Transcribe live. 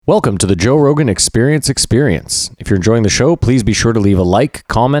Welcome to the Joe Rogan Experience. If you're enjoying the show, please be sure to leave a like,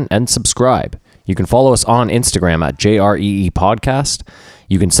 comment, and subscribe. You can follow us on Instagram at JREE Podcast.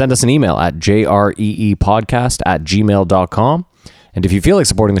 You can send us an email at jreepodcast@gmail.com. And if you feel like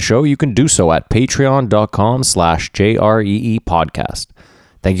supporting the show, you can do so at patreon.com/JREE Podcast.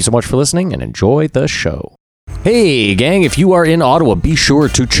 Thank you so much for listening and enjoy the show. Hey, gang, if you are in Ottawa, be sure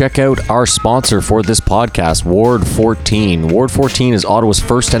to check out our sponsor for this podcast, Ward 14. Ward 14 is Ottawa's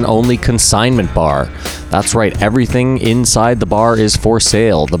first and only consignment bar. That's right, everything inside the bar is for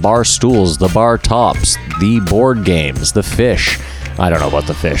sale. The bar stools, the bar tops, the board games, the fish. I don't know about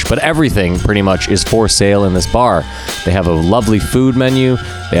the fish, but everything pretty much is for sale in this bar. They have a lovely food menu.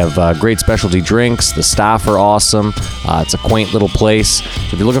 They have great specialty drinks. The staff are awesome. It's a quaint little place. So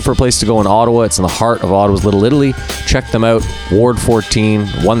if you're looking for a place to go in Ottawa, it's in the heart of Ottawa's Little Italy. Check them out. Ward 14,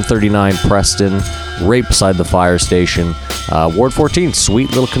 139 Preston, right beside the fire station. Ward 14, sweet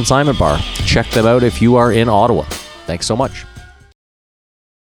little consignment bar. Check them out if you are in Ottawa. Thanks so much.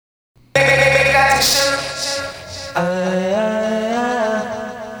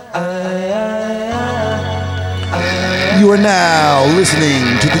 You are now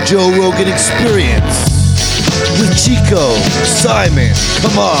listening to the Joe Rogan Experience with Chico, Simon,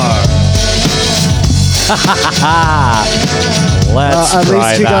 Kamar. Let's At try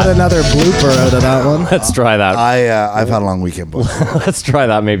least you that. got another blooper out of that one. Let's try that. I've had a long weekend, boys. Let's try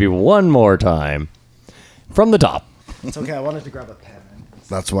that maybe one more time. From the top. It's okay. I wanted to grab a pen.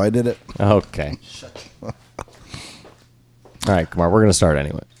 That's why I did it. Okay. All right, come on. We're going to start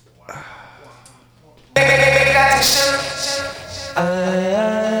anyway.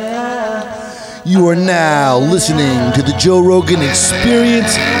 You are now listening to the Joe Rogan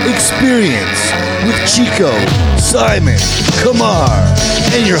Experience with Chico, Simon, Kamar,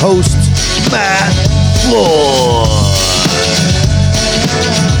 and your host, Matt Floyd.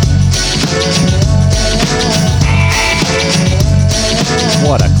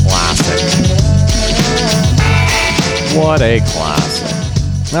 What a classic. What a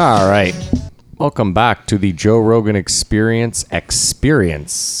classic. All right. Welcome back to the Joe Rogan Experience.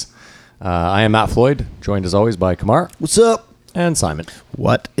 I am Matt Floyd, joined as always by Kamar What's up? and Simon.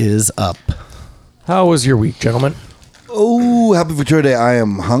 What is up? How was your week, gentlemen? Oh, happy Victoria Day. I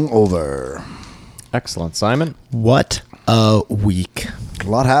am hungover. Excellent. Simon? What a week. A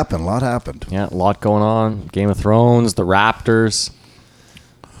lot happened. Yeah, a lot going on. Game of Thrones, the Raptors.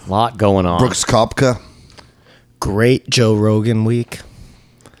 A lot going on. Brooks Koepka. Great Joe Rogan week.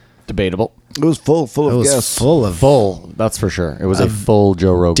 Debatable. It was full It of was guests. full of Full, that's for sure. It was a full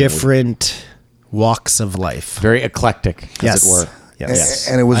Joe Rogan week. different walks of life. Very eclectic, as Yes. it were. Yes.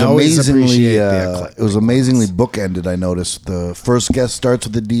 And it was I always amazingly, appreciate the it was amazingly bookended. I noticed the first guest starts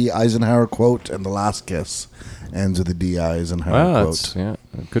with the D. Eisenhower quote, and the last guest ends with the D. Eisenhower Wow, quote. that's, yeah,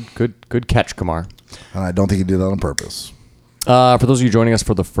 good catch, Kamar. And I don't think he did that on purpose. For those of you joining us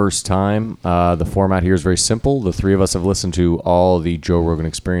for the first time, the format here is very simple. The three of us have listened to all the Joe Rogan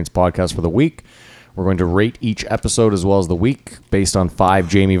Experience podcasts for the week. We're going to rate each episode as well as the week based on 5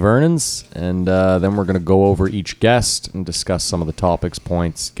 Jamie Vernons, and then we're going to go over each guest and discuss some of the topics,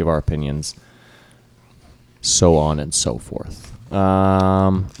 points, give our opinions, so on and so forth.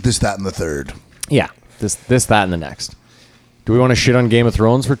 This, that, and the third. Yeah, this, that, and the next. Do we want to shit on Game of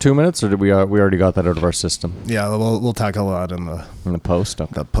Thrones for 2 minutes, or did we already got that out of our system Yeah, we'll tackle that in in the post?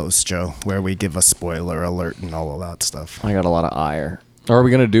 Okay. the post, Joe, where we give a spoiler alert and all of that stuff. I got a lot of ire. Or are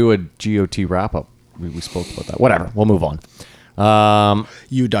we going to do a GOT wrap up? We spoke about that. Whatever. We'll move on.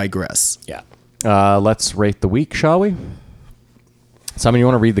 You digress. Yeah. Let's rate the week, shall we? Simon, you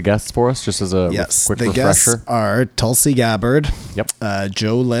want to read the guests for us, just as a Yes, quick the refresher? guests are Tulsi Gabbard, Yep.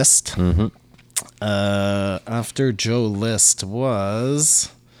 Joe List. After Joe List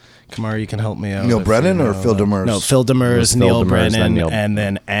was... Kamar, you can help me out. Neil if Brennan you or know Phil that. Demers? No, Phil It was Demers, Phil Neil Demers, Brennan, then Neil- and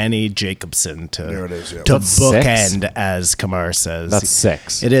then Annie Jacobson to, There it is, yeah. to That's 6? bookend, as Kamar says. That's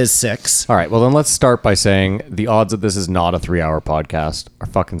 6. It is 6. All right. Well, then let's start by saying the odds that this is not a 3-hour podcast are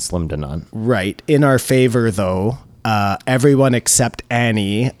fucking slim to none. Right. In our favor, though, everyone except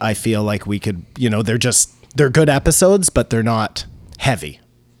Annie, I feel like we could, they're good episodes, but they're not heavy.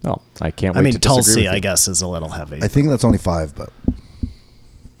 Oh, I can't wait I mean, to disagree Tulsi, with you. I guess, is a little heavy. I think that's only 5, but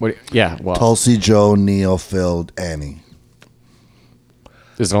Yeah, well, Tulsi, Joe, Neil, Phil, Annie.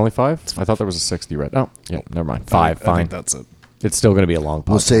 is it only 5? I thought there was a 6th you read. Oh, yeah, never mind. 5, I fine. think that's it. It's still going to be a long podcast.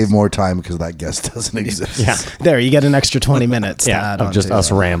 We'll save more time because that guest doesn't exist. Yeah. There, you get an extra 20 minutes to Yeah, add of on just to,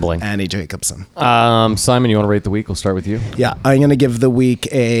 us rambling. Annie Jacobson. Simon, you want to rate the week? We'll start with you. Yeah, I'm going to give the week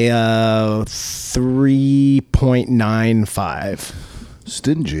a 3.95.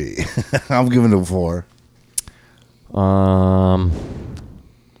 Stingy. I'm giving it a 4.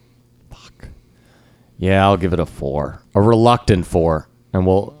 Yeah, I'll give it a 4. A reluctant 4.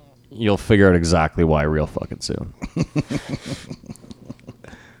 And you'll figure out exactly why real fucking soon.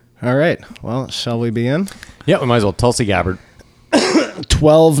 All right. Well, shall we be in? Yeah, we might as well. Tulsi Gabbard.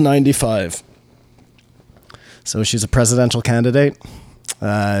 $12.95. So she's a presidential candidate.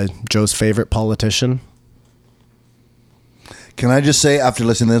 Joe's favorite politician. Can I just say, after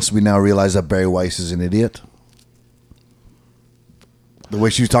listening to this, we now realize that Barry Weiss is an idiot? The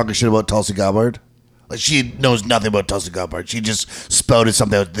way she was talking shit about Tulsi Gabbard. Like, she knows nothing about Tulsi Gabbard. She just spouted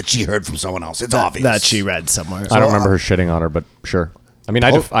something that she heard from someone else. It's obvious. That she read somewhere. I don't remember her shitting on her, but sure. I mean,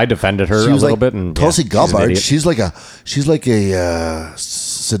 I defended her a little bit. And Tulsi Gabbard, she's an idiot. she's like a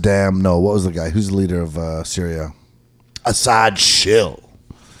Saddam. No, what was the guy? Who's the leader of Syria? Assad shill.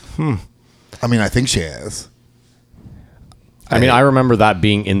 I mean, I think she is. I mean, I remember that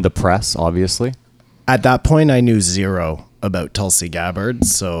being in the press, obviously. At that point, I knew zero about Tulsi Gabbard,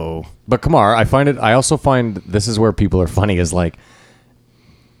 so... But Kamar, I also find this is where people are funny, is like,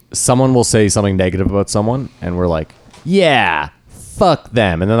 someone will say something negative about someone, and we're like, yeah, fuck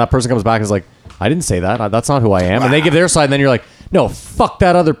them. And then that person comes back and is like, I didn't say that. That's not who I am. And they give their side, and then you're like, no, fuck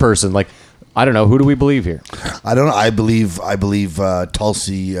that other person. Like, I don't know. Who do we believe here? I don't know. I believe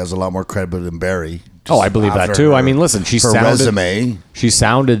Tulsi has a lot more credibility than Barry. I believe that too. I mean, listen, she sounded resume. She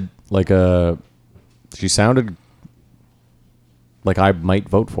sounded like I might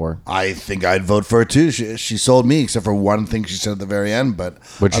vote for her. I think I'd vote for her too. She sold me, except for one thing she said at the very end. But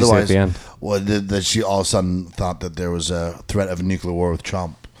what'd she say at the end? Well, that she all of a sudden thought that there was a threat of a nuclear war with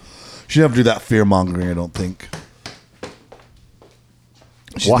Trump. She didn't have to do that fear mongering. I don't think.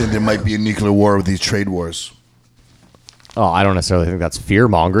 She think there might be a nuclear war with these trade wars. Oh, I don't necessarily think that's fear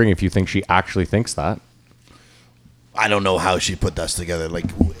mongering. If you think she actually thinks that. I don't know how she put that together. Like,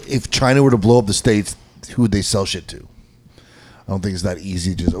 if China were to blow up the States, who would they sell shit to? I don't think it's that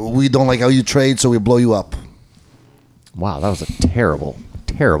easy. Just, we don't like how you trade, so we blow you up. Wow, that was a terrible,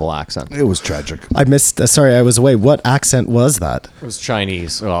 terrible accent. It was tragic. I missed... sorry, I was away. What accent was that? It was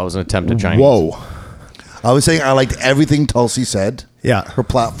Chinese. Oh, it was an attempt at Chinese. Whoa. I was saying I liked everything Tulsi said. Yeah. Her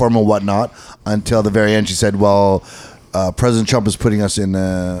platform and whatnot, until the very end she said, well, President Trump is putting us in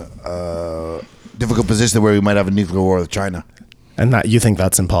a difficult position where we might have a nuclear war with China. And that you think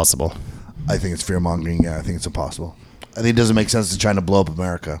that's impossible? I think it's fear-mongering. Yeah, I think it's impossible. I think it doesn't make sense to China to blow up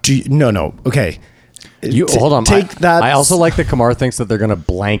America. No. Okay. Hold on. Take that. I also like that Kamar thinks that they're going to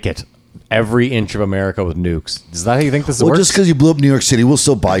blanket every inch of America with nukes. Is that how you think this works? Just because you blew up New York City, we'll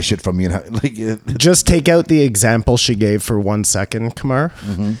still buy shit from you. Just take out the example she gave for 1 second, Kamar.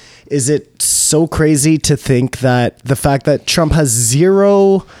 Mm-hmm. Is it so crazy to think that the fact that Trump has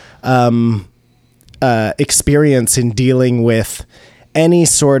zero experience in dealing with any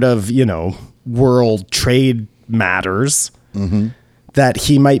sort of, world trade matters, that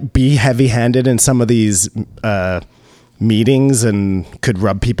he might be heavy-handed in some of these meetings and could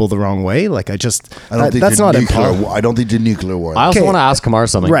rub people the wrong way? Like, that's not impossible. I don't think the nuclear war. I also want to ask Kamar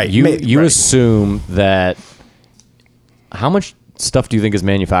something. Right. You right. assume that how much stuff do you think is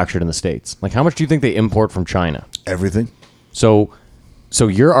manufactured in the States? Like, how much do you think they import from China? Everything. So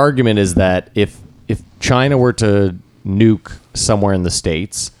your argument is that if China were to nuke somewhere in the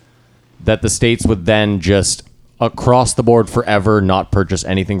States, that the States would then just across the board forever not purchase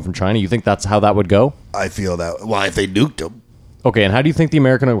anything from China? You think that's how that would go? I feel that. Well, if they nuked them. Okay, and how do you think the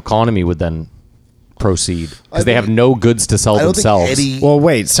American economy would then proceed? Because they have no goods to sell themselves. Well,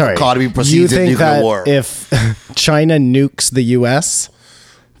 wait, sorry. Economy proceeds you in think nuclear that war. If China nukes the U.S.,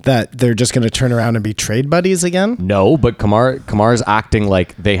 that they're just going to turn around and be trade buddies again? No, but Kamar's acting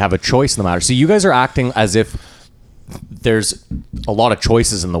like they have a choice in the matter. See, you guys are acting as if there's a lot of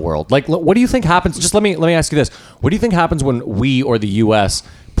choices in the world. Like, what do you think happens? Just let me ask you this. What do you think happens when we or the U.S.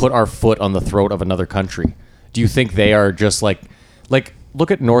 put our foot on the throat of another country? Do you think they are just like look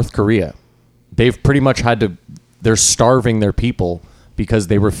at North Korea? They've pretty much they're starving their people because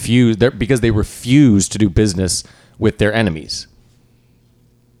they refuse to do business with their enemies.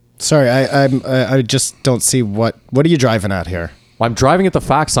 Sorry, I just don't see what are you driving at here? I'm driving at the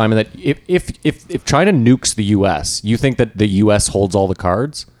fact, Simon, that if China nukes the U.S., you think that the U.S. holds all the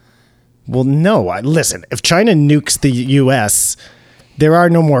cards? Well, no. Listen, if China nukes the U.S., there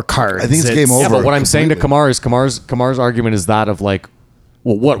are no more cards. I think it's game over. Yeah, but what I'm saying to Kamar is Kamar's argument is that of like,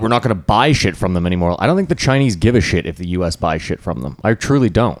 well, what? We're not going to buy shit from them anymore. I don't think the Chinese give a shit if the U.S. buys shit from them. I truly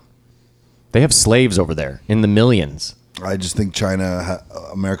don't. They have slaves over there in the millions. I just think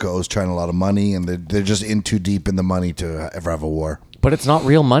America owes China a lot of money, and they're just in too deep in the money to ever have a war. But it's not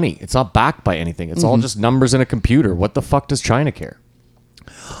real money. It's not backed by anything. It's all just numbers in a computer. What the fuck does China care?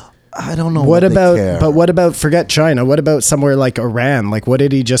 I don't know. What about forget China? What about somewhere like Iran? Like, what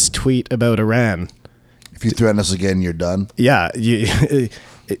did he just tweet about Iran? If you threaten us again, you're done. Yeah,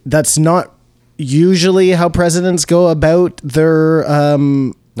 that's not usually how presidents go about their.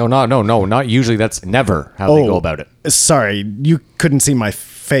 No, not usually. That's never how they go about it. Sorry, you couldn't see my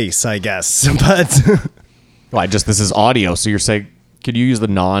face, I guess, but Well, this is audio, so you're saying, could you use the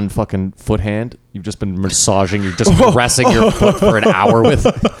non-fucking foot hand? You've just been massaging, you're just caressing your foot for an hour with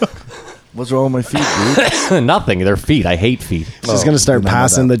What's wrong with my feet, dude? nothing. They're feet. I hate feet. he's gonna start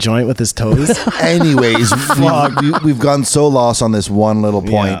passing the joint with his toes. Anyways, we've gone so lost on this one little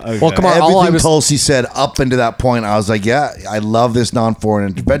point. Yeah, okay. Well, come on. Everything Tulsi said up into that point, I was like, yeah, I love this non-foreign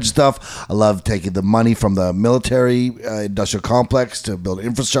intervention stuff. I love taking the money from the military industrial complex to build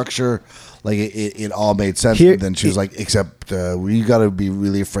infrastructure. Like it all made sense. Here- And then she was like, except we got to be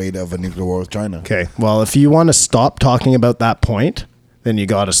really afraid of a nuclear war with China. Okay, well, if you want to stop talking about that point, then you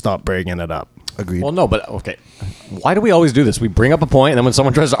got to stop bringing it up. Agreed. Well, no, but okay. Why do we always do this? We bring up a point, and then when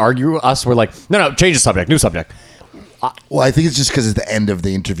someone tries to argue with us, we're like, no, change the subject, new subject. Well, I think it's just because it's the end of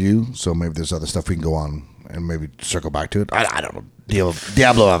the interview, so maybe there's other stuff we can go on and maybe circle back to it. I don't know.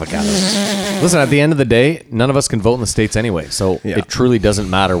 Diablo avocado. Listen, at the end of the day, none of us can vote in the States anyway, so Yeah. it truly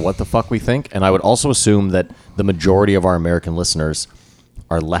doesn't matter what the fuck we think. And I would also assume that the majority of our American listeners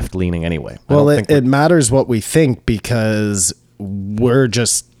are left-leaning anyway. Well, I don't think it matters what we think because we're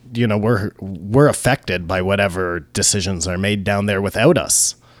just, we're affected by whatever decisions are made down there without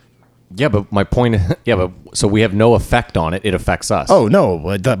us. yeah, but my point, so we have no effect on it. It affects us. Oh no,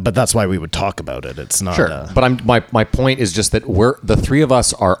 but that's why we would talk about it. It's not. Sure, but my point is just that the three of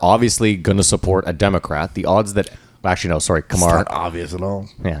us are obviously going to support a Democrat. The odds that actually no, sorry, It's Kamar. not obvious at all.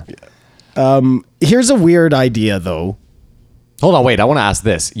 Yeah. Here's a weird idea, though. Hold on, wait. I want to ask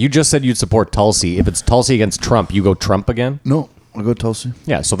this. You just said you'd support Tulsi. If it's Tulsi against Trump, you go Trump again? No, I'll go Tulsi.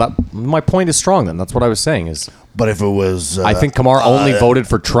 Yeah. So that my point is strong. Then that's what I was saying. Is But if it was, I think Kamar only voted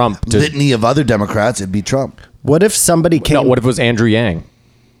for Trump. To, litany of other Democrats, it'd be Trump. What if somebody came? no, what if it was Andrew Yang?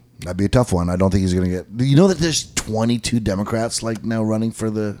 That'd be a tough one. I don't think he's going to get. You know that there's 22 Democrats like now running for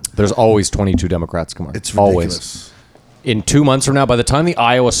the. There's always 22 Democrats, Kamar. It's ridiculous. Always. In 2 months from now, by the time the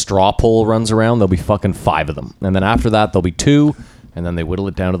Iowa straw poll runs around, there'll be fucking 5 of them, and then after that there'll be 2, and then they whittle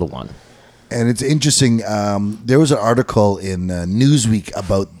it down to the 1. And it's interesting. There was an article in Newsweek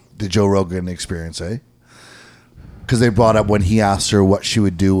about the Joe Rogan experience, because they brought up when he asked her what she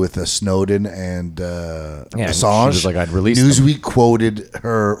would do with Snowden and Assange. she was like, "I'd release them." Newsweek quoted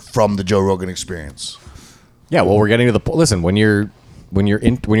her from the Joe Rogan experience. Yeah, well, we're getting to the listen when you're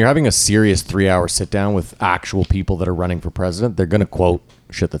having a serious 3-hour sit down with actual people that are running for president, they're going to quote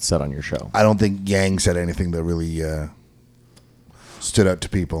shit that's said on your show. I don't think Yang said anything that really stood out to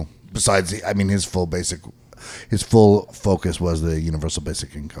people. Besides, his full focus was the universal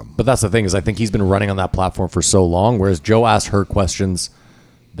basic income. But that's the thing is, I think he's been running on that platform for so long, whereas Joe asked her questions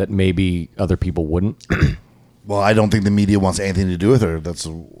that maybe other people wouldn't. Well, I don't think the media wants anything to do with her. That's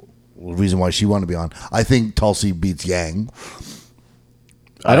the reason why she wanted to be on. I think Tulsi beats Yang.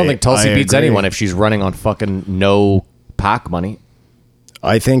 I don't think Tulsi I beats agree. anyone if she's running on fucking no PAC money.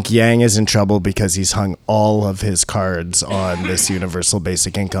 I think Yang is in trouble because he's hung all of his cards on this universal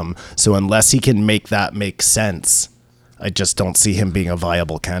basic income. So unless he can make that make sense, I just don't see him being a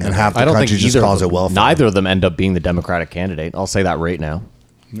viable candidate. And half the I don't think country just either calls of it them, welfare. neither of them end up being the Democratic candidate. I'll say that right now,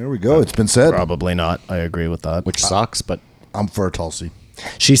 There we go. It's been said. Probably not. I agree with that. which sucks, but I'm for Tulsi.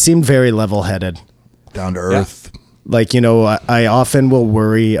 She seemed very level-headed. Down to earth. Like, I often will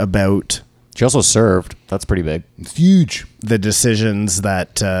worry about she also served. That's pretty big. It's huge. the decisions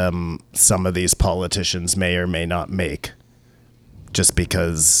that some of these politicians may or may not make just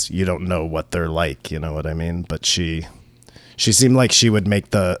because you don't know what they're like, you know what I mean? But she seemed like she would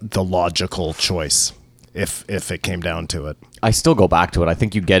make the logical choice if it came down to it. I still go back to it. I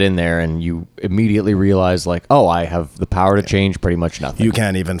think you get in there and you immediately realize, like, oh, I have the power to change pretty much nothing. You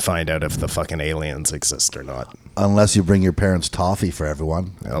can't even find out if the fucking aliens exist or not. Unless you bring your parents toffee for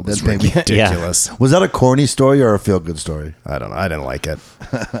everyone. That was That maybe- ridiculous. Was that a corny story or a feel-good story? I don't know. I didn't like it.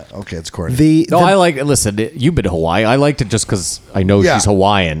 Okay, it's corny. No, I like. Listen, you've been to Hawaii. I liked it just because I know Yeah. she's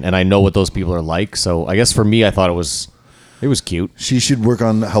Hawaiian and I know what those people are like. So I guess for me, I thought it was cute. She should work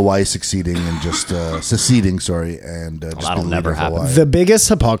on Hawaii succeeding and just seceding, sorry, and just that'll be the leader never of happen. Hawaii. The biggest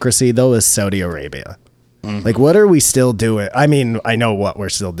hypocrisy, though, is Saudi Arabia. Like, what are we still doing? I mean, I know what we're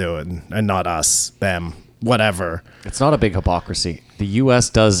still doing, and not us, them, whatever. It's not a big hypocrisy. The U.S.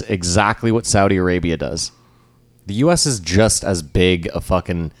 does exactly what Saudi Arabia does. The U.S. is just as big a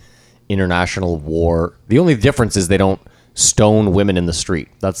fucking international war. The only difference is they don't stone women in the street.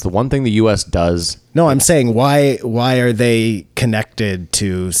 That's the one thing the U.S. does. No, I'm saying why are they connected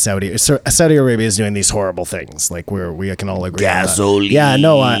to Saudi? So Saudi Arabia is doing these horrible things. Like we can all agree. on that. Gasoline. Yeah,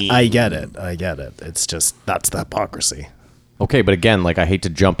 no, I get it. I get it. It's just that's the hypocrisy. Okay, but again, like I hate to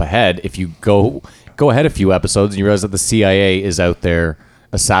jump ahead. If you go ahead a few episodes and you realize that the CIA is out there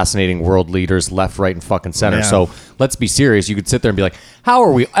assassinating world leaders left, right, and fucking center. Yeah. So let's be serious. You could sit there and be like, how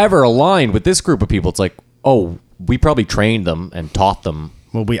are we ever aligned with this group of people? It's like, oh, we probably trained them and taught them.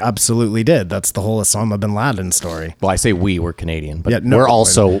 Well, we absolutely did. That's the whole Osama bin Laden story. Well, I say we're Canadian, but Yeah, no, we're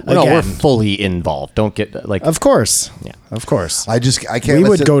also we're again. fully involved. Don't get like Of course. Yeah. Of course. I can't. We would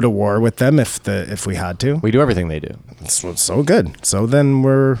listen- go to war with them if we had to. we do everything they do. It's so good. So then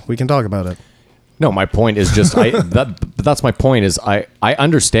we can talk about it. No, my point is just that's my point is I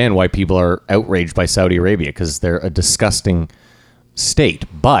understand why people are outraged by Saudi Arabia because they're a disgusting state.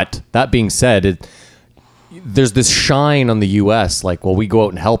 But that being said, there's this shine on the U.S. like, well, we go out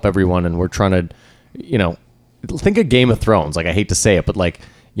and help everyone, and we're trying to, think of Game of Thrones. Like, I hate to say it, but like,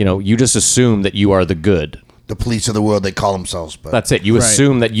 you just assume that you are the good. the police of the world they call themselves, but That's it. You Right.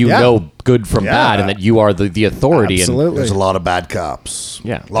 assume that you Yeah. know good from Yeah. bad, and that you are the authority. Absolutely. there's a lot of bad cops.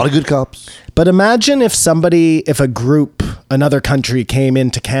 Yeah. A lot of good cops. But imagine if a group, another country came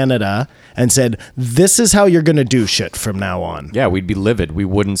into Canada and said, this is how you're going to do shit from now on. And yeah, we'd be livid. We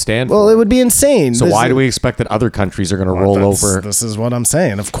wouldn't stand. Well, for it would be insane. So why do we expect that other countries are going to roll over? This is what I'm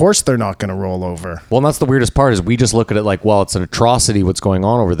saying. Of course they're not going to roll over. Well, and that's the weirdest part is we just look at it like, well, it's an atrocity what's going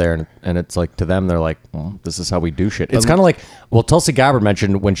on over there. And it's like to them, they're like, well, this is how we do shit. It's kind of like, well, Tulsi Gabbard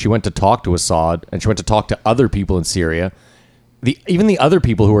mentioned when she went to talk to Assad and she went to talk to other people in Syria, even the other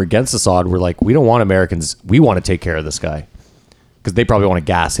people who were against Assad were like, we don't want Americans. We want to take care of this guy because they probably want to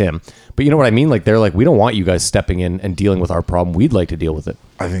gas him. But you know what I mean? Like, they're like, we don't want you guys stepping in and dealing with our problem. We'd like to deal with it.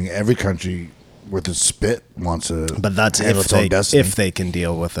 I think every country with a spit wants to. But that's handle its own destiny. if they can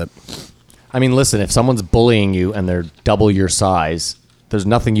deal with it. I mean, listen, if someone's bullying you and they're double your size, there's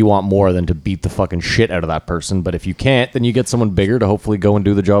nothing you want more than to beat the fucking shit out of that person. But if you can't, then you get someone bigger to hopefully go and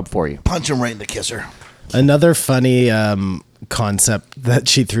do the job for you. punch him right in the kisser. Another funny concept that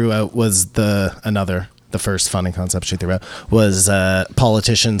she threw out was the first funny concept she threw out was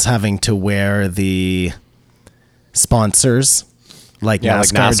politicians having to wear the sponsors like Yeah,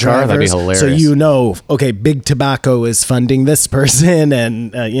 NASCAR, like NASCAR, drivers. that'd be hilarious. So okay, big tobacco is funding this person,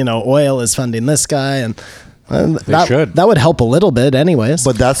 and oil is funding this guy, and that would help a little bit, anyways.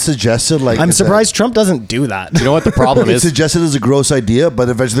 But that's suggested. Like I'm it's surprised Trump doesn't do that. You know what the problem It's is? suggested as a gross idea, but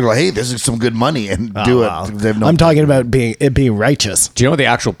eventually they're like, "Hey, this is some good money," and do Wow. it. They have no- I'm talking about being righteous. Do you know what the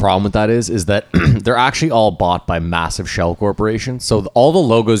actual problem with that is that they're actually all bought by massive shell corporations. So all the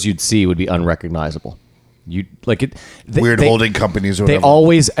logos you'd see would be unrecognizable. You like it. weird holding companies. Or They whatever.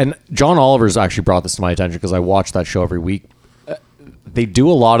 always, and John Oliver's actually brought this to my attention because I watch that show every week. They do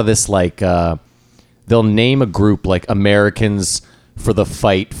a lot of this, like they'll name a group like Americans for the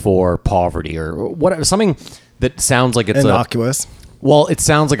Fight for Poverty or whatever, something that sounds like it's Innocuous. well, it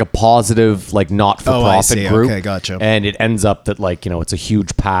sounds like a positive, like Oh, I not-for-profit see. group. Okay, gotcha. And it ends up that like it's a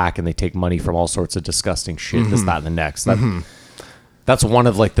huge pack, and they take money from all sorts of disgusting shit. This, that, and the next. That's one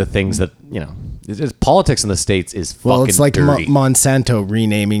of like the things that politics in the States is fucking Well, it's like dirty. Monsanto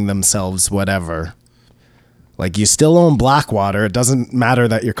renaming themselves whatever. Like, you still own Blackwater. It doesn't matter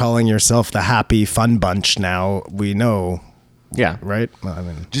that you're calling yourself the Happy Fun Bunch now. We know, yeah, right? Well, I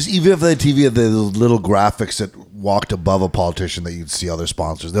mean, Just even if the TV had the little graphics that walked above a politician that you'd see other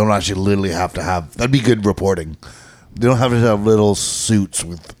sponsors. They don't actually literally have to have. That'd be good reporting. They don't have to have little suits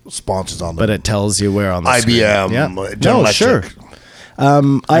with sponsors on them. but it tells you where on the screen. IBM, Yeah. General No, sure. Electric. I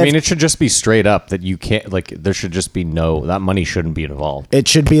mean, it should just be straight up that you can't like. There should just be that money shouldn't be involved. It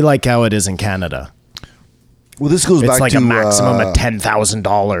should be like how it is in Canada. Well, this goes It's back like to a maximum of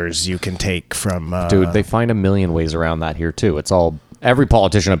 $10,000 you can take from. Dude, they find a million ways around that here too. It's all every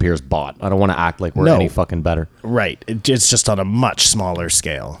politician up here is bought. I don't want to act like we're No. any fucking better. Right. It's just on a much smaller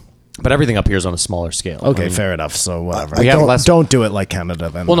scale. But everything up here is on a smaller scale. Okay, I mean, fair enough. So whatever. We have less- Don't do it like Canada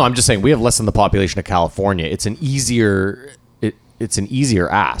then. Well, no, I'm just saying we have less than the population of California. It's an easier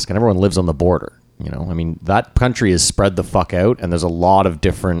ask, and everyone lives on the border. I mean, that country is spread the fuck out, and there's a lot of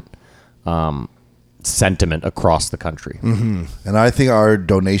different sentiment across the country. And I think our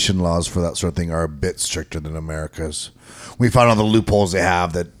donation laws for that sort of thing are a bit stricter than America's. We found all the loopholes they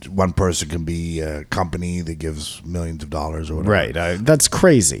have that one person can be a company that gives millions of dollars or whatever. right. That's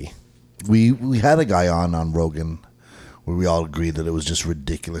crazy. We had a guy on Rogan where we all agreed that it was just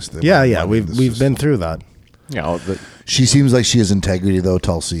ridiculous. Yeah. We've been through that. She seems like she has integrity though,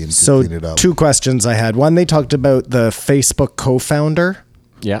 Tulsi, and So clean it up. 2 questions I had. One, they talked about the Facebook co-founder.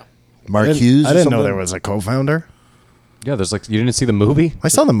 yeah. Mark I Hughes. didn't know something? there was a co-founder. Yeah, there's like, you didn't see the movie? I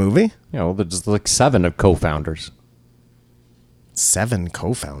saw the movie. You know, there's like 7 of co-founders. 7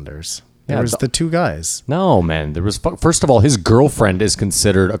 co-founders. Yeah, There was the 2 guys. No, man. There was, first of all, his girlfriend is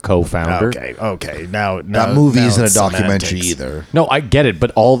considered a co-founder. Okay. Now That movie now isn't a it's documentary semantics. either. No, I get it,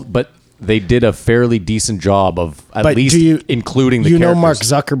 but they did a fairly decent job of at But least do you- including the You characters. know Mark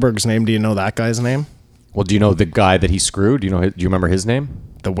Zuckerberg's name. Do you know that guy's name? Well, do you know the guy that he screwed? Do you remember his name?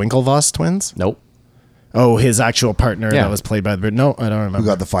 The Winklevoss twins? Nope. Oh, his actual partner Yeah. that was played by the... No, I don't remember. Who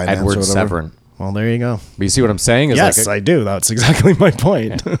got the finance or Edward whatever? Severin. Well, there you go. But you see what I'm saying? Is Yes, like I do. That's exactly my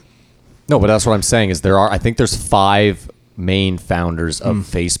point. no, but that's what I'm saying is I think there's 5 main founders of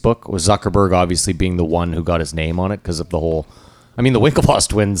Facebook, with Zuckerberg obviously being the one who got his name on it because of the whole, I mean, the Winklevoss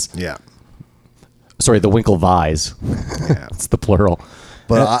twins, Yeah. sorry, the Winklevise. Yeah. It's the plural.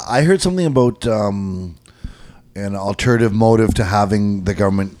 But I heard something about an alternative motive to having the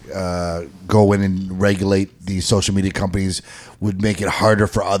government go in and regulate these social media companies would make it harder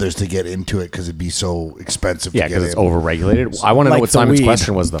for others to get into it because it'd be so expensive Yeah, to get because it's in. overregulated. I want to know Like what the Simon's weed.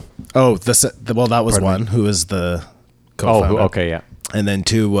 question was, though. Oh, well, that was Pardon one. me? Who is the Oh, co-founder? okay, yeah. And then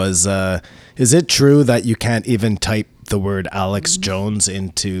 2 was, is it true that you can't even type the word Alex Jones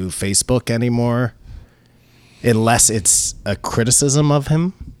into Facebook anymore unless it's a criticism of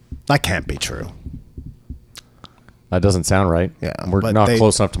him? That can't be true. That doesn't sound right. Yeah, We're but not they-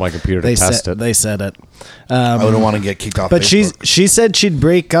 close enough to my computer to They test said it. they said it. I wouldn't want to get kicked off. But Facebook. she said she'd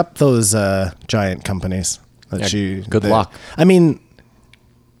break up those giant companies. That Yeah, good luck. I mean,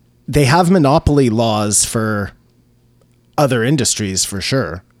 they have monopoly laws for other industries for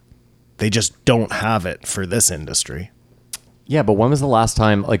sure. They just don't have it for this industry. Yeah, but when was the last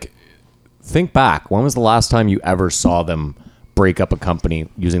time, like, think back. When was the last time you ever saw them break up a company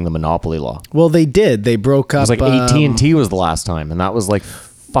using the monopoly law? Well, they did. They broke up. It was like AT&T was the last time, and that was like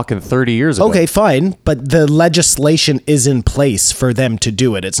fucking 30 years ago. Okay, fine, but the legislation is in place for them to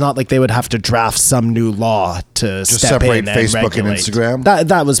do it. It's not like they would have to draft some new law to Just step separate in Facebook and regulate. Instagram?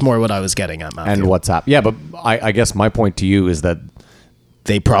 That was more what I was getting at, Matthew. And WhatsApp. Yeah, but I guess my point to you is that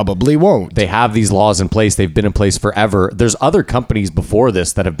They probably won't. they have these laws in place. They've been in place forever. There's other companies before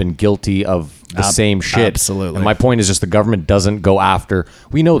this that have been guilty of the same shit. Absolutely. And my point is just the government doesn't go after,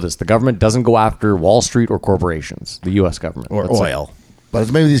 we know this, the government doesn't go after Wall Street or corporations, the U.S. government. Or That's it. oil. But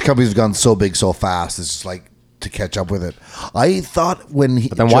maybe these companies have gone so big so fast. It's just like to catch up with it. I thought when he.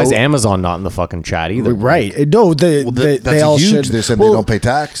 But then why is Amazon not in the fucking chat either? Right. No, they that's all huge. should. They said they don't pay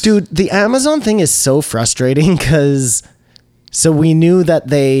tax. Dude, the Amazon thing is so frustrating because so we knew that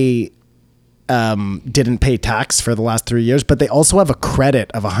they didn't pay tax for the last 3 years, but they also have a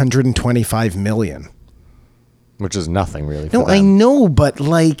credit of 125 million. Which is nothing really. No, for I them. know, but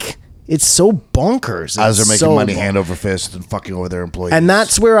like it's so bonkers. as they're It's making so money bon- hand over fist and fucking over their employees. And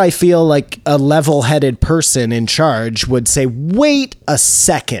that's where I feel like a level-headed person in charge would say, wait a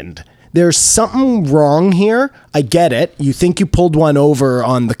second. There's something wrong here. I get it. You think you pulled one over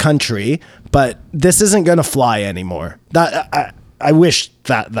on the country, but this isn't going to fly anymore. I wish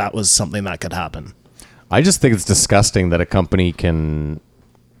that was something that could happen. I just think it's disgusting that a company can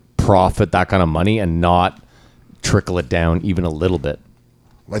profit that kind of money and not trickle it down even a little bit.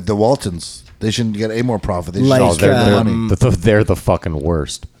 like the Waltons. They shouldn't get any more profit. They should Like, all They're, spend they're, the money. they're the fucking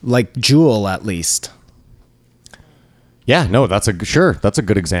worst. Like Juul, at least. Yeah, no, that's a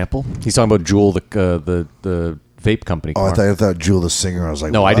good example. He's talking about Juul, the vape company. Oh, I Kamar. thought Jewel the singer. I was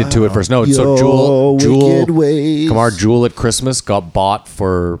like, No, I did too at first. No, Yo, so wicked Juul, ways. Kamar Juul at Christmas got bought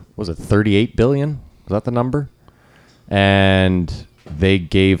for, was it 38 billion? Was that the number? And they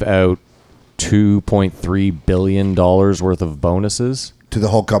gave out $2.3 billion worth of bonuses to the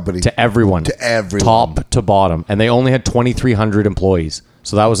whole company. to everyone. To everyone. Top to bottom. And they only had 2,300 employees.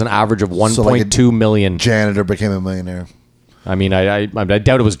 So that was an average of 1.2 So like a million. Janitor became a millionaire. I mean, I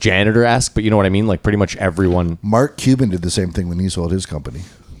doubt it was janitor-esque, but you know what I mean? Like pretty much everyone. Mark Cuban did the same thing when he sold his company.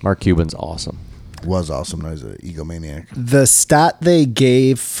 Mark Cuban's awesome. Was awesome. Now he's an egomaniac. The stat they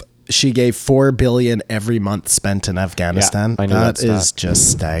gave, she gave $4 billion every month spent in Afghanistan. I know that that is stat.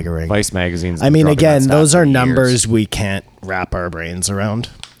 just staggering. Vice magazine's I been mean, dropping that again, stat those for are years. numbers we can't wrap our brains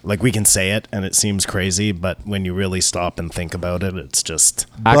around. Like we can say it and it seems crazy, but when you really stop and think about it, it's just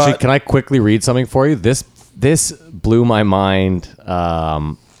Actually, But- can I quickly read something for you? This blew my mind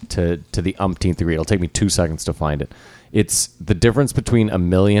to the umpteenth degree. It'll take me 2 seconds to find it. It's the difference between a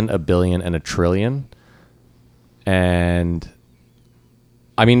million, a billion, and a trillion. And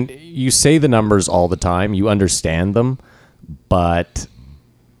I mean, you say the numbers all the time, you understand them, but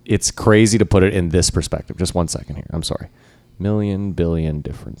it's crazy to put it in this perspective. Just 1 second here. I'm sorry. Million, billion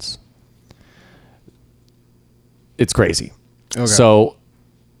difference. It's crazy. Okay. So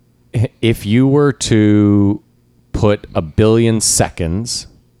if you were to put 1 billion seconds,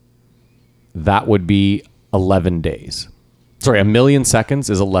 that would be 11 days. Sorry, 1 million seconds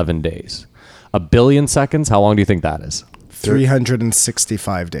is 11 days. 1 billion seconds, how long do you think that is?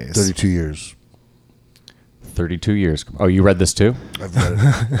 365 days. 32 years. 32 years. Oh, you read this too? I've read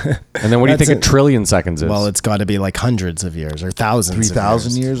it. And then what do you That's think a it. trillion seconds is? Well, it's got to be like hundreds of years or thousands.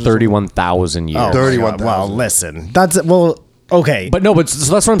 3,000 years? or 31,000 years. Oh, my 31,000. God. Well, listen. That's well. Okay, But no,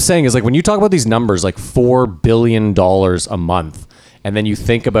 so that's what I'm saying is like when you talk about these numbers, like $4 billion a month, and then you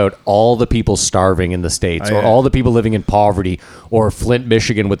think about all the people starving in the States or yeah. all the people living in poverty or Flint,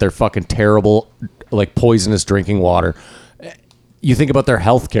 Michigan with their fucking terrible, like poisonous drinking water. You think about their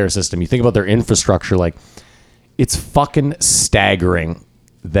healthcare system. You think about their infrastructure. Like it's fucking staggering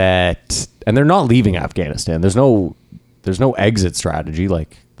that, and they're not leaving Afghanistan. There's no exit strategy.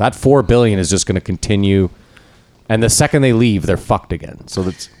 Like that 4 billion is just going to continue. And the second they leave, they're fucked again. So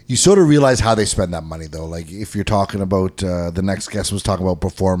that's You sort of realize how they spend that money, though. Like, if you're talking about, the next guest was talking about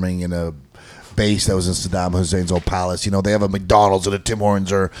performing in a base that was in Saddam Hussein's old palace. You know, they have a McDonald's or a Tim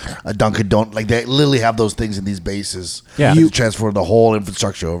Hortons or a Dunkin' Donuts. Like, they literally have those things in these bases. Yeah. You transfer the whole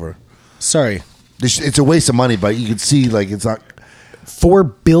infrastructure over. sorry. It's a waste of money, but you can see, like, it's not...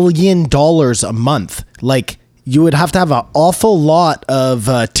 $4 billion a month. Like you would have to have an awful lot of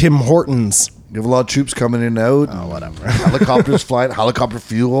Tim Hortons. You have a lot of troops coming in and out. Oh, whatever. Helicopters flying, helicopter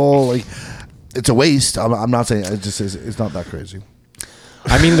fuel. Like, it's a waste. I'm not saying it's not that crazy.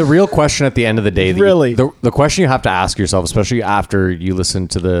 I mean, the real question at the end of the day, Really? the question you have to ask yourself, especially after you listen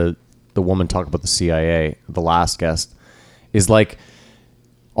to the woman talk about the CIA, the last guest, is like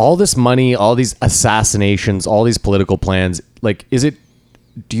all this money, all these assassinations, all these political plans. Like,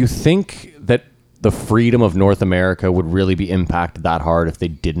 do you think that the freedom of North America would really be impacted that hard if they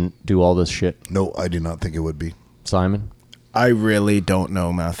didn't do all this shit, No, I do not think it would be. Simon? I really don't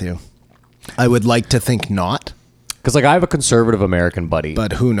know, Matthew. I would like to think not, Because like I have a conservative American buddy,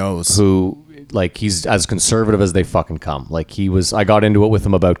 but who knows? who like he's as conservative as they fucking come. Like I got into it with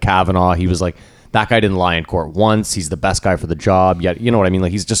him about Kavanaugh. He was like, that guy didn't lie in court once. He's the best guy for the job. Yet, you know what I mean?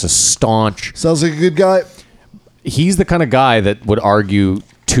 Like he's just a staunch. Sounds like a good guy. He's the kind of guy that would argue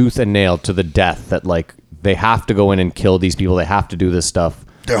tooth and nail to the death that like they have to go in and kill these people. They have to do this stuff.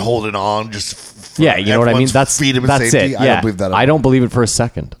 They're holding on just for Yeah, you know what I mean? everyone's That's freedom and that's safety. it. I Yeah. don't believe that at I all. don't believe it for a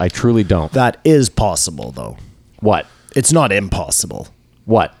second. I truly don't. That is possible, though. What? It's not impossible.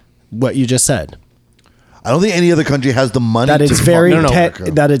 What? What you just said. I don't think any other country has the money That to it's fuck very No, no.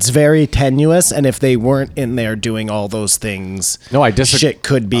 America. that it's very tenuous, and if they weren't in there doing all those things, No, I disagree. shit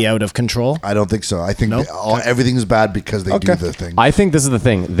could be out of control. I don't think so. I think No? everything's bad because they do Okay. the thing. I think this is the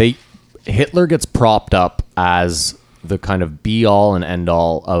thing. Hitler gets propped up as the kind of be all and end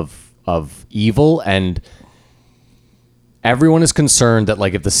all of evil, and everyone is concerned that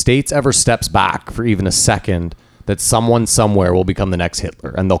like if the states ever steps back for even a second, that someone somewhere will become the next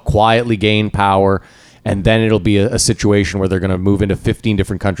Hitler, and they'll quietly gain power, and then it'll be a situation where they're going to move into 15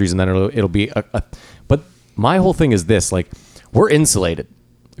 different countries, and then it'll be a. But my whole thing is this: like we're insulated,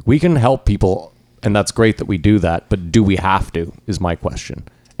 we can help people, and that's great that we do that. But do we have to? Is my question.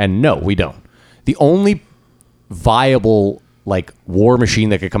 And no, we don't. The only viable like war machine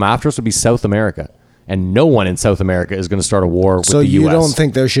that could come after us would be South America, and no one in South America is going to start a war with So the you U.S. don't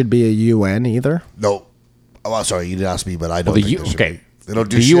think there should be a UN either? No. Oh, I'm sorry, you didn't ask me, but I don't the think U- there should be. okay? They don't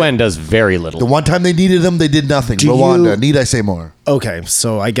do the shit. UN does very little. The one time they needed them, they did nothing. Do Rwanda. you- Need I say more? Okay,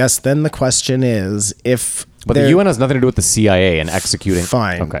 so I guess then the question is if but the there- UN has nothing to do with the CIA and executing.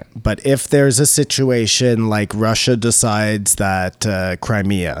 Fine. Okay. But if there's a situation like Russia decides that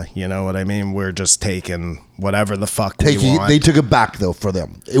Crimea, you know what I mean? We're just taking whatever the fuck we want. They took it back though for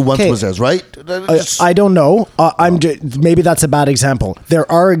them. It once Okay. was theirs, right? I don't know. Maybe that's a bad example.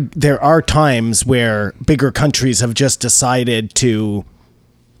 There are times where bigger countries have just decided to,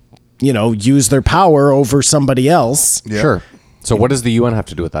 use their power over somebody else. Yeah. Sure. So what does the UN have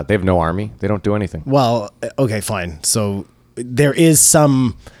to do with that? They have no army. They don't do anything. Well, okay, fine. So there is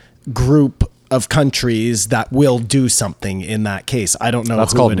some group of countries that will do something in that case. I don't know.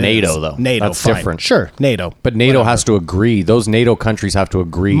 That's who called it is. NATO, though. NATO, That's fine. different. Sure, NATO. But NATO has to agree. Those NATO countries have to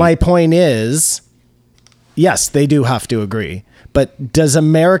agree. My point is, yes, they do have to agree. But does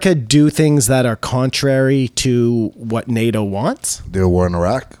America do things that are contrary to what NATO wants? Their war in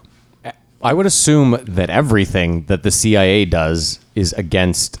Iraq. I would assume that everything that the CIA does is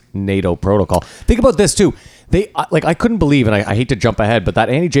against NATO protocol. Think about this too. I couldn't believe, and I hate to jump ahead, but that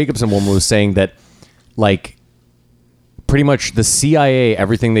Annie Jacobson woman was saying that, like, pretty much the CIA,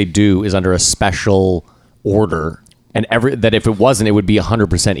 everything they do is under a special order, and that if it wasn't, it would be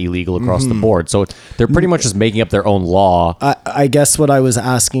 100% illegal across the board. So they're pretty much just making up their own law. I guess what I was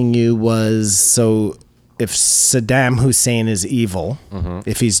asking you was, so Saddam Hussein is evil,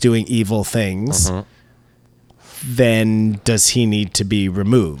 if he's doing evil things, then does he need to be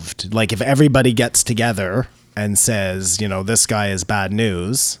removed? Like if everybody gets together and says, this guy is bad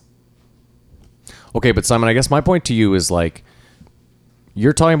news. Okay, but Simon, I guess my point to you is like,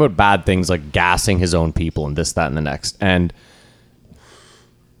 you're talking about bad things like gassing his own people and this, that, and the next. And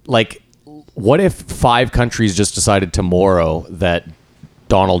like, what if 5 countries just decided tomorrow that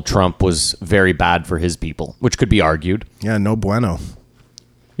Donald Trump was very bad for his people, which could be argued. Yeah, no bueno.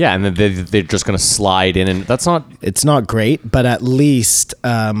 Yeah, and then they're just going to slide in, and that's not... It's not great, but at least...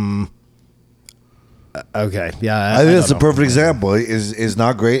 okay, yeah. I think that's a perfect example. Is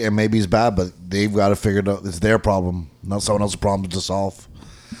not great, and maybe he's bad, but they've got to figure it out. It's their problem, not someone else's problem to solve.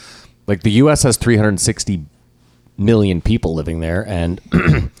 Like, the U.S. has 360 million people living there, and,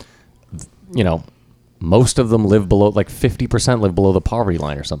 most of them live below, like 50% live below the poverty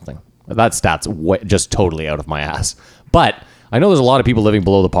line or something. That stat's just totally out of my ass. But I know there's a lot of people living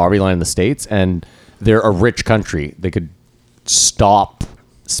below the poverty line in the States, and they're a rich country. They could stop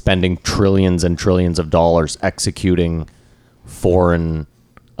spending trillions and trillions of dollars executing foreign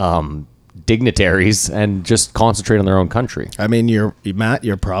dignitaries and just concentrate on their own country. I mean, Matt,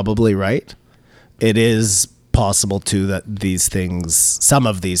 you're probably right. It is possible too that some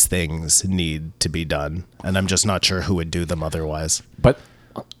of these things need to be done, and I'm just not sure who would do them otherwise. But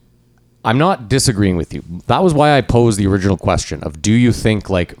I'm not disagreeing with you. That was why I posed the original question of, do you think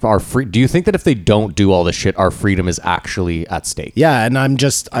do you think that if they don't do all this shit, our freedom is actually at stake? Yeah, and I'm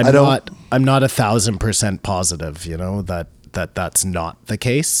not 1,000% positive, that's not the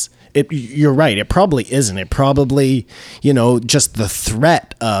case. You're right. It probably isn't. It probably, just the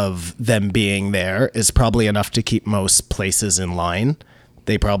threat of them being there is probably enough to keep most places in line.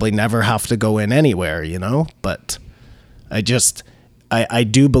 They probably never have to go in anywhere, but I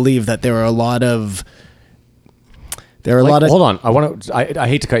do believe that there are a lot of... Hold on. I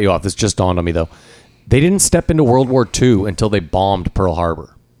hate to cut you off. This just dawned on me, though. They didn't step into World War II until they bombed Pearl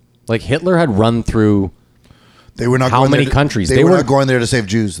Harbor. Like, Hitler had run through... They were not how many countries? They were not going there to save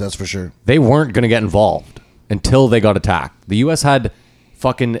Jews, that's for sure. They weren't going to get involved until they got attacked. The U.S. had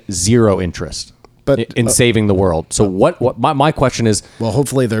fucking zero interest in saving the world. So my question is... Well,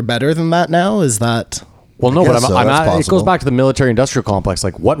 hopefully they're better than that now. Is that... Well, no, but it goes back to the military-industrial complex.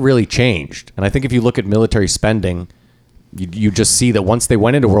 Like, what really changed? And I think if you look at military spending, you just see that once they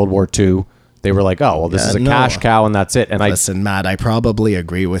went into World War II, they were like, oh, well, this is a cash cow, and that's it. And listen, Matt, I probably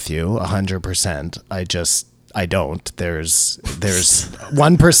agree with you 100%. I don't. There's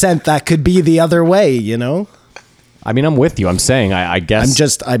 1% that could be the other way, I mean, I'm with you. I'm saying, I guess...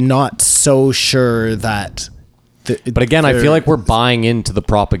 I'm not so sure that... But again, I feel like we're buying into the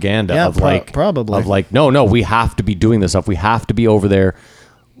propaganda of no, we have to be doing this stuff. We have to be over there.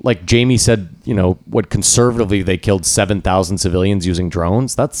 Like Jamie said, what conservatively they killed 7,000 civilians using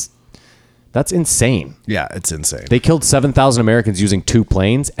drones. That's insane. Yeah, it's insane. They killed 7,000 Americans using 2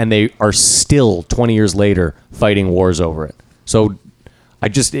 planes, and they are still 20 years later fighting wars over it. So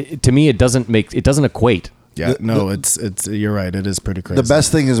to me, it doesn't equate. Yeah, it's you're right. It is pretty crazy. The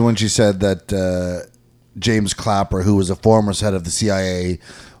best thing is when she said that James Clapper, who was a former head of the CIA,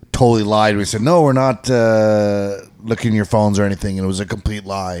 totally lied. We said, no, we're not looking at your phones or anything. And it was a complete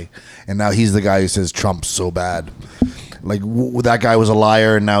lie. And now he's the guy who says Trump's so bad. Like, that guy was a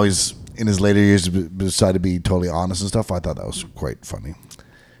liar, and now he's, in his later years, decided to be totally honest and stuff. I thought that was quite funny.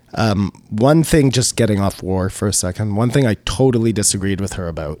 One thing, just getting off war for a second, one thing I totally disagreed with her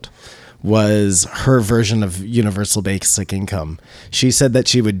about was her version of universal basic income. She said that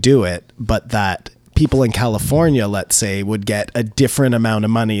she would do it, but that people in California, let's say, would get a different amount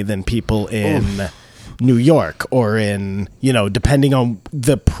of money than people in New York or in, depending on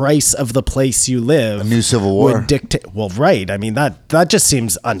the price of the place you live. A new civil war. Would dictate. Well, right. I mean, that just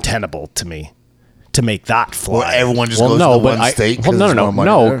seems untenable to me to make that fly. Well, everyone just goes to one state.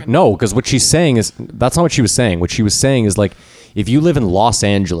 Well, no, because what she's saying is, that's not what she was saying. What she was saying is like, if you live in Los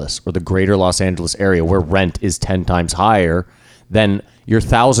Angeles or the greater Los Angeles area where rent is 10 times higher, then your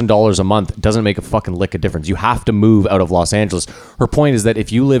 $1,000 a month doesn't make a fucking lick of difference. You have to move out of Los Angeles. Her point is that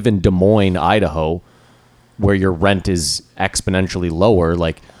if you live in Des Moines, Idaho, where your rent is exponentially lower,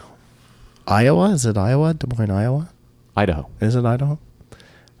 like Iowa, is it Iowa? Des Moines, Iowa? Idaho. Is it Idaho?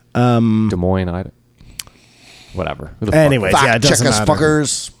 Des Moines, Idaho. Whatever. Anyways, yeah, it doesn't matter.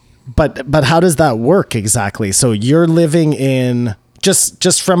 Fuckers. But how does that work exactly? So you're living in...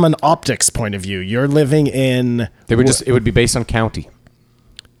 Just from an optics point of view, you're living in... It would be based on county.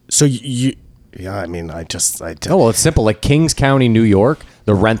 So yeah, I mean, I oh, well, it's simple. Like Kings County, New York,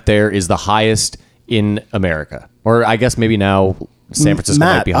 the rent there is the highest in America. Or I guess maybe now San Francisco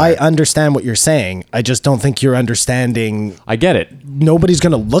might Matt, be I higher. understand what you're saying. I just don't think you're understanding. I get it. Nobody's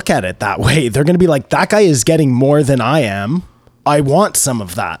going to look at it that way. They're going to be like, that guy is getting more than I am. I want some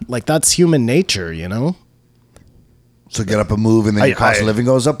of that. Like, that's human nature, you know? So get up and move, and then your cost of living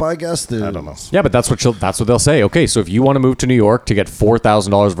goes up, I guess. I don't know. Yeah, but that's what they'll say. Okay, so if you want to move to New York to get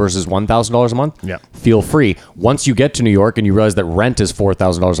 $4,000 versus $1,000 a month, Yeah. feel free. Once you get to New York and you realize that rent is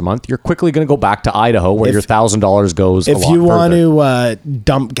 $4,000 a month, you're quickly going to go back to Idaho where your $1,000 goes. If you want to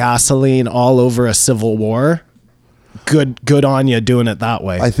dump gasoline all over a civil war, good on you doing it that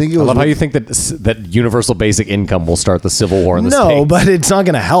way. I think it I was. love how you think that universal basic income will start the civil war in the no, States. but it's not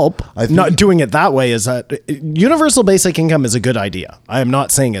going to help. I think- Not doing it that way is universal basic income is a good idea. I am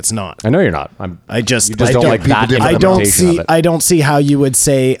not saying it's not. I know you're not. I just you just don't like that people I don't implementation see of it. I don't see how you would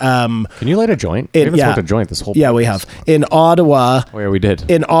say Can you light a joint? We haven't smoked a joint this whole. Yeah, we have. In Ottawa, Oh, yeah, we did.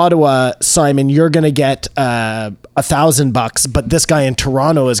 in Ottawa, Simon, you're going to get $1,000, but this guy in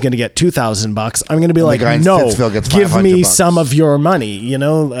Toronto is going to get $2,000. I'm going to be like, guy in no, Stittsville gets give me $500. some of your money. You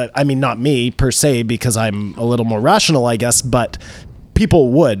know, I mean, not me per se, because I'm a little more rational, I guess, but people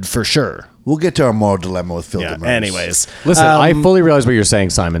would for sure. We'll get to our moral dilemma with Phil Yeah. Demers. Anyways, Listen, I fully realize what you're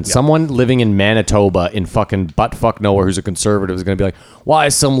saying, Simon. Someone living in Manitoba in fucking buttfuck nowhere who's a conservative is going to be like, why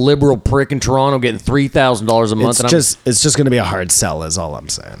is some liberal prick in Toronto getting $3,000 a month? it's just going to be a hard sell, is all I'm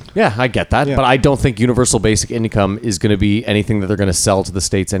saying. Yeah, I get that. But I don't think universal basic income is going to be anything that they're going to sell to the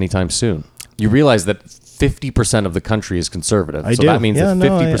States anytime soon. You realize that 50% of the country is conservative. I so do. that means Yeah, that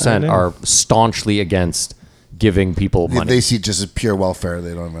no, I 50% do. are staunchly against giving people money. They see it just as pure welfare.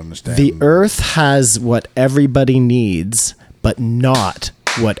 They don't even understand. The earth has what everybody needs, but not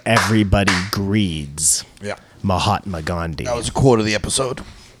what everybody greeds. Yeah. Mahatma Gandhi. That was a quote of the episode.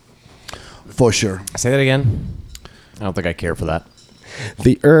 For sure. Say that again. I don't think I care for that.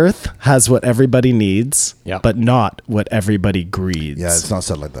 The earth has what everybody needs, Yeah. but not what everybody greeds. Yeah, it's not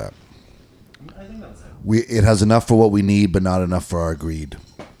said like that. It has enough for what we need, but not enough for our greed.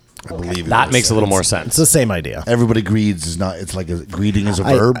 I believe That makes a little more It's sense. the same idea. Everybody greeds is not. It's like greeting is a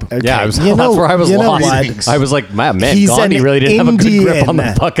verb. Okay, Yeah, you that's know- where I was you know lost. what? I was like, man, He's Gandhi an really didn't have a good grip on the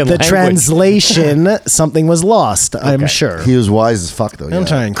Indian. fucking The language. translation, something was lost, I'm sure. He was wise as fuck, though. Don't Yeah.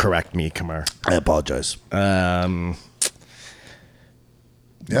 try and correct me, Kamar. I apologize. Uh,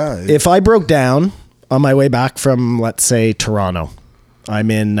 Yeah. If I broke down on my way back from, let's say, Toronto,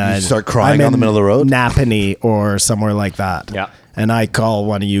 I'm in. You start crying I'm on the in middle of the road? Napanee or somewhere like that. Yeah. And I call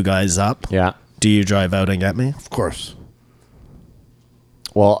one of you guys up. Yeah. Do you drive out and get me? of course.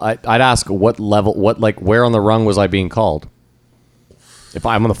 Well, I'd ask what level, where on the rung was I being called? If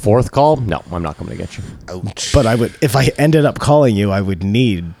I'm on the fourth call, no, I'm not coming to get you. Ouch. But I would, if I ended up calling you, I would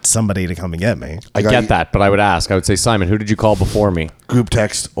need somebody to come and get me. I got get you. that, but I would ask. I would say, Simon, who did you call before me? Group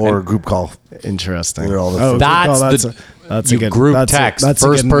text or group call. Interesting. They're all the oh, same. That's that's you a good group that's a- text. that's a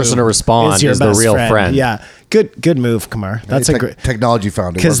First good person to move. respond your is the best real friend. Yeah, good move, Kamar. That's a great. Technology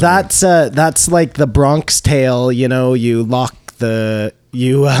found it. Because wasn't it? that's like the Bronx Tale. You know, you lock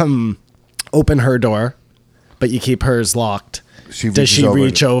open her door, but you keep hers locked. Does she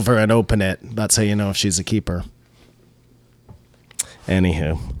reach over and open it? That's how you know if she's a keeper.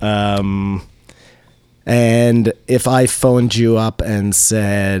 Anywho, and if I phoned you up and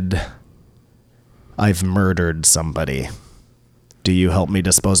said, I've murdered somebody, do you help me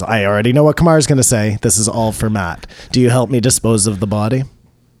dispose? I already know what Kamar's going to say. This is all for Matt. Do you help me dispose of the body?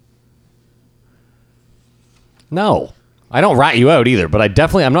 No, I don't rat you out either, but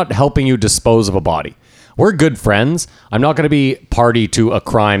I'm not helping you dispose of a body. We're good friends. I'm not going to be party to a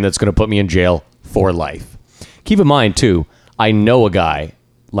crime that's going to put me in jail for life. Keep in mind, too, I know a guy.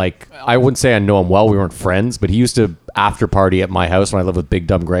 Like, I wouldn't say I know him well. We weren't friends, but he used to after party at my house when I lived with Big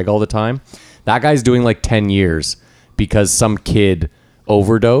Dumb Greg all the time. That guy's doing like 10 years because some kid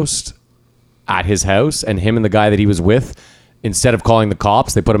overdosed at his house, and him and the guy that he was with, instead of calling the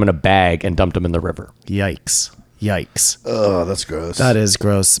cops, they put him in a bag and dumped him in the river. Yikes. Oh, that's gross. That is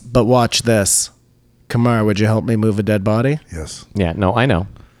gross. But watch this. Kamar, would you help me move a dead body? Yes. Yeah, no, I know.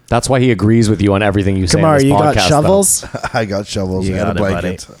 That's why he agrees with you on everything you say. Kamar, on this you got podcast, shovels? I got shovels. You I got a got it,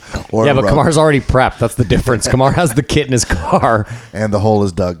 blanket. Though. Or Yeah, a but rug, Kamar's already prepped. That's the difference. Kamar has the kit in his car. and the hole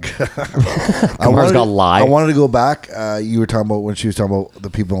is dug. Kamar's got live. I wanted to go back. You were talking about when she was talking about the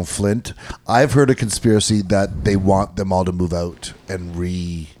people in Flint. I've heard a conspiracy that they want them all to move out and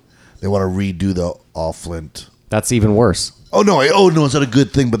they want to redo the all Flint. That's even worse. Oh no! It's not a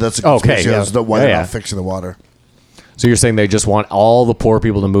good thing, but that's a Okay, conspiracy. yeah. That's not why Yeah, they're yeah. not fixing the water. So you're saying they just want all the poor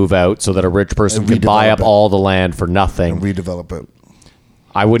people to move out so that a rich person And can buy redevelop up it. all the land for nothing. And redevelop it.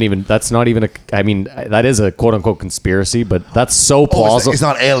 I wouldn't even. That's not even a. I mean, that is a quote unquote conspiracy, but that's so plausible. It's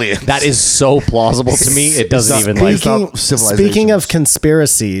not aliens. That is so plausible to me. It doesn't even it's like. not civilizations. Speaking of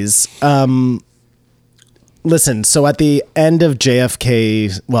conspiracies, listen, so at the end of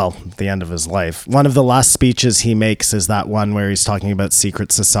JFK, well, the end of his life, one of the last speeches he makes is that one where he's talking about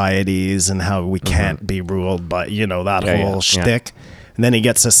secret societies and how we can't be ruled by, that whole shtick. And then he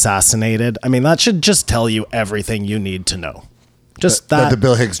gets assassinated. I mean, that should just tell you everything you need to know. Just that the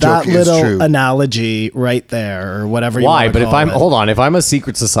Bill Hicks joke that is little true. analogy right there, or whatever you Why? want to But if call I'm it. hold on, if I'm a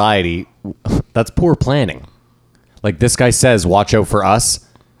secret society, that's poor planning. Like this guy says, watch out for us,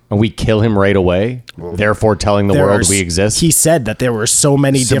 and we kill him right away, therefore telling the world we exist. He said that there were so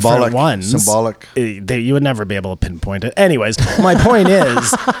many different ones. Symbolic. You would never be able to pinpoint it. Anyways, my point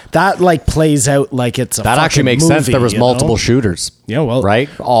is that like plays out like it's a That actually fucking makes sense. movie, There was you know? multiple shooters. Yeah, well- right,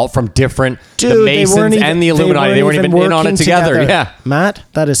 all from different the Dude, they Masons weren't even- and the Illuminati. They weren't even in on it working together. Yeah, Matt,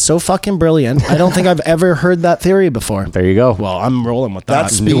 that is so fucking brilliant. I don't think I've ever heard that theory before. there you go. Well, I'm rolling with that.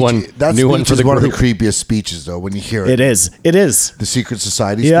 That speech, New one- that new speech one for is the one of the group. creepiest speeches, though, when you hear it. It is. It is. The secret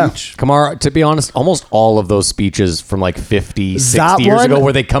society Yeah. speech. Kamara, to be honest, almost all of those speeches from like 50, 60 That years one- ago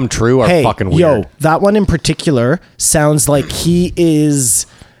where they come true are Hey, fucking weird. yo, that one in particular sounds like he is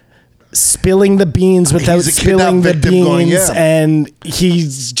spilling the beans without He's a spilling the kidnapped beans, victim going, yeah. and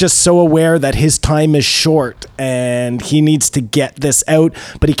he's just so aware that his time is short and he needs to get this out,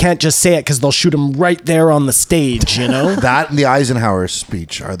 but he can't just say it because they'll shoot him right there on the stage, you know? That and the Eisenhower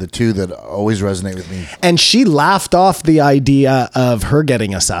speech are the two that always resonate with me. And she laughed off the idea of her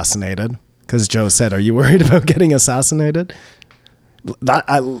getting assassinated because Joe said, "Are you worried about getting assassinated?"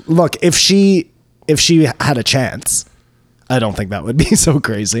 Look, if she had a chance, I don't think that would be so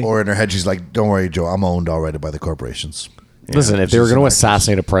crazy. Or in her head, she's like, "Don't worry, Joe. I'm owned already by the corporations." Listen, if they were she's going to an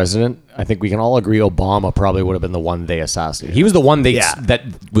assassinate a president, I think we can all agree Obama probably would have been the one they assassinated. He was the one that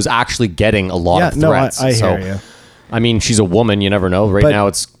was actually getting a lot of threats. I so, hear you. I mean, she's a woman. You never know. Right But now,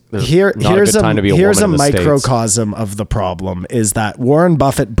 it's not here's a good time to be a here's woman a in the States. microcosm of the problem is that Warren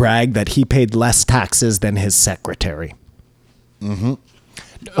Buffett bragged that he paid less taxes than his secretary.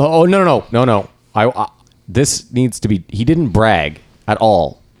 Oh no! This needs to be. He didn't brag at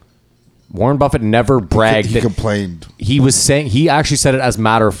all. Warren Buffett never bragged. He that- complained. He was saying, he actually said it as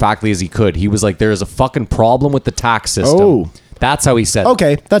matter of factly as he could. He was like, there is a fucking problem with the tax system. Oh. That's how he said it.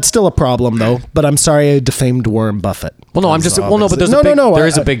 Okay, that's still a problem though. But I'm sorry I defamed Warren Buffett. Well, no, I'm just, well, no, but there's No, a big, no, no, there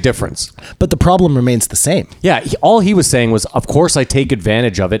is I- a big difference. But the problem remains the same. Yeah. All he was saying was, of course I take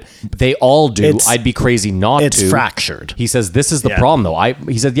advantage of it. They all do. It's- I'd be crazy not it's to. fractured. He says, this is the Yeah. problem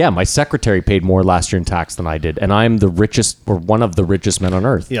though. He said, yeah, my secretary paid more last year in tax than I did. And I'm the richest or one of the richest men on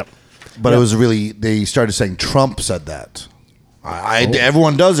earth. Yep. But it was really, they started saying Trump said that.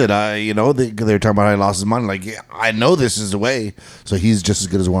 Everyone does it. They were talking about how he lost his money. Like, yeah, I know this is the way. So he's just as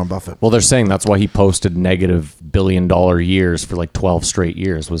good as Warren Buffett. Well, they're saying that's why he posted negative $1 billion years for like 12 straight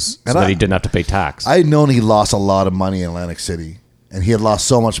years was so And that he didn't have to pay tax. I had known he lost a lot of money in Atlantic City. And he had lost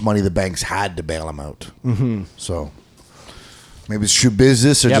so much money the banks had to bail him out. Mm-hmm. So maybe it's true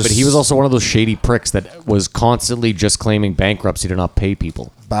business or yeah, just but he was also one of those shady pricks that was constantly just claiming bankruptcy to not pay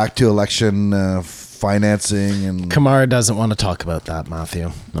people. back to election financing and Kamara doesn't want to talk about that,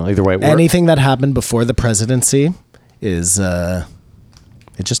 Matthew. No, either way, Anything that happened before the presidency is it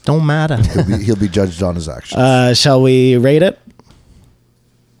just don't matter. he'll be judged on his actions. Shall we rate it?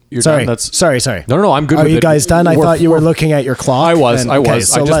 you're Sorry. done. That's sorry. No, I'm good. Are with you it. guys done? I We're- thought you were we're- looking at your clock. I was. And- I okay, was.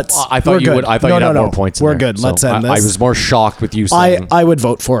 so let's. I thought we're you good. would. I thought No, you'd no, have no. more points. In We're there. good. Let's end I this. was more shocked with you saying. I would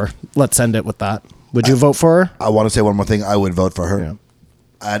vote for her. Let's end it with that. Would you vote for her? I want to say one more thing. I would vote for her.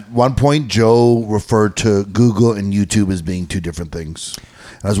 At one point, Joe referred to Google and YouTube as being two different things.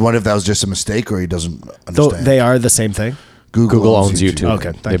 And I was wondering if that was just a mistake or he doesn't Though understand. they are the same thing. Google owns YouTube.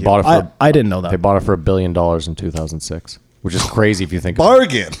 Okay, thank they you. bought it for. I didn't know that. They bought it for $1 billion in 2006, which is crazy if you think.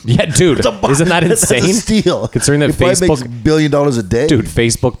 bargain. Yeah, dude, isn't that insane? That's a steal. Considering that He probably makes Facebook, $1 billion a day. dude,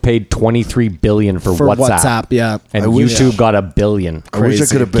 Facebook paid $23 billion for For WhatsApp. WhatsApp, yeah. and I wish- YouTube got $1 billion. I wish I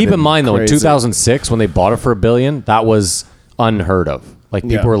could have been. Keep in mind though, Crazy. in 2006 when they bought it for $1 billion, that was unheard of. Like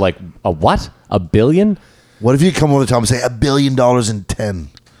people Yeah. were like, "A what? $1 billion?" What if you come over the top and say $1 billion in 10?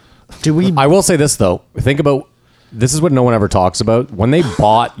 Do we? I will say this though. Think about this is what no one ever talks about. When they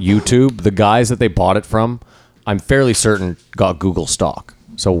bought YouTube, the guys that they bought it from, I'm fairly certain got Google stock.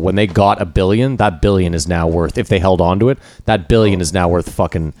 So when they got $1 billion, that $1 billion is now worth, if they held on to it, that $1 billion is now worth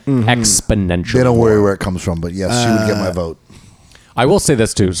fucking exponential. They don't worry where it comes from, but yes, she would get my vote. I will say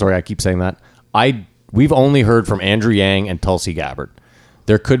this too. Sorry, I keep saying that. We've only heard from Andrew Yang and Tulsi Gabbard.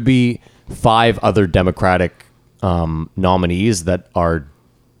 There could be 5 other Democratic nominees that are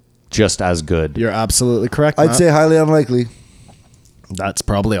just as good. You're absolutely correct. I'd Matt. say highly unlikely. That's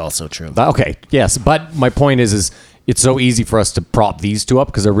probably also true. Okay, yes, but my point is it's so easy for us to prop these two up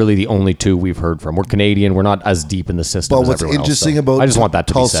because they're really the only two we've heard from. We're Canadian. We're not as deep in the system. But as what's everyone interesting else, so about I just want that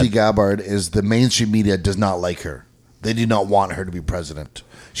to be Tulsi said. Gabbard is the mainstream media does not like her. They do not want her to be president.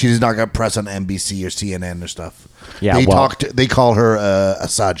 She does not get press on NBC or CNN or stuff. Yeah, they call her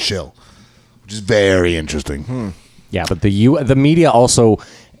Assad shill, which is very interesting. Yeah, but the media also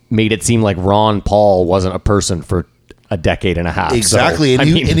made it seem like Ron Paul wasn't a person for a decade and a half. Exactly, So, and, I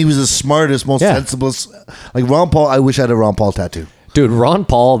he, mean, and he was the smartest, most Yeah. sensiblest. Like Ron Paul, I wish I had a Ron Paul tattoo. dude, Ron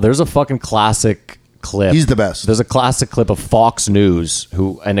Paul. There's a fucking classic clip. He's the best. There's a classic clip of Fox News,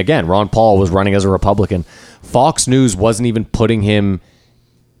 and again, Ron Paul was running as a Republican. Fox News wasn't even putting him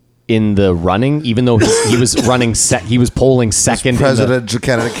in the running, even though he was running. He was polling second. Presidential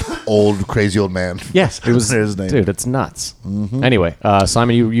candidate, crazy old man. Yes, it was. There's his name. Dude, it's nuts. Anyway,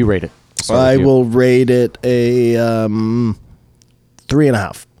 Simon, you rate it. Start I with you. will rate it a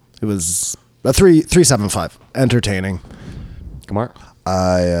 3.5. It was a 3.75. Entertaining. Kumar.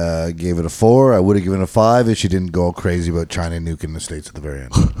 I gave it a 4. I would have given it a 5 if she didn't go crazy about China nuking the States at the very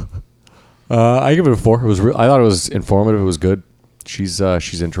end. I give it a 4. It was. I thought it was informative. It was good. She's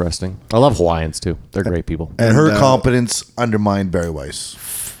interesting. I love Hawaiians too. They're great people. And her And, competence undermined Barry Weiss.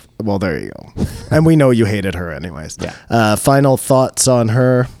 Well, there you go. And we know you hated her anyways. Yeah. Final thoughts on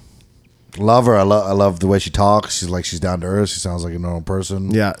her. Love her. I love the way she talks. She's down to earth. She sounds like a normal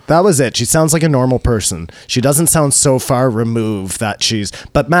person. Yeah, that was it. She sounds like a normal person. She doesn't sound so far removed that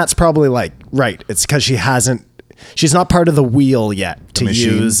but Matt's probably like, right, it's because she's not part of the wheel yet, to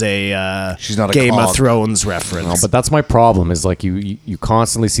machine. use a She's not a Game cog. of Thrones reference. No, but that's my problem. Is like you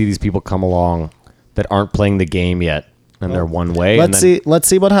constantly see these people come along that aren't playing the game yet, and they're one way. Let's see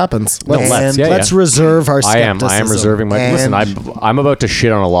what happens. let's- yeah, let's yeah. reserve our I am skepticism. reserving my. And- Listen, I'm about to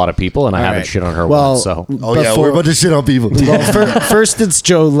shit on a lot of people, and I haven't right. shit on her Well, once. So Oh, yeah. We're about to shit on people. First, it's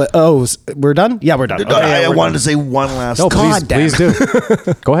Joe. We're done? Yeah, we're done. Okay, I we're wanted done. to say one last no, thing. please, God damn please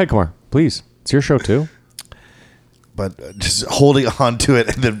do. Go ahead, Kumar. Please, it's your show too. But just holding on to it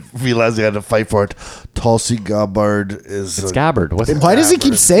and then realizing I had to fight for it. Tulsi Gabbard is... It's Gabbard. What's Why does he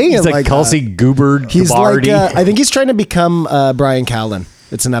keep saying He's it like like Kelsey that? Gabbard. He's Gabardi. like, I think he's trying to become Brian Callen.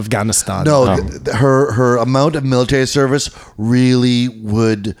 It's in Afghanistan. No, her amount of military service really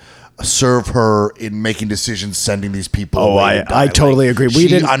would serve her in making decisions, sending these people Oh, away. I totally agree. We She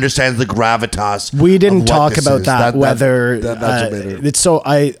didn't- understands the gravitas. We didn't of what talk this about is. that. Whether that's what made her- it's so.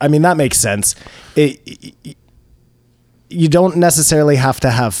 I mean, that makes sense. You don't necessarily have to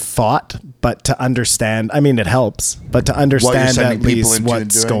have thought, but to understand. I mean, it helps, but to understand sending at people least into and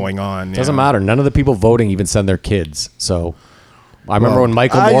what's doing. going on. Doesn't yeah. matter. None of the people voting even send their kids. So I remember when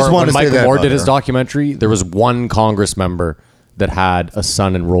Michael I just Moore, wanted to say that Moore about did his her. documentary, there was one Congress member that had a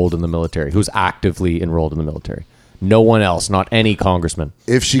son enrolled in the military, who's actively enrolled in the military. No one else, not any congressman.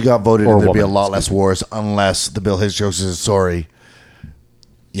 If she got voted Or in, there'd be a woman, lot less wars unless the Bill Hicks Joe says, sorry,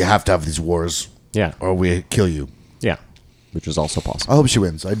 you have to have these wars Yeah. or we kill you. Yeah. Which is also possible. I hope she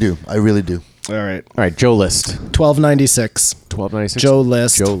wins. I do. I really do. All right. All right, Joe List. 1296. 1296. Joe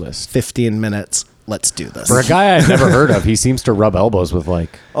List. Joe List. 15 minutes. Let's do this. For a guy I've never heard of, he seems to rub elbows with like,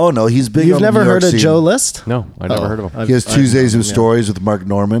 Oh, no. He's big You've on never New York heard of scene. Joe List? no, I never heard of him. He has Tuesdays with Stories with Mark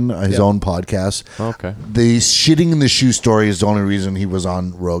Norman, his own podcast. Okay. The shitting in the shoe story is the only reason he was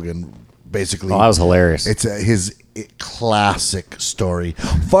on Rogan. Basically, Oh, that was hilarious. It's his classic story.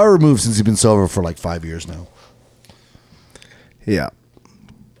 Far removed since he's been sober for like 5 years now. Yeah.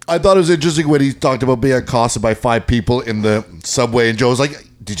 I thought it was interesting when he talked about being accosted by 5 people in the subway, and Joe was like,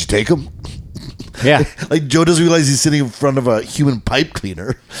 "Did you take him?" Yeah. Like Joe doesn't realize he's sitting in front of a human pipe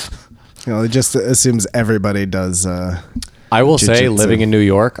cleaner. You know, it just assumes everybody does. I will say, Jiu-jitsu. living in New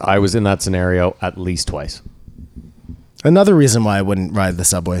York, I was in that scenario at least twice. Another reason why I wouldn't ride the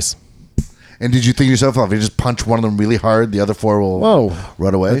subways. And did you think to yourself, if you just punch one of them really hard, the other 4 will Whoa.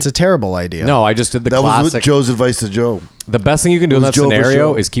 run away? That's a terrible idea. No, I just did the that was classic. what Joe's advice to Joe. The best thing you can do in It that was Joe for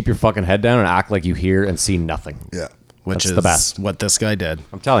scenario Joe. is keep your fucking head down and act like you hear and see nothing. Yeah. Which That's is the best. what this guy did.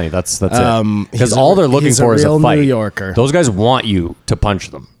 I'm telling you, that's it. He's Because a- all they're looking he's a for is a real fight. New Yorker. Those guys want you to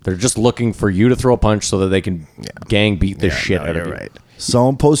punch them. They're just looking for you to throw a punch so that they can gang beat the shit no, out of you're you. right.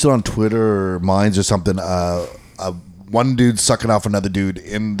 Someone posted on Twitter or Minds or something, one dude sucking off another dude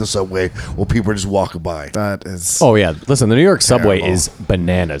in the subway while people are just walking by. That is. Oh yeah, listen, the New York subway Terrible. is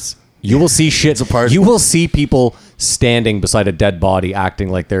bananas. You will see shit. a party. You will see people standing beside a dead body acting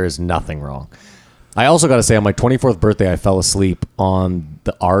like there is nothing wrong. I also got to say, on my 24th birthday, I fell asleep on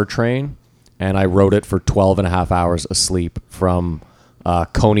the R train, and I rode it for 12 and a half hours asleep from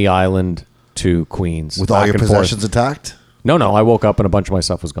Coney Island to Queens. With all back your and forth. possessions intact? No, I woke up and a bunch of my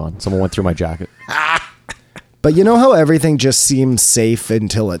stuff was gone. Someone went through my jacket. But you know how everything just seems safe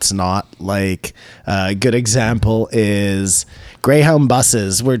until it's not? Like, a good example is Greyhound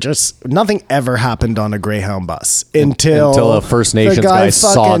buses, where just nothing ever happened on a Greyhound bus until a First Nations the guy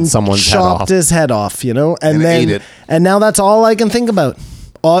sawed fucking someone's head chopped off. his head off, you know? And then ate it. and now that's all I can think about.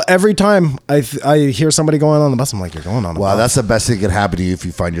 Every time I hear somebody going on the bus, I'm like, you're going on a Wow, bus. that's the best thing that could happen to you if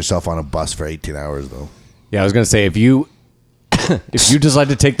you find yourself on a bus for 18 hours, though. Yeah, I was gonna say if you decide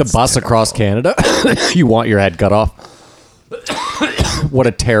to take the bus across Canada, you want your head cut off. What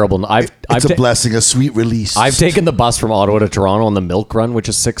a terrible! It's a blessing, a sweet release. I've taken the bus from Ottawa to Toronto on the Milk Run, which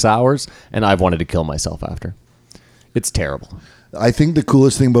is 6 hours, and I've wanted to kill myself after. It's terrible. I think the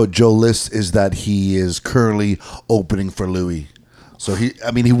coolest thing about Joe List is that he is currently opening for Louis. So he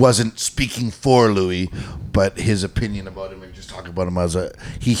wasn't speaking for Louis, but his opinion about him and just talking about him as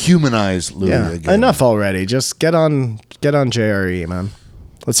he humanized Louis again. Enough already. Just get on JRE, man.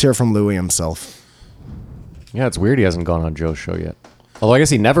 Let's hear from Louis himself. Yeah, it's weird he hasn't gone on Joe's show yet. Although I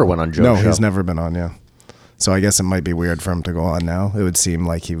guess he never went on Joe's show. No, he's never been on, yeah. So I guess it might be weird for him to go on now. It would seem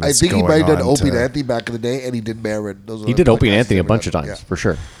like he was. I think he going might have done on Opie and to- Anthony back in the day, and he did Marin. He did Opie and Anthony a bunch of times, for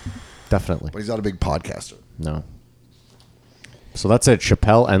sure. Definitely. But he's not a big podcaster. No. So that's it.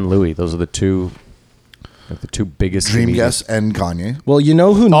 Chappelle and Louis. Those are the two biggest Dream comedians. Guess and Kanye. Well, you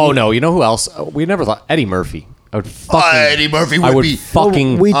know who? Oh no! You know who else? We never thought Eddie Murphy. I would fucking. Eddie Murphy I would would be-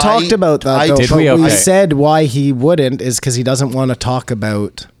 fucking. We talked about that, though. Did but we? we Okay. said why he wouldn't is because he doesn't want to talk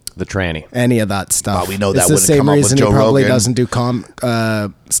about the tranny. any of that stuff. Well, we know that it's the wouldn't same come up with reason Joe he probably Rogan. doesn't do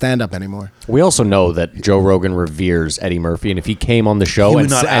stand up anymore. We also know that Joe Rogan reveres Eddie Murphy, and if he came on the show He would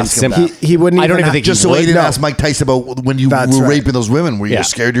and not ask him simply, that. He wouldn't. I don't even have- think Just he so he would. didn't No. ask Mike Tyson about when you That's were right. raping those women. Were you Yeah.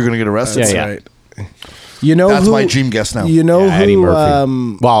 scared you're going to get arrested? Yeah, That's right. You know That's who, my dream guess now. You know Yeah, Eddie who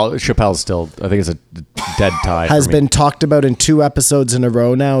Murphy. Well, Chappelle's still. I think it's a dead tie. has for me. been talked about in 2 episodes in a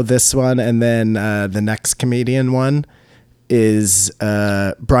row now. This one and then the next comedian one is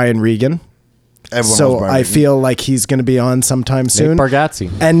Brian Regan. Everyone So knows Brian I Regan. feel like he's going to be on sometime soon. Bargatze.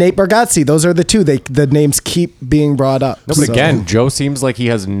 And Nate Bargatze. Those are the two. The names keep being brought up. No, but So- again, Joe seems like he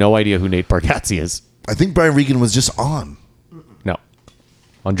has no idea who Nate Bargatze is. I think Brian Regan was just on. No,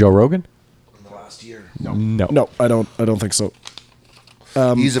 on Joe Rogan. In the last year. No, I don't think so.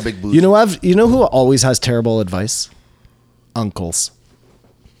 He's a big booster. You know who always has terrible advice? Uncles.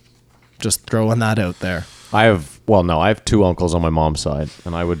 Just throwing that out there. I have 2 uncles on my mom's side,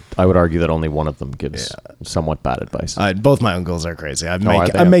 and I would argue that only one of them gives somewhat bad advice. Both my uncles are crazy. are they?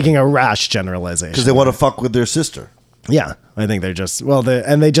 I'm making a rash generalization. Because they want to fuck with their sister. Yeah, I think they're just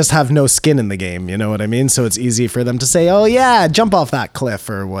they just have no skin in the game. You know what I mean? So it's easy for them to say, "Oh yeah, jump off that cliff"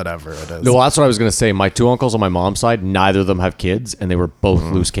 or whatever it is. No, well, that's what I was going to say. My 2 uncles on my mom's side, neither of them have kids, and they were both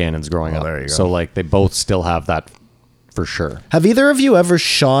loose cannons growing up. there you go. So like they both still have that for sure. Have either of you ever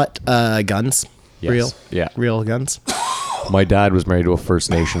shot guns? Yes. Real guns. My dad was married to a First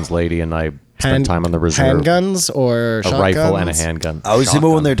Nations lady, and I spent time on the reserve. Handguns or A rifle and a handgun. I was thinking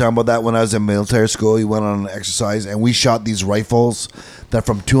Shotgun. when they were talking about that when I was in military school. We went on an exercise and we shot these rifles that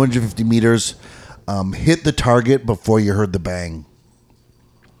from 250 meters hit the target before you heard the bang.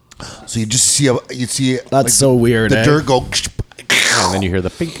 So you just see That's so weird, The eh? dirt go, And then you hear the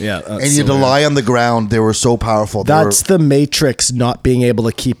pink. Yeah, and you had to lie on the ground. They were so powerful. They That's were, the Matrix not being able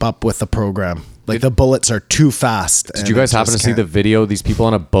to keep up with the program. Like the bullets are too fast. Did you guys happen to see the video? These people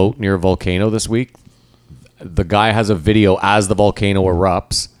on a boat near a volcano this week. The guy has a video as the volcano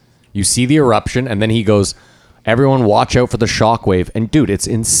erupts. You see the eruption, and then he goes, "Everyone, watch out for the shockwave." And dude, it's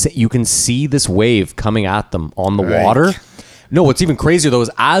insane. You can see this wave coming at them on the water. No, what's even crazier though is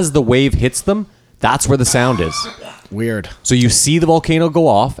as the wave hits them, that's where the sound is. Weird. So you see the volcano go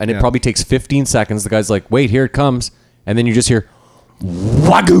off, and it probably takes 15 seconds. The guy's like, "Wait, here it comes," and then you just hear,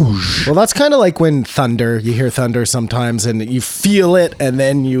 "Wagoosh!" Well, that's kind of like when you hear thunder sometimes, and you feel it, and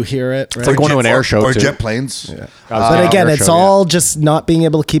then you hear it. Right? It's like going to an air show or too. jet planes. But again, air it's show, all just not being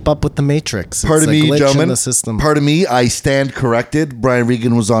able to keep up with the Matrix. Pardon It's a me, glitch gentlemen. in the system. Pardon me, I stand corrected. Brian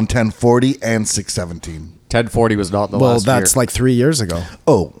Regan was on 1040 and 617. 1040 was not the Well, last that's year. like 3 years ago.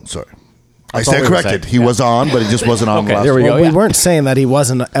 Oh, sorry. I all stand we were corrected. saying. He was on, but he just wasn't on Okay, last there we week. go. Well, yeah. we weren't saying that he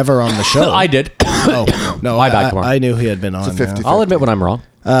wasn't ever on the show. I did. Oh no, My bad, Kumar. I knew he had been on. 50. yeah. I'll admit when I'm wrong.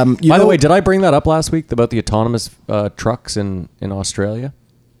 You By the know- way, did I bring that up last week about the autonomous trucks in Australia?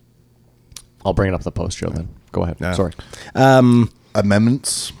 I'll bring it up in the post show then. Go ahead. Yeah. Sorry.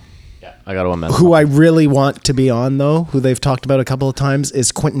 Amendments. Yeah, I got to amend. who I really want to be on though, who they've talked about a couple of times,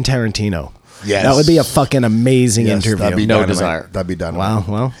 is Quentin Tarantino. Yes. That would be a fucking amazing Yes, interview. that'd be No dynamite. desire. That'd be done. Wow.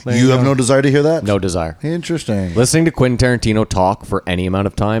 Well, there You have go. no desire to hear that? No desire. Interesting. Listening to Quentin Tarantino talk for any amount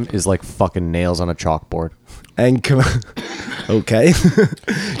of time is like fucking nails on a chalkboard. And okay.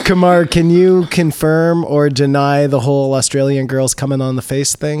 Kamar, can you confirm or deny the whole Australian girls coming on the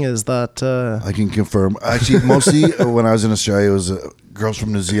face thing? Is that I can confirm. Actually, mostly when I was in Australia, it was girls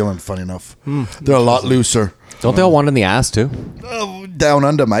from New Zealand, funny enough. They're a lot looser. Don't they all want in the ass too? Down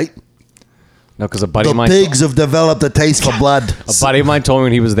under, mate. No, because a buddy The of mine, pigs have developed a taste for blood. a buddy of mine told me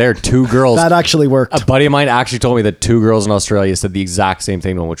when he was there, two girls. that actually worked? A buddy of mine actually told me that two girls in Australia said the exact same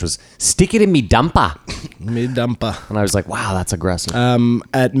thing to him, which was "stick it in me dumper," Mid-dumpa. and I was like, "Wow, that's aggressive."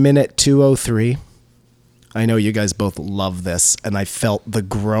 At minute 2:03, I know you guys both love this, and I felt the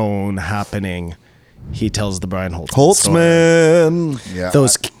groan happening. He tells the Brian Holtzman story. Holtzman. Yeah.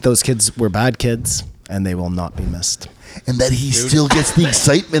 Those kids were bad kids, and they will not be missed. And that he still gets the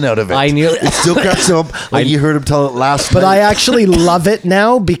excitement out of it. I knew- It still cracks him up like you heard him tell it last But night. I actually love it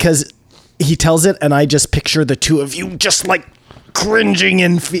now because he tells it, and I just picture the two of you just like cringing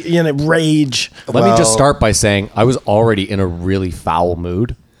in rage. Let me just start by saying I was already in a really foul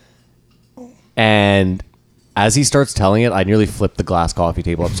mood, and as he starts telling it, I nearly flipped the glass coffee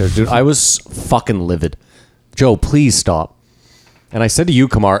table upstairs. Dude, I was fucking livid. Joe, please stop. And I said to you,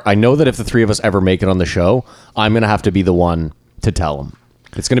 Kamar, I know that if the three of us ever make it on the show, I'm going to have to be the one to tell him.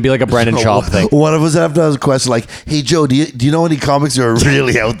 It's going to be like a Brendan Schaub thing. One of us have to ask a question like, hey, Joe, do you know any comics that are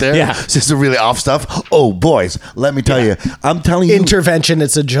really out there? Yeah. Just the really off stuff? Oh, boys, let me tell you. I'm telling you. Intervention.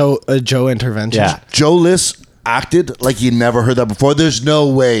 It's a Joe intervention. Yeah. Joe List acted like you never heard that before. There's no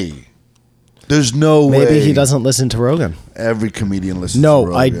way. There's no way. Maybe he doesn't listen to Rogan. Every comedian listens to No,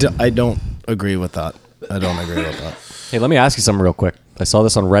 Rogan. I don't agree with that. I don't agree with that. Hey, let me ask you something real quick. I saw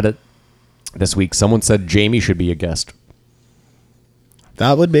this on Reddit this week. Someone said Jamie should be a guest.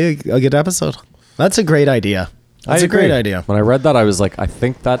 That would be a good episode. That's a great idea. That's I a great agree. idea. When I read that, I was like, I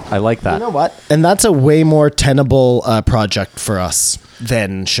think that I like that. You know what? And that's a way more tenable project for us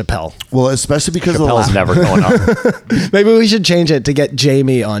than Chappelle. Well, especially because of the Chappelle's never going up. Maybe we should change it to get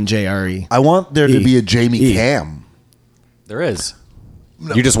Jamie on JRE. I want there to E. be a Jamie E. Cam. There is.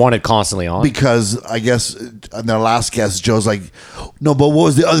 You just want it constantly on. Because I guess in their last guest, Joe's like, no, but what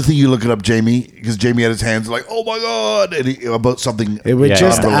was the other thing you looking up, Jamie? Because Jamie had his hands like, oh my God, and about something. It would Yeah,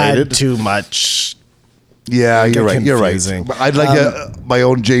 just unrelated. add too much. Yeah, Get you're right. You're right. confusing. But I'd like my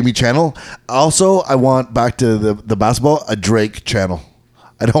own Jamie channel. Also, I want back to the basketball, a Drake channel.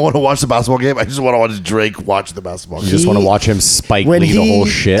 I don't want to watch the basketball game. I just want to watch Drake watch the basketball You game. just want to watch him Spike When Lee the whole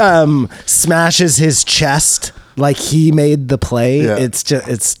he shit. smashes his chest like he made the play, Yeah. it's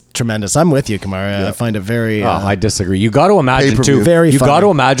tremendous. I'm with you, Kamara. I find it very. I disagree. You got to imagine Pay-per-view. too. Very you funny. got to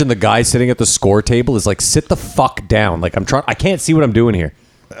imagine the guy sitting at the score table is like, sit the fuck down. Like I'm trying. I can't see what I'm doing here.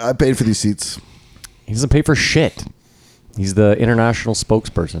 I paid for these seats. He doesn't pay for shit. He's the international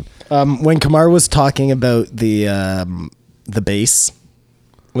spokesperson. When Kamar was talking about the bass,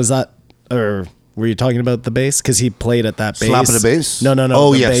 was that or were you talking about the bass? Because he played at that bass. Slapping the bass? No.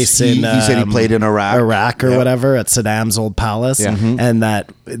 Oh, the yes. bass He in, said he played in Iraq. or Yep. whatever at Saddam's old palace, Yeah. and that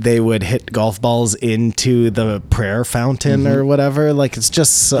they would hit golf balls into the prayer fountain or whatever. Like it's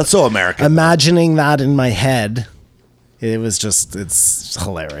just That's so American. Imagining that in my head, it's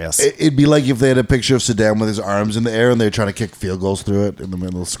hilarious. It'd be like if they had a picture of Saddam with his arms in the air and they're trying to kick field goals through it in the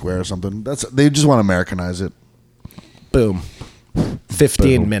middle of the square or something. They just want to Americanize it. Boom.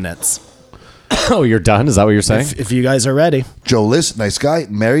 15 minutes. Oh, you're done? Is that what you're saying? If you guys are ready. Joe List, nice guy,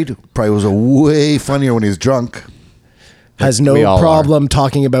 married, probably was a way funnier when he was drunk. Has We no all problem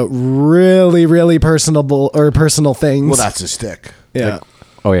talking about really, really personal things. Well, that's his stick. yeah.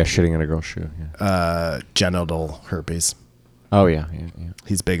 Oh yeah, shitting in a girl's shoe. Yeah. Genital herpes. Oh yeah.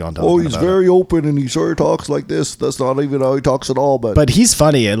 He's big on talking Oh, he's about very open and he sort of talks like this. That's not even how he talks at all, but But he's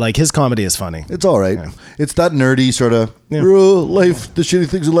funny. Like his comedy is funny. it's all right. Yeah. It's that nerdy sort of Yeah. life. The shitty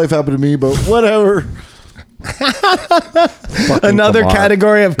things in life happen to me, but whatever. Another Kamar.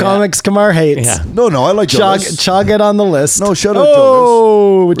 category of comics Kamar hates. Yeah. No, I like Joe Chalk, List. chalk it on the list. No, shut up,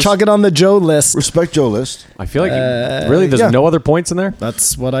 Oh, chalk it on the Joe list. Respect Joe List. I feel like really there's yeah. no other points in there.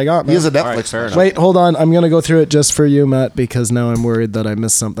 That's what I got. He has a man. Netflix. fair special. enough. Wait, hold on. I'm gonna go through it just for you, Matt, because now I'm worried that I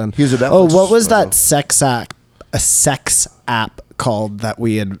missed something. Here's a Netflix Oh, what was special. that sex app? A sex app called that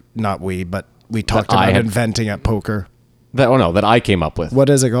we had but we talked I about had- inventing at poker. That I came up with. What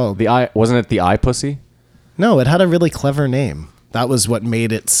is it called? The eye wasn't it the eye pussy? No, it had a really clever name. That was what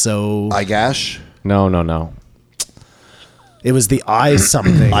made it so. iGash, No. It was the I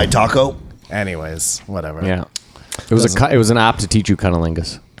something. iTaco. Anyways, whatever. Yeah. It was it was an app to teach you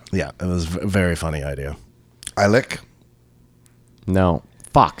cunnilingus. Yeah, it was a very funny idea. iLick. No.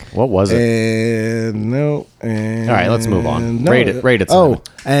 Fuck. What was it? And no. And All right, let's move on. no, Rate it, Oh,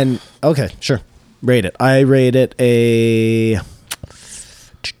 Simon. and okay, sure. Rate it. I rate it a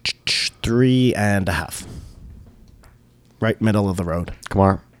 3.5. right middle of the road.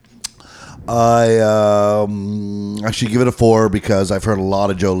 Kumar? I actually give it a 4 because I've heard a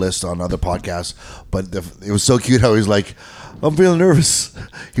lot of Joe List on other podcasts, but it was so cute how he's like, I'm feeling nervous.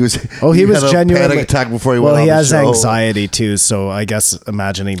 He was He was had a genuinely panic attack before he well, went on he the has show. anxiety too, so I guess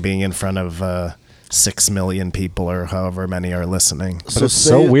imagining being in front of 6 million people or however many are listening. But it's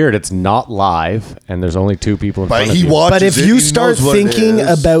so weird. It's not live, and there's only 2 people in But front of he you. watches But if it, you he start knows what it thinking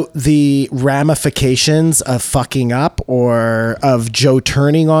is. about the ramifications of fucking up or of Joe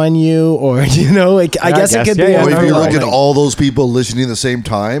turning on you or, like, I guess it could be yeah, Or if you look at overwhelming. all those people listening at the same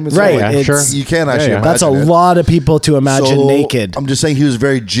time, it's Right, like, Yeah, sure. you can't actually Yeah. imagine That's a it. lot of people to imagine So, naked. I'm just saying he was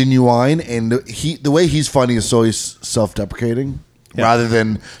very genuine, and the way he's funny is so he's self-deprecating rather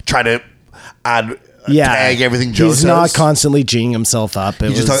than try to add tag everything Joe he's says. not constantly G'ing himself up. It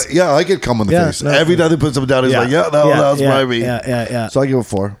He just was, thought, I could come in the Yeah, face. no. Every time he puts something down, he's like, that was my me. Yeah. So I give it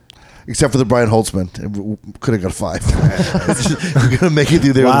 4. Except for the Brian Holtzman. Could have got 5. We're going to make it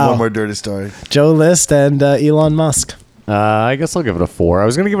through there Wow. with one more dirty story. Joe List and Elon Musk. I guess I'll give it a 4. I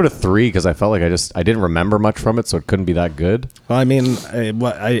was going to give it a 3 because I felt like I didn't remember much from it, so it couldn't be that good. Well, I mean, it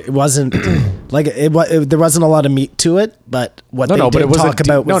wasn't like there wasn't a lot of meat to it, but what they But did it was talk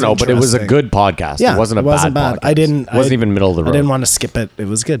about was but it was a interesting. good podcast. Yeah, it wasn't a bad podcast. It wasn't even middle of the road. I didn't want to skip it. It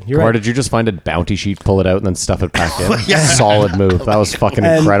was good. You're Or right. did you just find a bounty sheet, pull it out, and then stuff it back in? Yeah. Solid move. That was fucking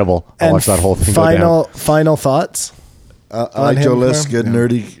And- incredible. I and watched that whole thing go down. Final thoughts. I like him, Joe List, Claire? good,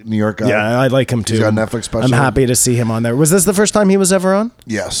 nerdy New York guy. Yeah, I like him too. He's got a Netflix special. I'm happy to see him on there. Was this the first time he was ever on?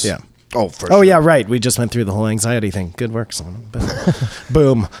 Yes. Yeah. Oh, for Oh sure. yeah, right. We just went through the whole anxiety thing. Good work, son.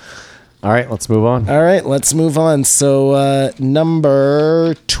 Boom. All right, let's move on. All right, let's move on. So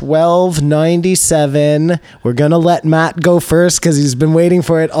number 1297. We're gonna let Matt go first because he's been waiting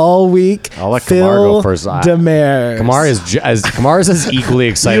for it all week. I'll let Kamar go first. Demers. Kamar is as equally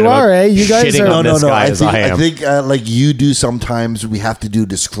excited You are, about eh? You guys shitting are- on this guy as I am. I think like you do sometimes, we have to do a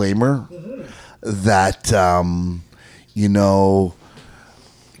disclaimer that,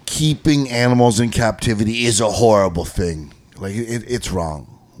 keeping animals in captivity is a horrible thing. Like, it's wrong.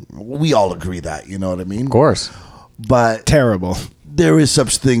 We all agree that, you know what I mean? Of course. But Terrible. there is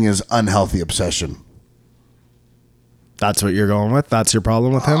such thing as unhealthy obsession. That's what you're going with? That's your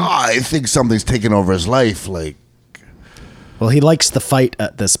problem with him? I think something's taken over his life. Like, Well, he likes the fight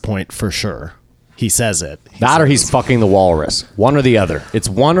at this point for sure. He says it. That or he's fucking the walrus. One or the other. It's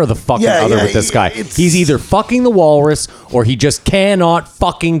one or the fucking Yeah, other yeah, with this guy. it's- He's either fucking the walrus or he just cannot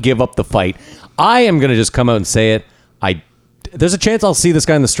fucking give up the fight. I am going to just come out and say it. There's a chance I'll see this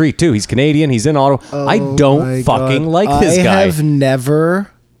guy in the street too. He's Canadian. He's in Ottawa. I don't My fucking God. like this guy.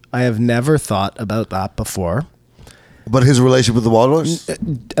 I have never thought about that before. but his relationship with the walrus?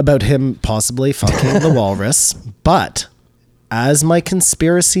 About him possibly fucking the walrus. But as my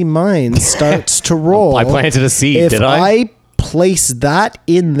conspiracy mind starts to roll, I planted a seed, If did I? place that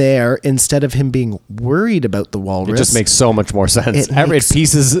in there instead of him being worried about the walrus, It just makes so much more sense. It makes It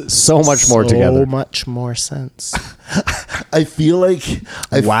pieces so much more together. So much more sense. I feel like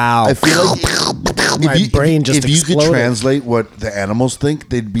Wow. I feel like My brain just if you could exploded. translate what the animals think,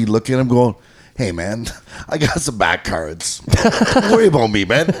 they'd be looking at him going, "Hey man, I got some back cards. Don't worry about me,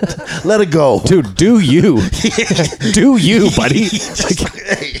 man. Let it go, Dude, do you. Do you, buddy.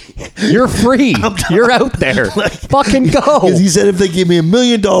 You're free. You're out there. Fucking go. Because he said if they gave me $1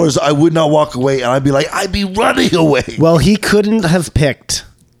 million, I would not walk away, and I'd be like, I'd be running away. Well, he couldn't have picked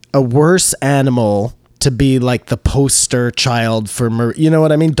a worse animal to be like the poster child for, you know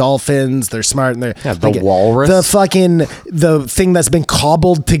what I mean? Dolphins, they're smart and they're Yeah, the like, walrus. the thing that's been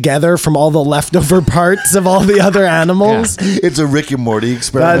cobbled together from all the leftover parts of all the other animals. It's a Rick and Morty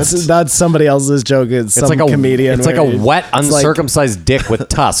experiment. That's somebody else's joke. It's some like a comedian. It's like where a wet, it's like, uncircumcised dick with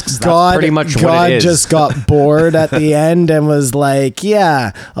tusks. That's God, pretty much God what it is. just got bored at the end and was like,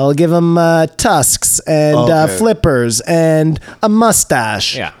 "Yeah, I'll give him tusks and Okay. flippers and a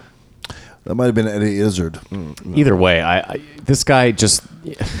mustache." yeah. That might have been Eddie Izzard. Either way, this guy just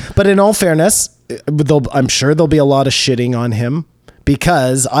But in all fairness, I'm sure there'll be a lot of shitting on him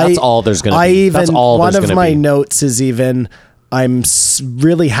because That's all there's gonna be. That's all one there's of gonna my be. notes is even I'm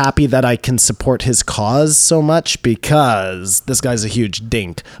really happy that I can support his cause so much because this guy's a huge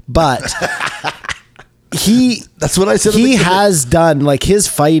dink. But That's what I said. he has done like his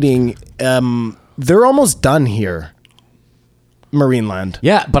fighting. They're almost done here. Marineland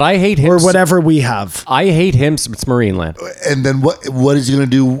Yeah, but I hate him. or whatever we have. I hate him. It's Marineland. And then what is he going to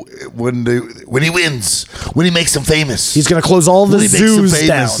do when he wins? When he makes them famous? He's going to close all the Really makes him zoos down.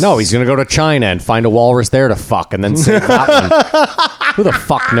 famous. No, he's gonna go to China and find a walrus there to fuck, and then save that one. Who the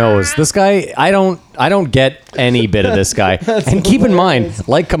fuck knows? This guy, I don't get any bit of this guy. And keep in mind,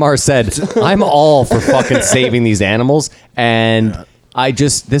 like Kamar said, I'm all for fucking saving these animals, and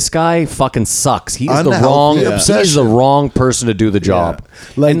this guy fucking sucks. He's the Unhealthy wrong, obsession. he's the wrong person to do the job.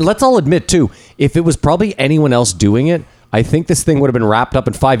 Like- and let's all admit too, if it was probably anyone else doing it, I think this thing would have been wrapped up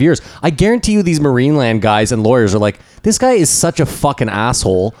in 5 years. I guarantee you these Marineland guys and lawyers are like, this guy is such a fucking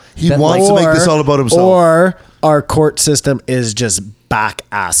asshole. He that, wants like, to make this all about himself. Or our court system is just back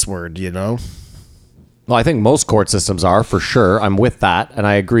assward, you know? Well, I think most court systems are, for sure. I'm with that, and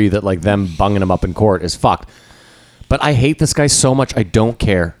I agree that like them bunging him up in court is fucked. But I hate this guy so much. I don't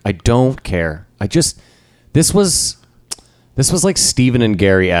care. This was like Stephen and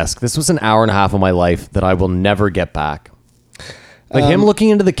Gary-esque. This was an hour and a half of my life that I will never get back. Like him looking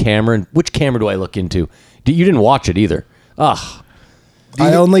into the camera, and which camera do I look into? You didn't watch it either. Ugh.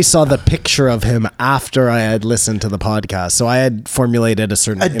 I only saw the picture of him after I had listened to the podcast, so I had formulated a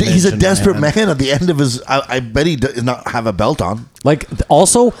certain image He's a in my desperate head. man at the end of his. I bet he does not have a belt on. Like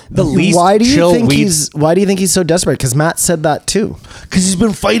also the least Why do you chill think weed. why do you think he's so desperate? Because Matt said that too. Because he's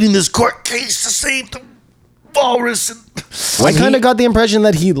been fighting this court case to save the walrus. And I kind of got the impression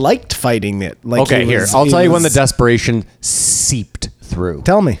that he liked fighting it. Like Okay, he here. was- I'll he tell you when the was- desperation seeped through.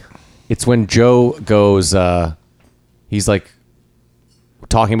 Tell me. It's when Joe goes, he's like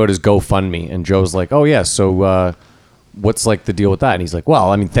talking about his GoFundMe, and Joe's like, oh yeah, so what's like the deal with that? And he's like,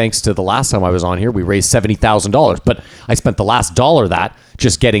 well, I mean, thanks to the last time I was on here, we raised $70,000, but I spent the last dollar of that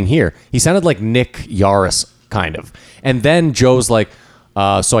just getting here. He sounded like Nick Yaris, kind of. And then Joe's like,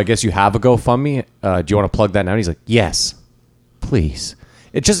 so I guess you have a GoFundMe? Do you want to plug that now? And he's like, yes, please.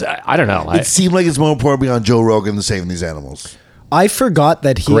 It just, I don't know. it seemed like it's more important to be on Joe Rogan than saving these animals. I forgot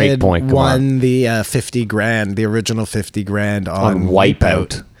that he Great had point, Kumar. won the 50 grand, the original 50 grand on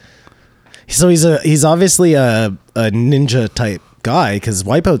Wipeout. So he's obviously a ninja type guy because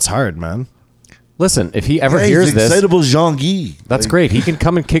Wipeout's hard, man. Listen, if he ever Hey, hears he's this, excitable Jean-Guy. that's great. He can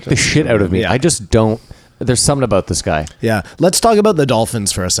come and kick the shit out of me. Yeah. I just don't. There's something about this guy. Yeah. Let's talk about the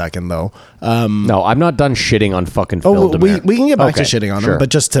Dolphins for a second, though. No, I'm not done shitting on fucking Phil Oh, we DeMar. can get back to Okay, shitting on sure. him, but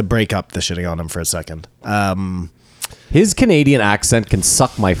just to break up the shitting on him for a second. His Canadian accent can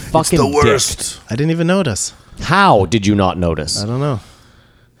suck my It's fucking the dick. worst. I didn't even notice. How did you not notice? I don't know.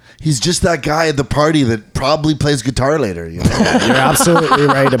 He's just that guy at the party that probably plays guitar later. You know? You're absolutely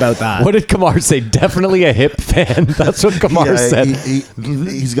right about that. What did Kamar say? Definitely a hip fan. That's what Kamar Yeah, said.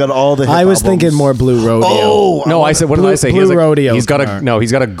 he's got all the. I hip was albums. thinking more Blue Rodeo. Oh No, I said, what did I say? Blue Rodeo, He's got Kamar.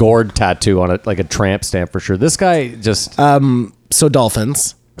 he's got a gourd tattoo on it, like a tramp stamp for sure. This guy just, So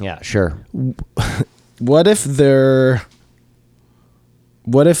Dolphins. yeah, sure. What if they're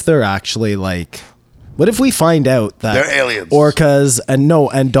actually like, what if we find out that They're aliens. orcas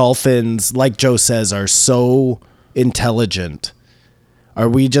and dolphins, like Joe says, are so intelligent? Are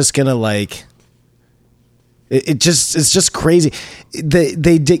we just gonna like? It's just crazy. They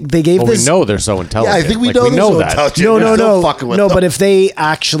gave Well, this. we know they're so intelligent. Yeah, I think we Like, know. we they're know so that. intelligent. No, We're no, still no, fucking with no. them. But if they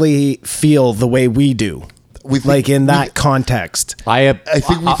actually feel the way we do, We think- like in that we- context, I think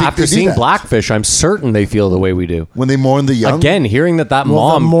we think after they do seeing that. Blackfish, I'm certain they feel the way we do. when they mourn the young, Again, hearing that well,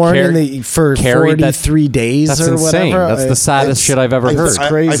 mom more car- in the for carried that- 43 days That's or insane. whatever. That's the saddest shit I've ever heard. I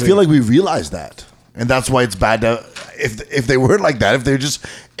crazy. feel like we realize that, and that's why it's bad to if they weren't like that. If they just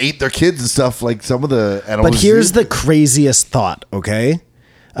ate their kids and stuff, like some of the animals. But here's the craziest thought, okay?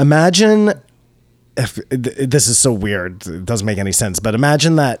 Imagine if this is so weird, it doesn't make any sense, but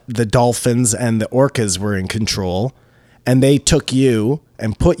imagine that the dolphins and the orcas were in control and they took you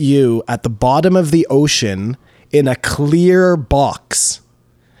and put you at the bottom of the ocean in a clear box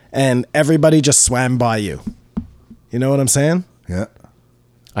and everybody just swam by you. You know what I'm saying? yeah,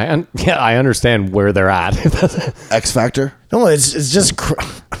 I understand where they're at. X Factor. No, it's just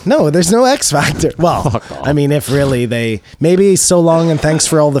no. There's no X factor. Well, I mean, if really they maybe so long and thanks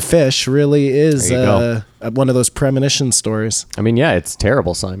for all the fish really is There you one of those premonition stories. I mean, yeah, it's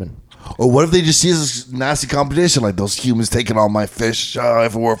terrible, Simon. Or what if they just see this nasty competition, like those humans taking all my fish? Oh,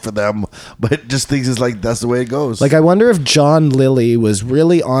 if it were for them, but just thinks it's like that's the way it goes. Like I wonder if John Lilly was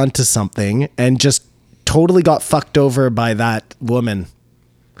really onto something and just totally got fucked over by that woman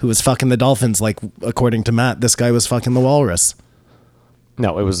who was fucking the dolphins. Like according to Matt, this guy was fucking the walrus.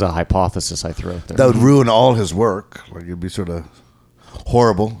 No, it was a hypothesis I threw out there. that would ruin all his work. Like it'd be sort of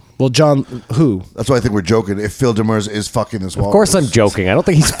horrible. Well, John, who? That's why I think we're joking. If Phil Demers is fucking this walrus, Of course I'm joking. I don't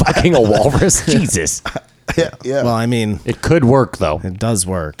think he's fucking a walrus. Jesus. Yeah. Well, I mean, It could work though. it does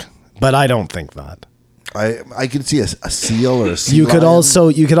work, but I don't think that. I can see a seal or a sea You could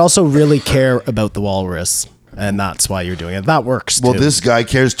lion. also really care about the walrus, and that's why you're doing it. That works Well, too. this guy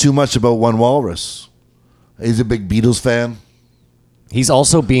cares too much about one walrus. He's a big Beatles fan. He's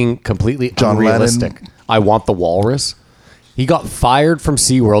also being completely John unrealistic. Lennon. I want the walrus. He got fired from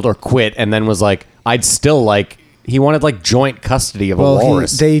SeaWorld or quit and then was like, I'd still like, he wanted like joint custody of a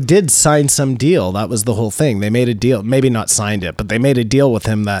walrus. They did sign some deal. That was the whole thing. They made a deal, maybe not signed it, but they made a deal with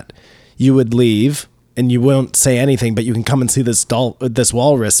him that you would leave and you won't say anything, but you can come and see this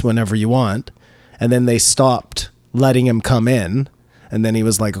walrus whenever you want. And then they stopped letting him come in. And then he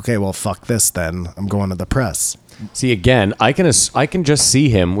was like, okay, well, fuck this then. I'm going to the press. See, again, I can just see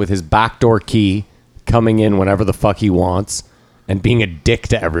him with his backdoor key coming in whenever the fuck he wants and being a dick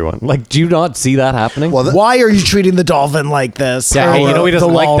to everyone. Like, do you not see that happening? Well, Why are you treating the dolphin like this? yeah, Or hey, you know he doesn't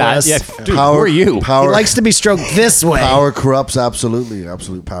the like walrus? that. Yeah, dude, Power, who are you? He Power, likes to be stroked this way. power corrupts. Absolutely.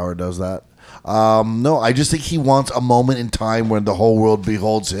 Absolute power does that. No, I just think he wants a moment in time when the whole world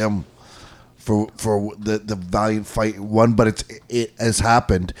beholds him for the valiant fight won. But it has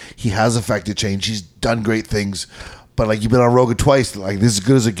happened. He has affected change. He's done great things. But like, you've been on Rogan twice. Like, this is as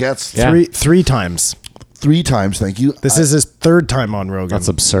good as it gets. Yeah. Three times. 3 times. Thank you. This is his third time on Rogan. That's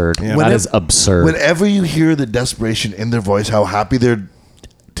absurd. Yeah. That is absurd. Whenever you hear the desperation in their voice, how happy they're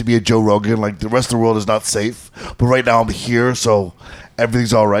to be a Joe Rogan, like the rest of the world is not safe, but right now I'm here, so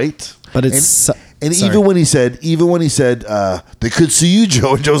everything's all right. But it's and sorry. even when he said they could sue you,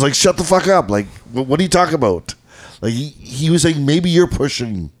 Joe, and Joe's like, shut the fuck up. Like, what are you talking about? Like, he was saying maybe you're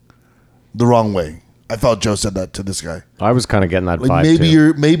pushing the wrong way. I thought Joe said that to this guy. I was kind of getting that Like, vibe maybe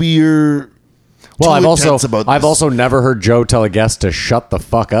too. you're Well, too I've intense about I've this. also never heard Joe tell a guest to shut the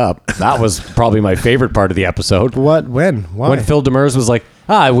fuck up. That was probably my favorite part of the episode. What? When? Why? When Phil Demers was like,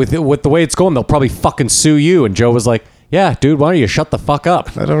 with the way it's going, they'll probably fucking sue you. And Joe was like, yeah, dude, why don't you shut the fuck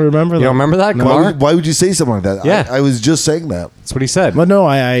up? I don't remember that. You don't remember that, No. Kamar? Why would you say something like that? Yeah. I was just saying that. That's what he said. Well, no,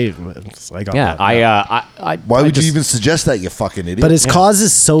 I got Yeah, that. Why would just- you even suggest that, you fucking idiot? But his cause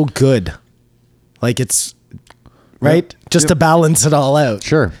is so good. Like, it's right? Just to balance it all out.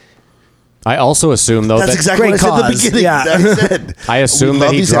 Sure. I also assume though That's that exactly what Great I said at the cause. beginning. Yeah. That I said. I assume We that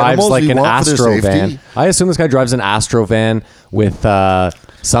love he these drives animals. like We an want for their Astro van. safety. I assume this guy drives an Astro van with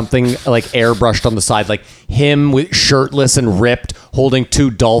something like airbrushed on the side, like him with shirtless and ripped, holding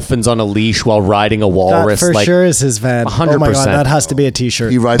 2 dolphins on a leash while riding a That walrus. for like, sure is his van. 100%. Oh my god, that has to be a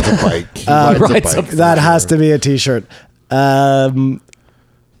t-shirt. He rides a bike. He rides a- for That sure. has to be a t-shirt.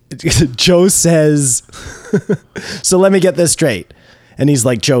 Joe says, so let me get this straight. And he's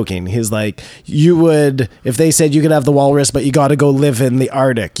like joking. He's like, you would, if they said you could have the walrus, but you got to go live in the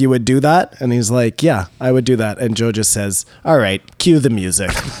Arctic, you would do that? And he's like, yeah, I would do that. And Joe just says, all right, cue the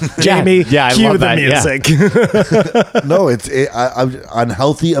music. Jamie, yeah, I cue love the that, yeah. music. No, it's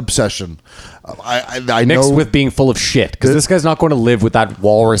unhealthy obsession. I mixed know with being full of shit. Because this guy's not going to live with that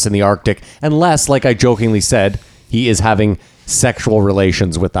walrus in the Arctic unless, like I jokingly said, he is having sexual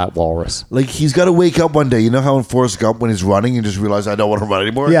relations with that walrus. like he's got to wake up one day. You know how in Forrest Gump when he's running and just realize I don't want to run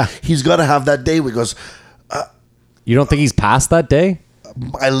anymore. Yeah. He's got to have that day where he goes, You don't think he's past that day?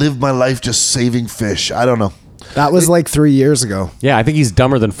 I lived my life just saving fish. I don't know. That was like 3 years ago. Yeah, I think he's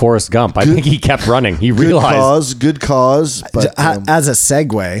dumber than Forrest Gump. I think he kept running. He realized Good cause. But As a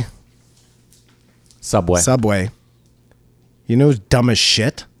segue, Subway. You know who's dumb as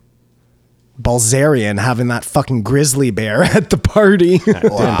shit? Balzerian having that fucking grizzly bear at the party. wow, but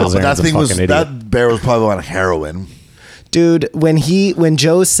Bilzerian's that a thing was fucking idiot. that bear was probably on heroin. Dude, when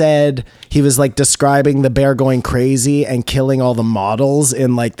Joe said he was like describing the bear going crazy and killing all the models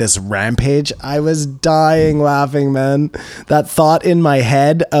in like this rampage, I was dying laughing, man. That thought in my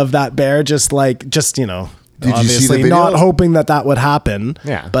head of that bear just you know, Did you see the obviously video? not hoping that would happen.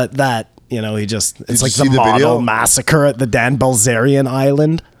 Yeah. But that, you know, it's you like see the the model video? massacre at the Dan Balzerian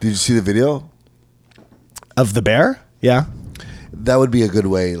Island Did you see the video? of the bear. Yeah. That would be a good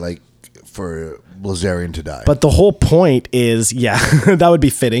way, like, for Blazarian to die. But the whole point is, yeah, that would be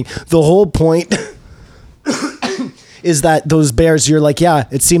fitting. The whole point is that those bears, you're like, yeah,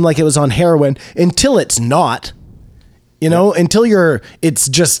 it seemed like it was on heroin until it's not, you know, until it's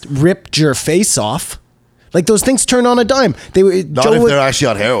just ripped your face off. Like those things turn on a dime. not if they're actually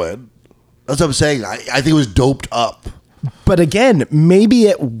on heroin. That's what I'm saying. I think it was doped up. but again, maybe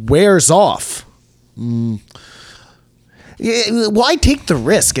it wears off. Yeah, why take the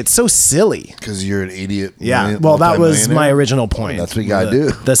risk? It's so silly. Because you're an idiot. Yeah. Well, that was my multi-millionaire. original point. That's what you gotta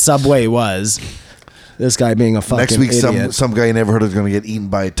The- do. The Subway was this guy being a fucking Next week, idiot. some guy you never heard of is going to get eaten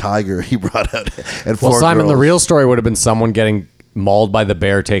by a tiger. He brought out and Well, four Simon, the girls. real story would have been someone getting mauled by the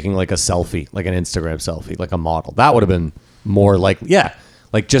bear taking like a selfie, like an Instagram selfie, like a model. That would have been more like, yeah,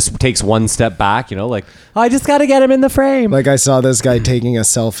 like just takes one step back, you know, like, oh, I just got to get him in the frame. Like I saw this guy taking a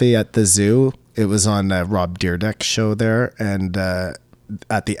selfie at the zoo. It was on Rob Dyrdek's show there, and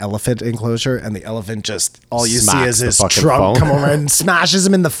at the elephant enclosure, and the elephant just, all you see is his trunk come over and smashes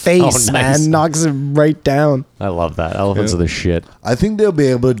him in the face, man, knocks him right down. I love that. Elephants are the shit. I think they'll be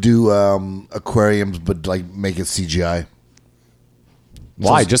able to do aquariums, but like make it CGI.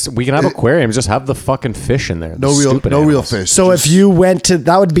 Why? We can have aquariums. Just have the fucking fish in there. No real fish. So if you went to,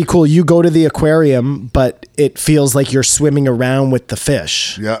 that would be cool. You go to the aquarium, but it feels like you're swimming around with the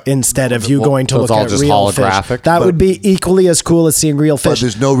fish. Yeah. Instead of you going to so look it's all at just real holographic? fish. That would be equally as cool as seeing real But fish.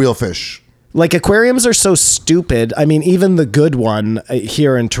 there's no real fish. Like aquariums are so stupid. I mean, even the good one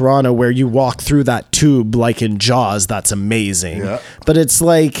here in Toronto, where you walk through that tube like in Jaws, that's amazing. Yeah. But it's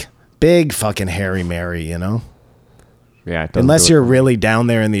like big fucking Harry Mary, you know? Yeah. It doesn't Unless do it. you're really down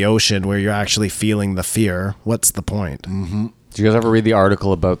there in the ocean where you're actually feeling the fear, what's the point? Mm-hmm. Did you guys ever read the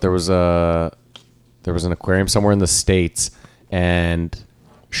article about there was an aquarium somewhere in the States and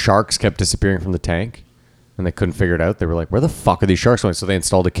sharks kept disappearing from the tank and they couldn't figure it out. They were like, where the fuck are these sharks going? So they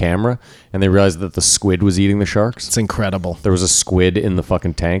installed a camera and they realized that the squid was eating the sharks. It's incredible. There was a squid in the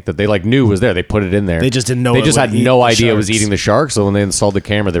fucking tank that they like knew was there. They put it in there. They just didn't know They it just would had eat no the idea it was sharks. eating the sharks. So when they installed the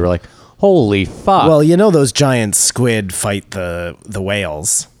camera, they were like, holy fuck. Well, you know those giant squid fight the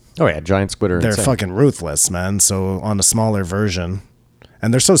whales. Oh yeah, giant squid are They're insane. fucking ruthless, man. So on a smaller version,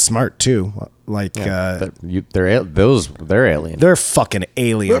 and they're so smart too. Like they're aliens. they're fucking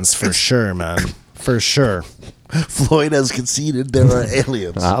aliens for sure, man. For sure. Floyd has conceded there are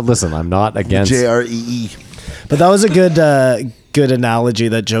aliens. Listen, I'm not against. JREE. But that was a good analogy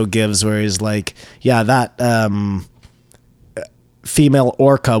that Joe gives, where he's like, yeah, that female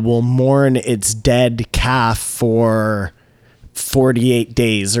orca will mourn its dead calf for 48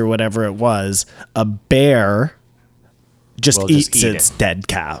 days or whatever it was. A bear just eats its dead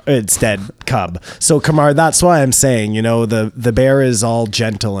cow, its dead cub. So Kamar, that's why I'm saying, you know, the bear is all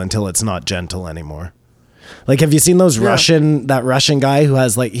gentle until it's not gentle anymore. Like, have you seen those that Russian guy who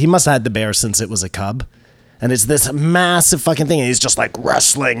has like, he must have had the bear since it was a cub. And it's this massive fucking thing. And he's just like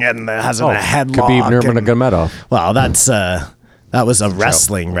wrestling and has a headlock. Khabib Nurmagomedov. Well, that was a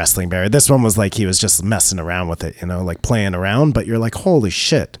wrestling bear. This one was like he was just messing around with it, you know, like playing around. But you're like, holy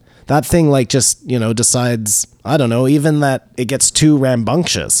shit. That thing like just, you know, decides, I don't know, even that it gets too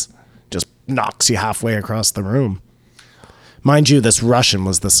rambunctious. Just knocks you halfway across the room. Mind you, this Russian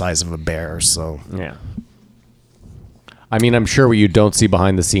was the size of a bear, so. Yeah. I mean, I'm sure what you don't see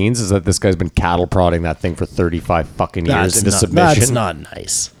behind the scenes is that this guy's been cattle prodding that thing for 35 fucking years into submission. That's not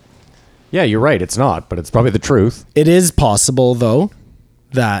nice. Yeah, you're right. It's not, but it's probably the truth It is possible, though,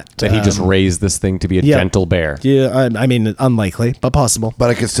 that he just raised this thing to be a gentle bear. Yeah, I mean, unlikely, but possible. But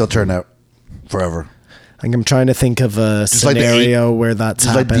it can still turn out forever. I think I'm trying to think of a scenario where that's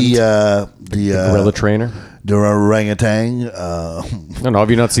Just happened. like the Gorilla trainer. the orangutan, No, have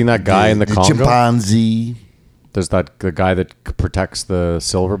you not seen that guy in the Congo? chimpanzee. There's the guy that protects the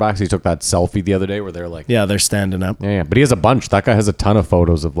silverbacks. He took that selfie the other day where they're like, Yeah, they're standing up. yeah. But he has a bunch. That guy has a ton of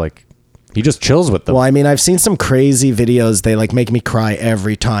photos of like, he just chills with them. Well, I mean, I've seen some crazy videos. They like make me cry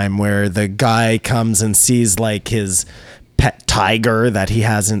every time, where the guy comes and sees like his pet tiger that he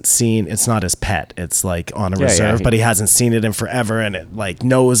hasn't seen. It's not his pet. It's like on a reserve, but he hasn't seen it in forever, and it like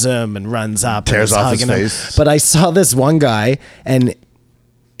knows him and runs up, Tears and is off his hugging him. face. But I saw this one guy, and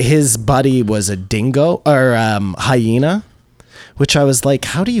his buddy was a dingo or hyena. Which I was like,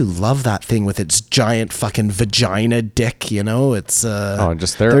 how do you love that thing with its giant fucking vagina dick? You know, it's they're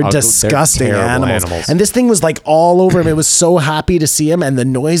they're ugly. disgusting They're terrible animals. And this thing was like all over him. It was so happy to see him, and the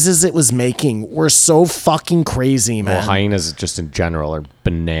noises it was making were so fucking crazy, man. Well, hyenas just in general are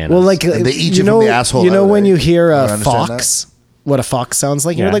bananas. Well, like And they eat you you know, from the asshole, you know when you hear You a understand fox, what a fox sounds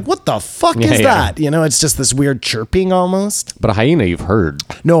like. Yeah. You're like, what the fuck Yeah, is yeah. that? You know, it's just this weird chirping almost. but a hyena you've heard.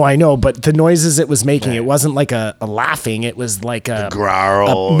 No, I know, but the noises it was making, it wasn't like a laughing. It was like a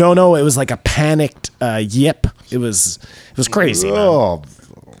growl. No, it was like a panicked yip. It was crazy, man. Oh,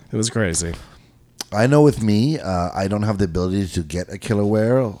 It was crazy. I know with me, I don't have the ability to get a killer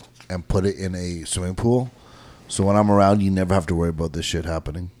whale and put it in a swimming pool. So when I'm around, you never have to worry about this shit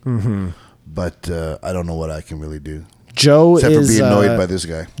happening. Mm-hmm. But I don't know what I can really do. Joe Except is for being annoyed by this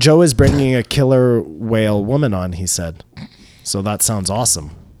guy. Joe is bringing a killer whale woman on, he said. So that sounds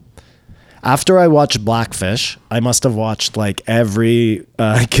awesome. After I watched Blackfish, I must have watched like every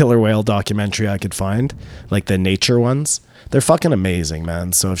killer whale documentary I could find, like the nature ones. They're fucking amazing,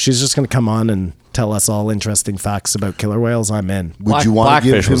 man. So if she's just going to come on and tell us all interesting facts about killer whales, I'm in. Would you want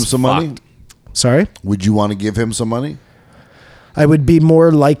to give Blackfish him was some money? fucked. Sorry? Would you want to give him some money? I would be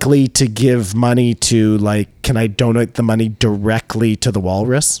more likely to give money to, like, can I donate the money directly to the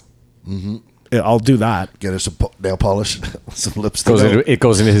walrus? Mm-hmm. I'll do that. Get her some nail polish, some lipstick. It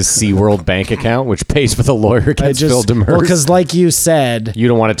goes into his SeaWorld bank account, which pays for the lawyer gets Phil Demers. Well, because like you said, you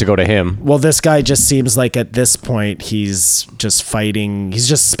don't want it to go to him. Well, this guy just seems like at this point he's just fighting. He's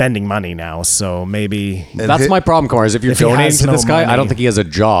just spending money now. So maybe that's my problem, Kamar. Is if you're if he donating has to no this guy, money. I don't think he has a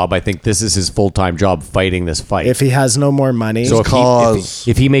job. I think this is his full-time job, fighting this fight. if he has no more money, so cause.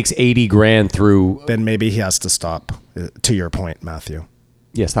 if he makes 80 grand through, then maybe he has to stop. To your point, Matthew.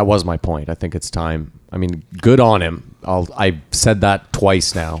 yes, that was my point. I think it's time. I mean, good on him. I've said that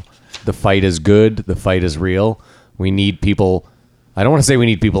twice now. The fight is good. The fight is real. We need people. I don't want to say we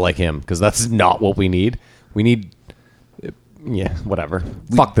need people like him because that's not what we need. We need, yeah, whatever.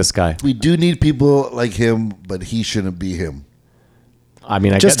 Fuck this guy. We do need people like him, but he shouldn't be him. I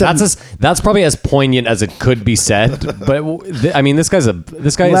mean, Just that's probably as poignant as it could be said. But I mean, this guy is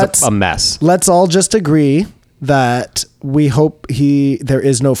a mess. Let's all just agree that we hope there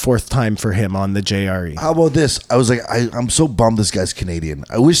is no fourth time for him on the JRE. How about this? I was like, I'm so bummed this guy's Canadian.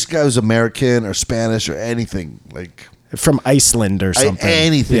 I wish this guy was American or Spanish or anything. Like From Iceland or something.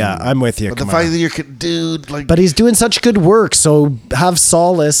 Anything. Yeah, I'm with you. But the Kamar. fact that you're, dude, like. But he's doing such good work, so have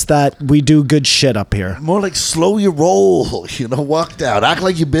solace that we do good shit up here. More like slow your roll, walk down. Act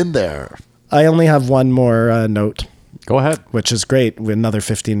like you've been there. I only have one more note, Go ahead. which is great. With another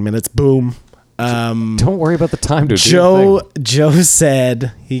 15 minutes. Boom. Don't worry about the time, dude. Joe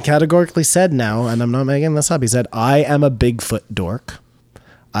said, he categorically said now, and I'm not making this up, he said, I am a Bigfoot dork.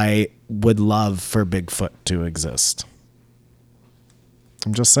 I would love for Bigfoot to exist.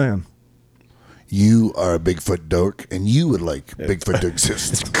 I'm just saying. You are a Bigfoot dork, and you would like Bigfoot to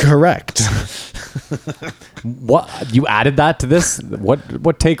exist. Correct. What, you added that to this? What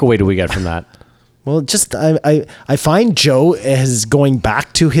takeaway do we get from that? Well, just I find Joe is going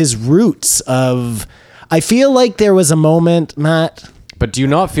back to his roots of. I feel like there was a moment, Matt. But do you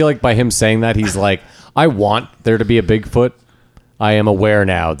not feel like by him saying that he's like, I want there to be a Bigfoot? I am aware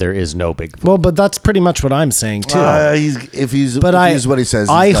now there is no Bigfoot. Well, but that's pretty much what I'm saying too. If he's what he says,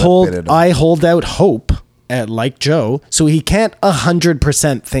 I hold out hope, like Joe, so he can't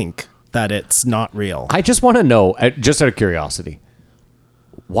 100% think that it's not real. I just want to know, just out of curiosity,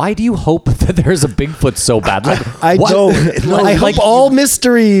 why do you hope that there's a Bigfoot so bad? Like, I hope all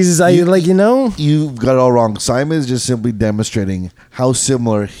mysteries. You've got it all wrong. Simon is just simply demonstrating how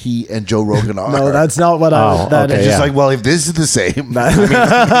similar he and Joe Rogan are. No, that's not what It's just like, well, if this is the same,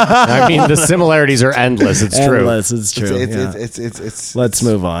 I mean, the similarities are endless. It's true. It's true. It's Let's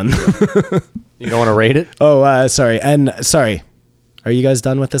move on. You don't want to rate it? Oh, sorry. Are you guys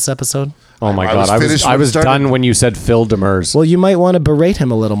done with this episode? Oh my God. I was done when you said Phil Demers. Well, you might want to berate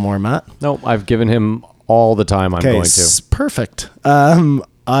him a little more, Matt. No, I've given him all the time I'm going to. Perfect.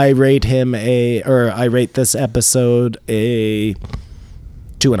 I rate this episode a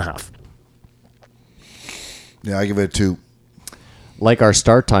 2.5. Yeah, I give it a 2. Like our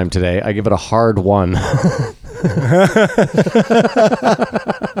start time today, I give it a hard 1.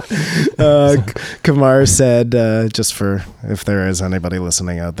 Kamar said, just for if there is anybody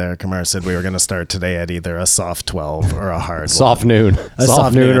listening out there, Kamar said we were going to start today at either a soft 12 or a hard soft one. Noon. A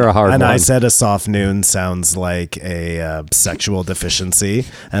soft noon or a hard and one. I said a soft noon sounds like a sexual deficiency,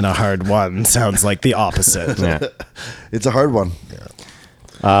 and a hard one sounds like the opposite. Yeah. It's a hard one.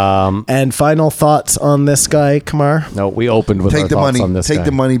 And final thoughts on this guy, Kamar? No, we opened with Take our the thoughts money. on this guy. Take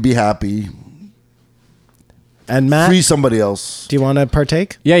the money. Be happy. And Matt, Free somebody else. do you want to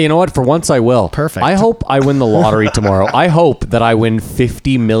partake? Yeah, you know what? For once I will. Perfect. I hope I win the lottery tomorrow. I hope that I win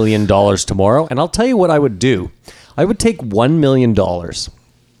 $50 million tomorrow. And I'll tell you what I would do. I would take $1 million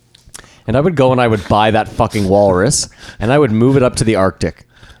and I would go and I would buy that fucking walrus and I would move it up to the Arctic.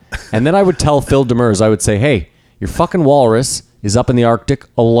 And then I would tell Phil Demers, I would say, hey, your fucking walrus is up in the Arctic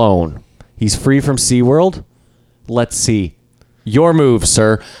alone. He's free from SeaWorld. Let's see. Your move,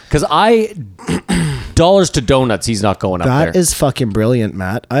 sir. Because dollars to donuts, he's not going up there. That is fucking brilliant,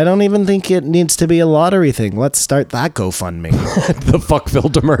 Matt. I don't even think it needs to be a lottery thing. Let's start that GoFundMe. The fuck Phil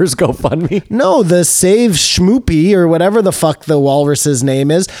Demers GoFundMe? No, the Save Schmoopy, or whatever the fuck the walrus's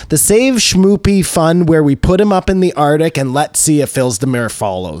name is. The Save Schmoopy fund where we put him up in the Arctic and let's see if Phil Demers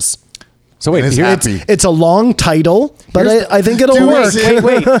follows. So wait, it's a long title, but I think it'll work.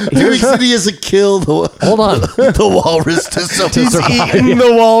 Wait. He has to kill the walrus to He's survive. eaten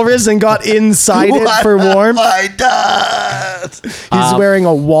the walrus and got inside it for warmth. My God. He's wearing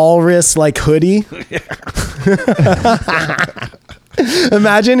a walrus like hoodie.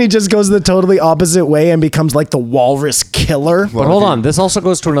 Imagine he just goes the totally opposite way and becomes like the walrus killer. But hold on, this also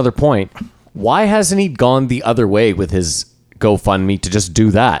goes to another point. Why hasn't he gone the other way with his GoFundMe to just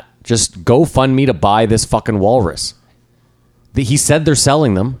do that. Just GoFundMe to buy this fucking walrus. He said they're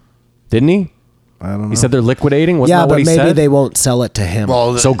selling them, didn't he? I don't know. He said they're liquidating. Wasn't Yeah, that what but he maybe said? they won't sell it to him.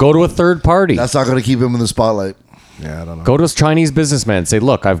 Well, So go to a third party. that's not going to keep him in the spotlight. Yeah, I don't know. Go to a Chinese businessman. Say,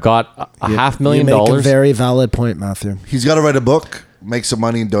 look, I've got a $500,000. You make a very valid point, Matthew. He's got to write a book, make some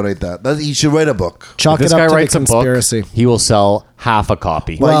money, and donate that. He should write a book. Chalk If this it guy up to the writes a conspiracy. book, he will sell half a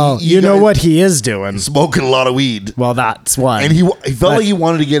copy. Well, Well, you you know guys- what he is doing. Smoking a lot of weed. Well, that's why. And he felt like he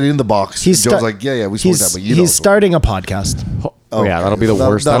wanted to get in the box. He's Joe's sta- like, yeah, we smoked that, but you he's know. starting a podcast. Oh, yeah, that'll be the That-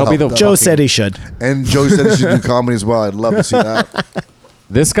 worst. that'll That'll be the help. Joe fucking- said he should. And Joe said he should do comedy as well. I'd love to see that.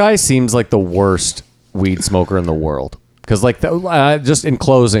 This guy seems like the worst weed smoker in the world. Because, like, just in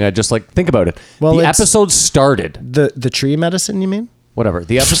closing, I just like think about it. Well, the it's- episode started. The tree medicine, you mean? Whatever.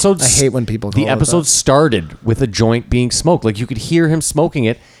 The episode. I hate when people call The it episode that. started with a joint being smoked. Like you could hear him smoking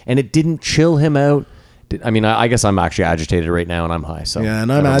it, and it didn't chill him out. I mean, I guess I'm actually agitated right now, and I'm high. So Yeah,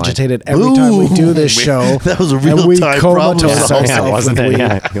 and I'm never mind. agitated every time we do this Ooh, show. that was a and real we time comatose problem solved. Yeah, ourselves wasn't with it? weed.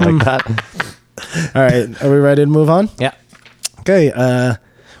 Yeah, you like that? All right, are we ready to move on? Yeah. Okay.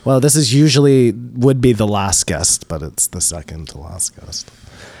 Well, this is usually would be the last guest, but it's the second to last guest.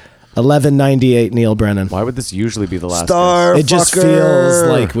 1198 Neil Brennan. Why would this usually be the last? Star It just fucker. feels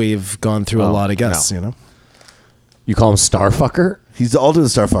like we've gone through a Oh, lot of guests, no. you know? You call him Starfucker? He's the ultimate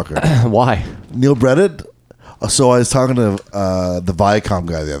star fucker. Why? Neil Brennan. So I was talking to the Viacom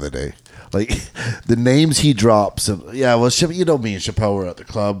guy the other day. Like the names he drops. And, yeah, well, you know me and Chappelle were at the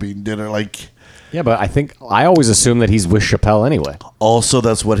club eating dinner. Like, Yeah, but I always assume that he's with Chappelle anyway. also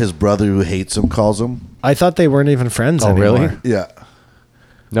that's what his brother who hates him calls him. I thought they weren't even friends Oh, anymore. really? Yeah.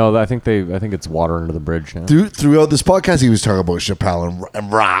 No, I think it's water under the bridge now. Throughout this podcast, he was talking about Chappelle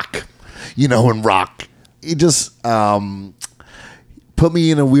and Rock. You know, and Rock. He just put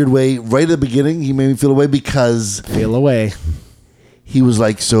me in a weird way right at the beginning. He made me feel away because Feel away. he was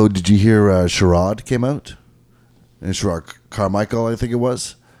like, "So did you hear Sherrod came out?" And Sherrod Carmichael, I think it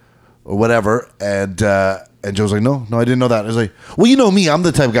was, or whatever. And Joe's like, "No, I didn't know that." I was like, "Well, you know me, I'm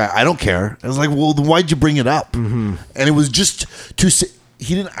the type of guy I don't care." I was like, "Well, then why'd you bring it up?" And it was just to say,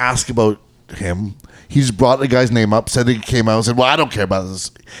 he didn't ask about him. He just brought the guy's name up, said it came out, and said, "Well, I don't care about this."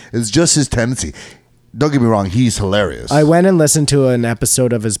 It's just his tendency. Don't get me wrong, he's hilarious. I went and listened to an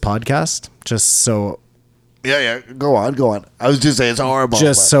episode of his podcast just so yeah, go on. I was just saying it's horrible.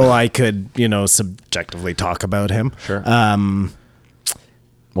 just but- so I could, subjectively talk about him. Sure.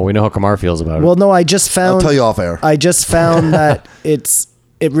 Well, we know how Kamar feels about it. Well, no, I just found I'll tell you off air. I just found that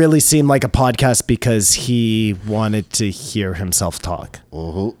it really seemed like a podcast because he wanted to hear himself talk.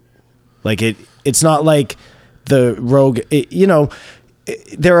 Like it's not like the Rogue,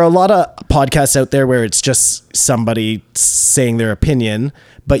 there are a lot of podcasts out there where it's just somebody saying their opinion,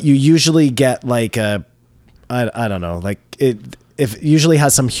 but you usually get like I don't know, like it usually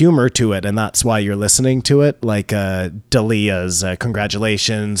has some humor to it, and that's why you're listening to it, like Dalia's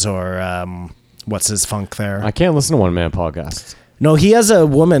Congratulations or what's his funk there. I can't listen to one man podcasts. No, he has a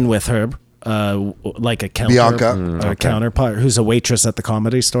woman with her, like a Bianca. counterpart who's a waitress at the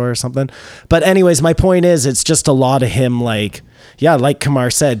Comedy Store or something. But anyways, my point is, it's just a lot of him, like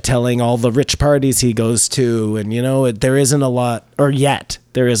Kamar said, telling all the rich parties he goes to, and there isn't a lot, or yet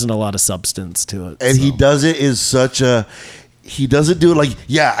there isn't a lot of substance to it. And so. he does it is such a. He doesn't do it like,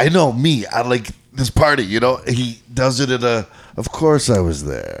 yeah, I know me. I like this party, He does it in a. Of course, I was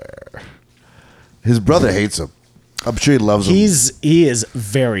there. His brother hates him. I'm sure he loves him. He is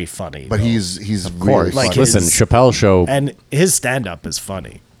very funny, but though. he's Of really course. funny. Like Listen, his- Chappelle show. and his stand up is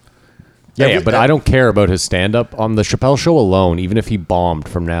funny. Yeah, but I don't care about his stand-up. On the Chappelle show alone, even if he bombed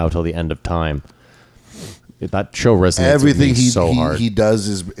from now till the end of time, that show resonates Everything with me so hard. he does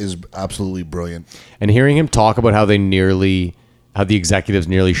is absolutely brilliant. And hearing him talk about how the executives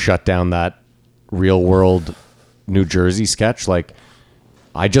nearly shut down that Real World New Jersey sketch, like,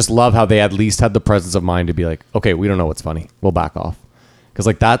 I just love how they at least had the presence of mind to be like, okay, we don't know what's funny. We'll back off. Because,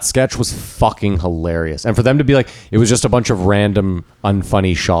 like, that sketch was fucking hilarious. And for them to be like, it was just a bunch of random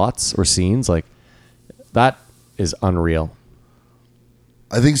unfunny shots or scenes, like, that is unreal.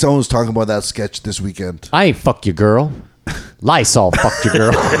 I think someone was talking about that sketch this weekend. I ain't fuck you, girl. Lysol fucked you,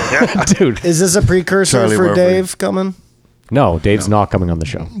 girl. Dude. Is this a precursor Charlie for Murphy. Dave coming? No, Dave's not coming on the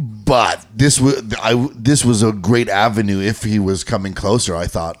show. But this was a great avenue if he was coming closer. I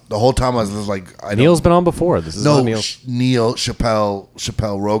thought the whole time I was like, Neil's been on before. This is no not Neil. Neil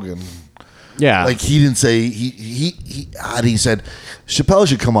Chappelle Rogan. Yeah. Like he didn't say he said Chappelle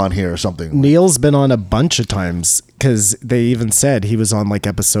should come on here or something. Neil's been on a bunch of times because they even said he was on like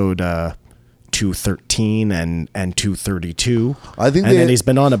episode 213 and 232. I think and they- then he's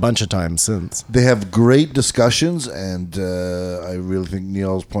been on a bunch of times since. They have great discussions, and I really think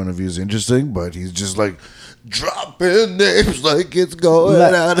Neil's point of view is interesting, but he's just like dropping names like it's going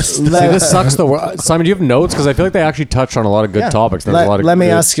out of style. See, this sucks though. Simon, do you have notes? Because I feel like they actually touch on a lot of good topics. There's a lot of Let me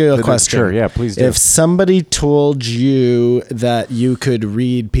good- ask you a question. Sure, yeah, please do. If somebody told you that you could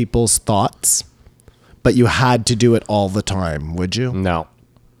read people's thoughts, but you had to do it all the time, would you?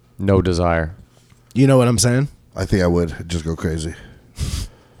 No desire. You know what I'm saying? I think I would just go crazy.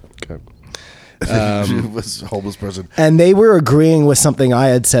 Okay. Was a homeless person. And they were agreeing with something I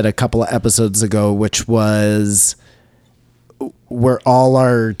had said a couple of episodes ago, which was where all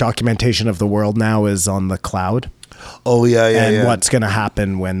our documentation of the world now is on the cloud. Oh yeah, And what's going to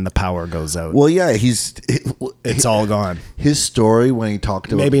happen when the power goes out? Well, yeah, It's all gone. his story when he talked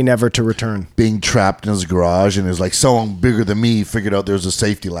about Maybe never to return. being trapped in his garage and is like someone bigger than me figured out there's a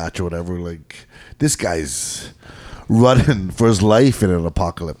safety latch or whatever. Like this guy's running for his life in an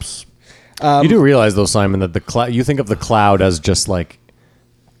apocalypse. You do realize though, Simon, that the cloud. You think of the cloud as just like.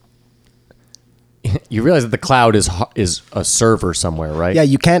 You realize that the cloud is a server somewhere, right? Yeah,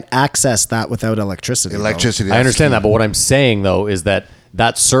 you can't access that without electricity. though. Electricity. I understand that, but what I'm saying though is that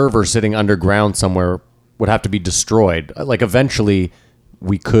server sitting underground somewhere would have to be destroyed. Like eventually,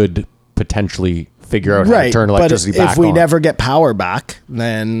 we could potentially figure out how to Right, turn but electricity back if we on. never get power back,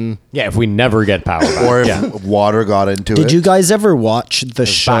 then... Yeah, if we never get power back. Or if yeah. water got into it. Did you guys ever watch the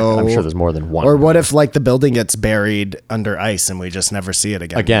show? I'm sure there's more than one. Or what if like the building gets buried under ice and we just never see it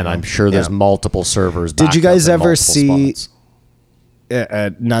again? Again, you know? I'm sure there's Yeah. multiple servers. Did you backed up guys in ever multiple see spots.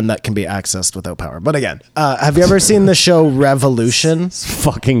 none that can be accessed without power? But again, have you ever seen the show Revolution? This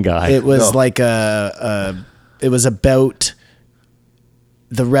fucking guy? It was No. like it was about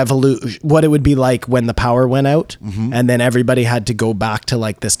the revolution, what it would be like when the power went out, and then everybody had to go back to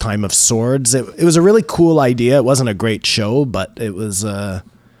like this time of swords. It was a really cool idea. It wasn't a great show, but it was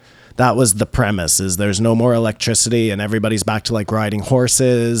that was the premise: is there's no more electricity and everybody's back to like riding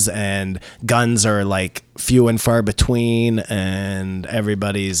horses, and guns are like few and far between, and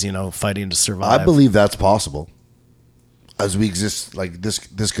everybody's fighting to survive. I believe that's possible. As we exist, like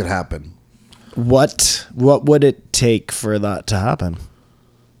this could happen. What would it take for that to happen?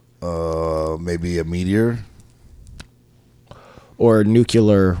 Maybe a meteor. Or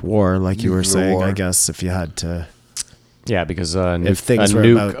nuclear war, like you were Nuclear saying, war. I guess, if you had to Yeah, because If things a were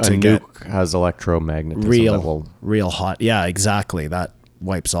nuke, about to a get nuke has electromagnetism. that will- real hot. Yeah, exactly. That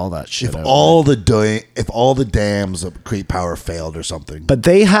wipes all that shit If out. all the dams that create power failed or something. But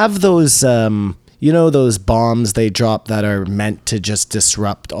they have those, those bombs they drop that are meant to just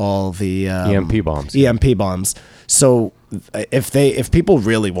disrupt all the EMP bombs. EMP bombs. So if people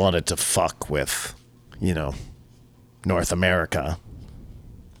really wanted to fuck with, North America,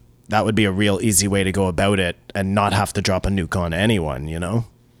 that would be a real easy way to go about it and not have to drop a nuke on anyone.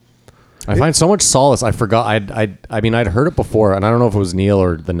 I find so much solace. I forgot. I'd heard it before, and I don't know if it was Neil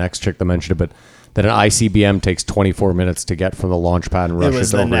or the next chick that mentioned it, but that an ICBM takes 24 minutes to get from the launch pad and rush It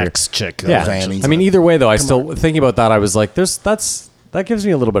was it the over here. next chick. that Yeah, was Annie. I mean, either way though, I still thinking about that. I was like, that gives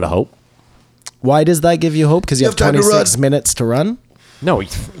me a little bit of hope. Why does that give you hope? Because you have time to 26 run. minutes to run? No,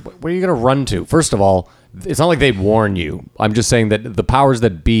 where are you going to run to? First of all, it's not like they warn you. I'm just saying that the powers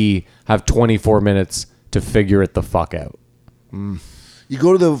that be have 24 minutes to figure it the fuck out. You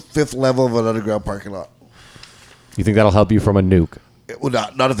go to the 5th level of an underground parking lot. You think that'll help you from a nuke? Well,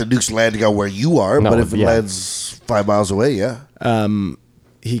 not if the nuke's landing out where you are, No, but if it yeah. lands 5 miles away, yeah.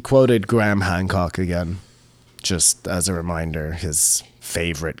 He quoted Graham Hancock again, just as a reminder, his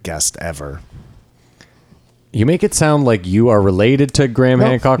favorite guest ever. You You make it sound like you are related to Graham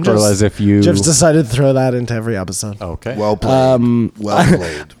Hancock, or just- as if you. Just decided to throw that into every episode. Okay. Well played. Well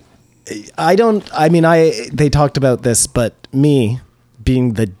played. They talked about this, but me,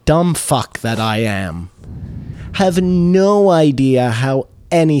 being the dumb fuck that I am, have no idea how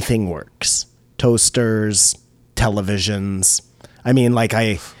anything works. Toasters, televisions.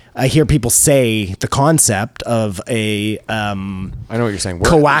 I hear people say the concept of a I know what you're saying.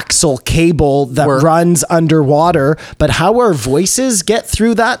 coaxial cable that We're- runs underwater, but how our voices get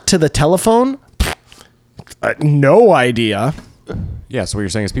through that to the telephone? No idea. Yeah, so what you're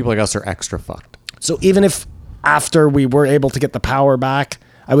saying is people like us are extra fucked. So even if after we were able to get the power back,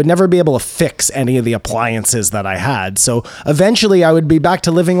 I would never be able to fix any of the appliances that I had. So eventually I would be back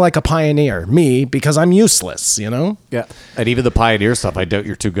to living like a pioneer, me, because I'm useless, Yeah. And even the Pioneer stuff, I doubt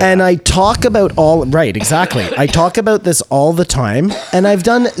you're too good And at. I talk about right, exactly. I talk about this all the time, and I've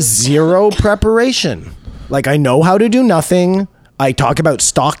done zero preparation. Like, I know how to do nothing. I talk about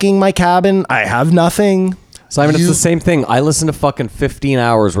stocking my cabin. I have nothing. Simon, it's You- the same thing. I listen to fucking 15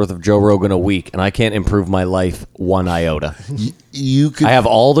 hours worth of Joe Rogan a week, and I can't improve my life one iota. You could. I have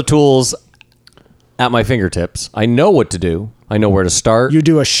all the tools at my fingertips. I know what to do. I know where to start. You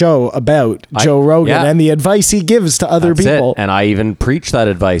do a show about Joe Rogan yeah. and the advice he gives to other That's people. it. And I even preach that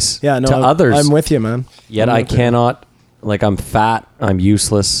advice Yeah, no, to others. I'm with you, man. Yet I'm I with you. cannot. Like, I'm fat. I'm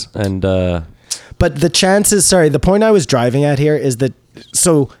useless. And But the chances, the point I was driving at here is that,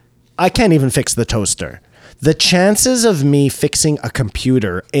 so I can't even fix the toaster. The chances of me fixing a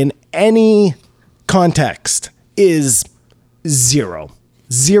computer in any context is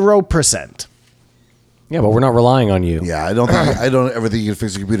 0%. yeah, but we're not relying on you. Yeah, I don't ever think you can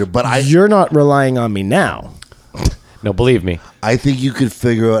fix a computer, but You're not relying on me now. No, believe me. I think you could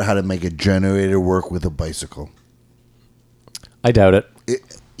figure out how to make a generator work with a bicycle. I doubt it.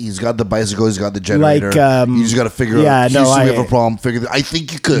 He's got the bicycle. He's got the generator. You just got to figure yeah, out. no, Houston, we I- have a problem. I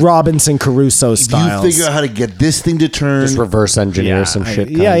think you could. Robinson Crusoe styles. You figure out how to get this thing to turn. Just reverse engineer some shit.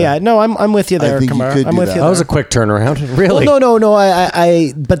 Yeah, kinda. yeah. No, I'm with you there, think you Kamar. could I'm do with that. you That was a there. quick turnaround. Really? Well,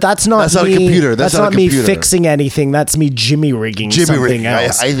 no. But that's not. That's not a me, computer. That's not a me computer. fixing anything. That's me Jimmy rigging Jimmy something rigging.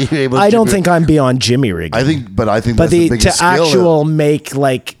 else. I think you're able to I don't Jimmy- think I'm beyond Jimmy rigging. I think but that's the the biggest to skill. actual make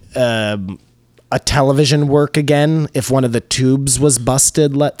like a television work again. If one of the tubes was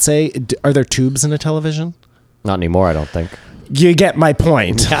busted, let's say, are there tubes in a television? Not anymore, I don't think. You get my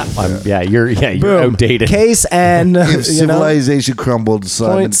point. You're Boom. outdated. Case and If you know, civilization crumbled,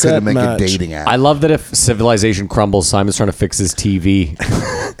 Simon Point, couldn't set, make match. a dating app. I love that if civilization crumbles, Simon's trying to fix his TV.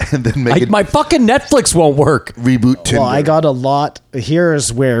 and then make it My fucking Netflix won't work. reboot Tinder. well, I got a lot.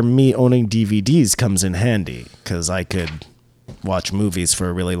 Here's where me owning DVDs comes in handy because I could watch movies for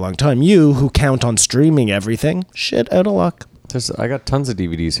a really long time. You, who count on streaming everything, shit out of luck. I got tons of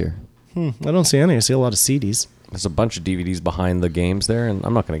DVDs here. I don't see any. I see a lot of CDs. There's a bunch of DVDs behind the games there, and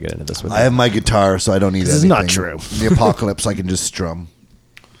I'm not going to get into this with I you. have my guitar, so I don't need This is anything. not true. The apocalypse, I can just strum.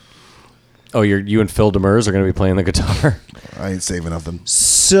 Oh, you and Phil Demers are going to be playing the guitar. I ain't saving nothing.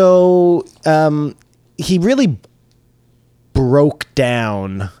 So he really broke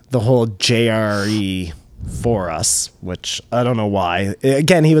down the whole JRE for us, which I don't know why.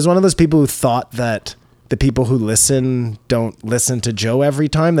 Again, he was one of those people who thought that the people who listen don't listen to Joe every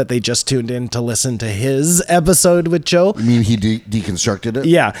time, that they just tuned in to listen to his episode with Joe. You mean he deconstructed it?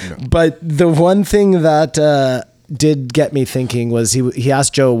 Yeah. But the one thing that did get me thinking was he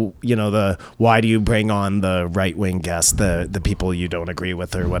asked Joe, why do you bring on the right-wing guests, the people you don't agree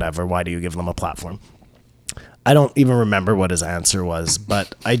with or whatever? Why do you give them a platform? I don't even remember what his answer was,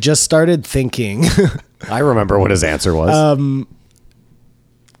 but I just started thinking. I remember what his answer was.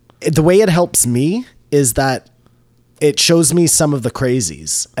 The way it helps me is that it shows me some of the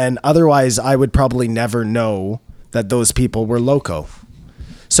crazies, and otherwise I would probably never know that those people were loco.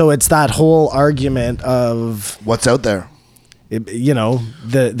 So it's that whole argument of, What's out there?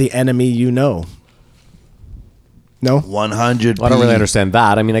 the enemy No? 100. I don't really understand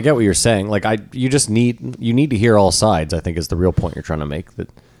that. I mean, I get what you're saying. Like, you need to hear all sides, I think, is the real point you're trying to make. That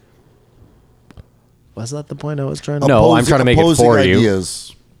Was that the point I was trying to No, I'm trying to make it for you.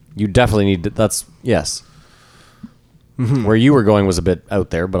 ideas. you definitely need to. That's, yes. Where you were going was a bit out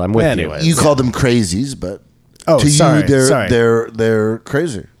there, but I'm with Anyways. You call them crazies, but Oh, to sorry, you, sorry. they're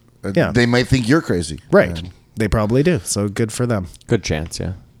crazy. Yeah. They might think you're crazy. Right. And They probably do. So good for them. you. Good chance,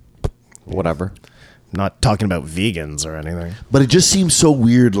 yeah. Whatever. Not talking about vegans or anything. But it just seems so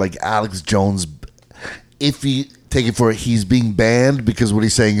weird, like Alex Jones, if you take it for it, he's being banned because what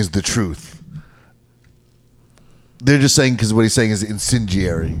he's saying is the truth. They're just saying because what he's saying is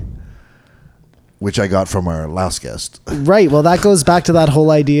incendiary, which I got from our last guest. Right. Well, that goes back to that whole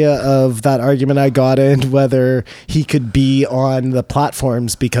idea of that argument I got in, whether he could be on the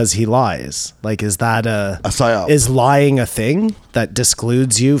platforms because he lies. Like, is that A psyop. is lying a thing that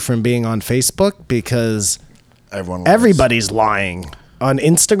discludes you from being on Facebook? Because Everyone lies. everybody's lying on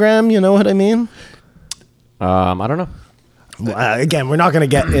Instagram. You know what I mean? I don't know. Again, we're not going to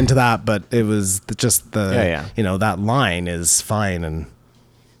get into that, but it was just Yeah. that line is fine and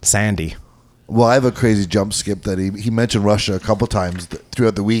sandy. Well, I have a crazy jump skip that he mentioned Russia a couple times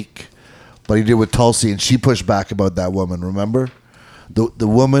throughout the week, but he did with Tulsi, and she pushed back about that woman. Remember, the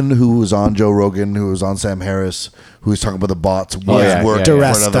woman who was on Joe Rogan, who was on Sam Harris, who was talking about the bots, was working for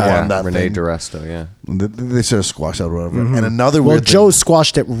DiResta. another one. That Renee thing. DiResto, yeah. They sort of squashed out or whatever. And another Well, weird Joe thing.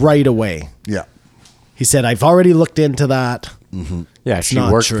 squashed it right away. Yeah. He said, "I've already looked into that." Yeah, she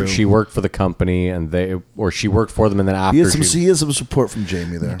not worked. true. She worked for the company, and she worked for them, and then after He has some support from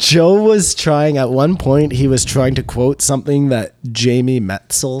Jamie there. Joe was trying, at one point, he was trying to quote something that Jamie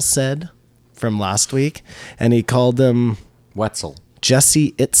Metzel said from last week, and he called him Wetzel.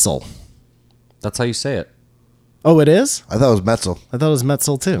 Jesse Itzel. That's how you say it. Oh, it is? I thought it was Metzel. I thought it was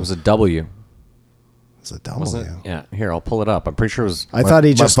Metzel too. It was a W. It's a W. Wasn't it? Yeah. Here, I'll pull it up. I'm pretty sure it was. I thought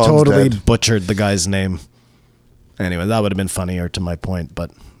he my just phone's totally dead. butchered the guy's name. Anyway, that would have been funnier to my point,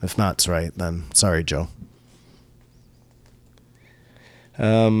 but if Matt's right, then sorry, Joe.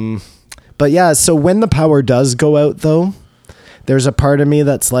 But yeah, so when the power does go out, though, there's a part of me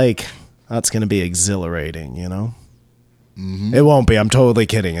that's like, that's going to be exhilarating, you know? Mm-hmm. It won't be. I'm totally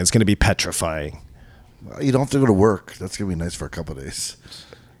kidding. It's going to be petrifying. You don't have to go to work. That's going to be nice for a couple of days.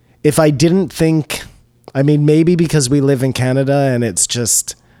 If I didn't think, I mean, maybe because we live in Canada and it's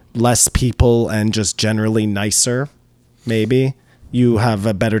just less people and just generally nicer, maybe you have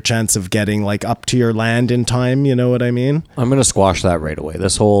a better chance of getting like up to your land in time. You know what I mean? I'm going to squash that right away.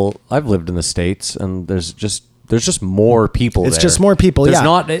 I've lived in the States and there's just more people It's there. just more people. There's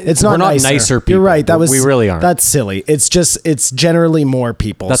yeah, it's not nicer people. You're right. We really aren't. That's silly. It's generally more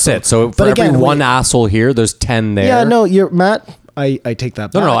people. That's it. So for but every again, one asshole here, there's 10 there. Yeah, no, you're Matt. I take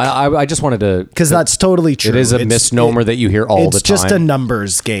that back. No, I just wanted to, because that's totally true. It is a misnomer that you hear all the time. It's just a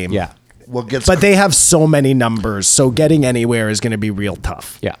numbers game. Yeah. But they have so many numbers, so getting anywhere is going to be real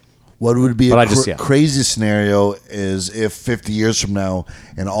tough. Yeah. What would be But a crazy scenario is if 50 years from now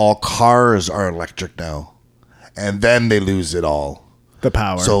and all cars are electric now, and then they lose it all. The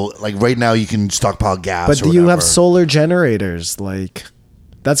power. So, like right now, you can stockpile gas. But or do you have whatever. solar generators? Like,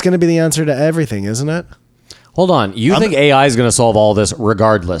 that's going to be the answer to everything, isn't it? Hold on. You think AI is going to solve all this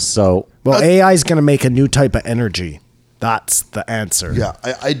regardless? So, Well, AI is going to make a new type of energy. That's the answer. Yeah,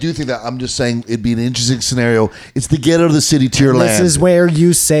 I do think that. I'm just saying it'd be an interesting scenario. It's to get out of the city to your land. This is where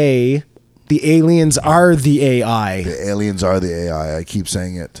you say the aliens are the AI. The aliens are the AI. I keep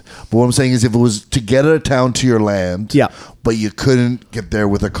saying it. But what I'm saying is if it was to get out of town to your land, Yeah. but you couldn't get there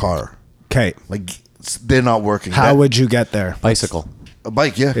with a car. Okay. Like, they're not working. How would you get there? bicycle. A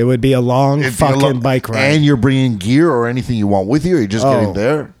bike, yeah. It would be a long It'd be a fucking lo- bike ride. And you're bringing gear or anything you want with you, or you're just getting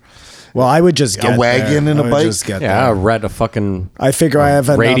there? Well, I would just get wagon there. and a I would bike? just get Yeah, there. I read a fucking I figure I have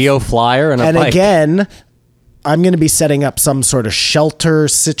enough. radio flyer and a And bike. again, I'm going to be setting up some sort of shelter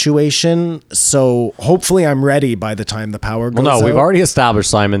situation. So hopefully I'm ready by the time the power goes Well, no, we've out. already established,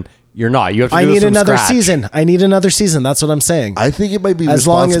 Simon. You're not. You have to do I this need from another scratch. season. I need another season. That's what I'm saying. I think it might be As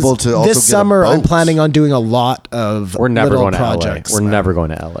long as responsible to also this get summer, a boat. I'm planning on doing a lot of We're never little going to projects. LA. We're man. never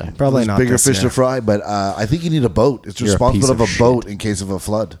going to LA. Probably There's not bigger this fish year. to fry, but I think you need a boat. It's You're a responsible piece to have of a boat in case of a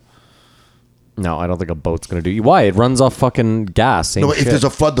flood. No, I don't think a boat's going to do you. Why? It runs off fucking gas. Same No, but if shit. there's a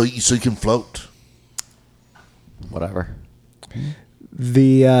flood, though, so you can float. Whatever.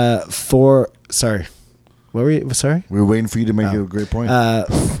 The sorry. What were you? Sorry? We were waiting for you to make a great point.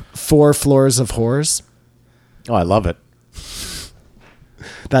 4 Floors of Whores. Oh, I love it.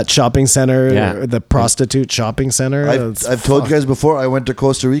 That shopping center, Yeah. the prostitute shopping center. I've told you guys before, I went to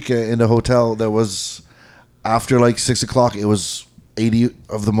Costa Rica in a hotel that was, after like 6 o'clock, it was 80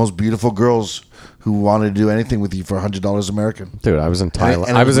 of the most beautiful girls who wanted to do anything with you for $100 American. Dude, I was in Thailand.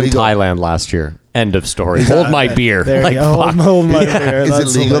 and it I was was in legal. Thailand last year. End of story. Hold my beer. There Like, you go. fuck. Hold my beer. Is it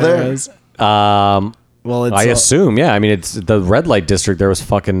That's legal there? hilarious. Well, it's I assume, yeah. I mean, it's the red light district. There was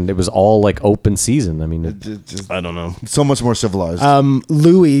fucking. It was all like open season. I mean, I don't know. So much more civilized.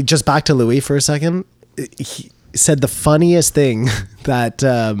 Louis, just back to Louis for a second. He said the funniest thing that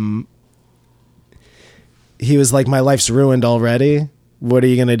he was like, "My life's ruined already. What are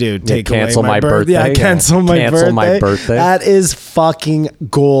you gonna do? Take cancel away my birth- birthday? Yeah, cancel my Cancel birthday. my birthday? That is fucking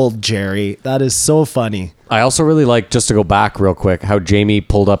gold, Jerry. That is so funny. I also really like, just to go back real quick, how Jamie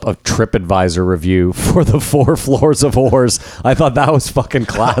pulled up a TripAdvisor review for the 4 Floors of Whores. I thought that was fucking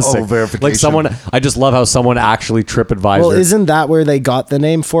classic. verification. Like someone, I just love how someone actually TripAdvisor. Well, isn't that where they got the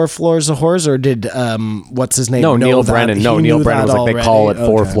name 4 Floors of Whores, or did what's his name? No, know Neil that? Brennan. No, He Neil knew Brennan that was like, they call it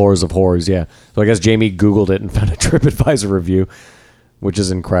already? 4 Okay. Floors of Whores. Yeah. So I guess Jamie Googled it and found a TripAdvisor review, which is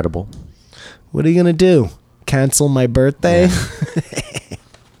incredible. What are you gonna do? Cancel my birthday?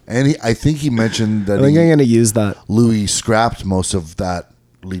 and I think he mentioned that I think I'm gonna use that. Louis scrapped most of that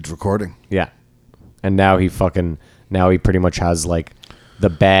lead recording. Yeah. And now he pretty much has like the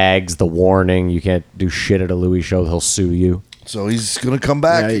bags, the warning. You can't do shit at a Louis show. He'll sue you. So he's going to come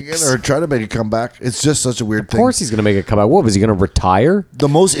back Yikes. again, or try to make a comeback. It's just such a weird thing. Of course he's going to make a comeback. What, was he going to retire? The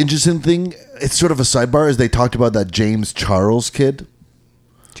most interesting thing, it's sort of a sidebar, is they talked about that James Charles kid.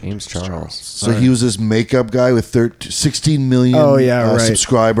 James Charles. So he was this makeup guy with 16 million Oh, yeah, right.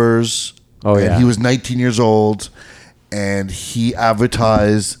 subscribers. Oh, and yeah. he was 19 years old. And he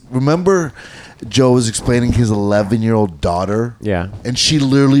advertised. Remember, Joe was explaining his 11-year-old daughter? Yeah. And she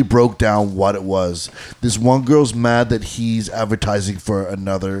literally broke down what it was. This one girl's mad that he's advertising for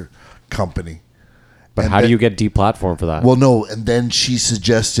another company. But And how do then- you get deplatformed for that? Well, no, and then she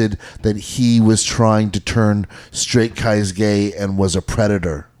suggested that he was trying to turn straight guys gay and was a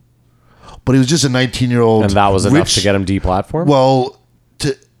predator. But he was just a 19-year-old. and that was enough to get him deplatformed? Well,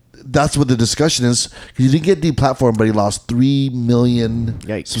 that's what the discussion is. He didn't get deplatformed, but he lost 3 million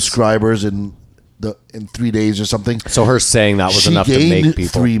Yikes. subscribers in 3 days or something. so her saying that was She enough to gained make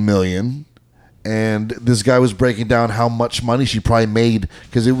people. 3 million, and this guy was breaking down how much money she probably made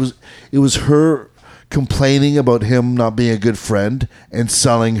because it was her complaining about him not being a good friend and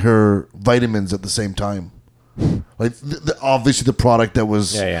selling her vitamins at the same time. Like obviously the product that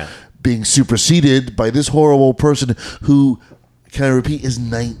was being superseded by this horrible person who, can I repeat, is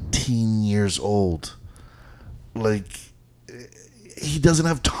 19 years old. Like, he doesn't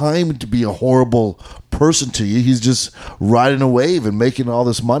have time to be a horrible person to you. He's just riding a wave and making all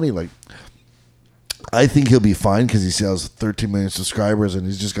this money. Like, I think he'll be fine because he has 13 million subscribers and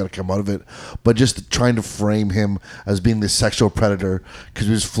he's just got to come out of it. But just trying to frame him as being this sexual predator because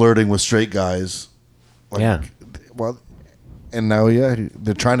he was flirting with straight guys. Like, Yeah. Well, and now,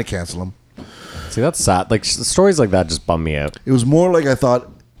 they're trying to cancel him. See, that's sad. Like, stories like that just bum me out. It was more like I thought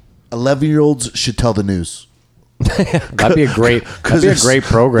 11-year-olds should tell the news. That'd be a great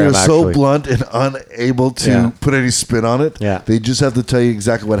program, They're actually. so blunt and unable to put any spin on it. Yeah. They just have to tell you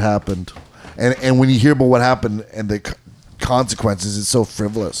exactly what happened. And when you hear about what happened and the consequences, it's so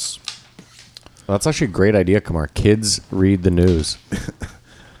frivolous. That's actually a great idea, Kamar. Kids read the news.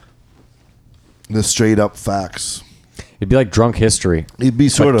 The straight up facts. It'd be like drunk history. It'd be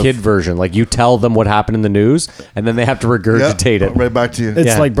sort But of kid version. Like you tell them what happened in the news, and then they have to regurgitate it. Right back to you. It's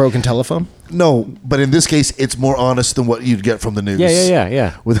Yeah. like broken telephone. No, but in this case, it's more honest than what you'd get from the news.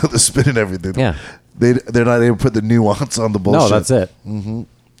 Yeah. Without the spin and everything. Yeah. They're not able to put the nuance on the bullshit. No, that's it. Mm-hmm.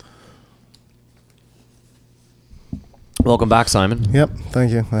 Welcome back, Simon. Yep.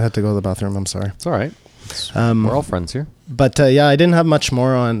 Thank you. I had to go to the bathroom. I'm sorry. It's all right. We're all friends here. But yeah, I didn't have much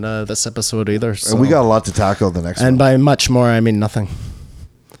more on this episode either. So. And we got a lot to tackle the next And one. by much more, I mean nothing.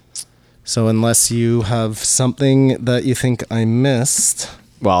 So unless you have something that you think I missed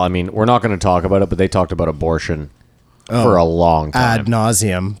Well, I mean, we're not going to talk about it, but they talked about abortion for a long time. ad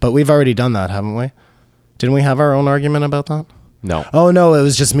nauseum, but we've already done that, haven't we? Didn't we have our own argument about that? No. Oh no, it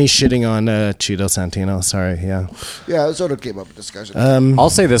was just me shitting on Cheeto Santino. Sorry, yeah. Yeah, it sort of came up in discussion.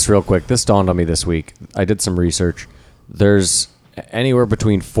 I'll say this real quick. This dawned on me this week. I did some research. There's anywhere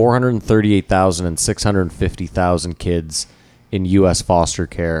between 438,000 and 650,000 kids in U.S. foster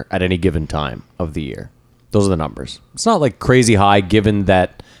care at any given time of the year. Those are the numbers. It's not like crazy high given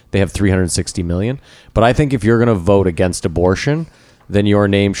that they have 360 million. But I think if you're going to vote against abortion, then your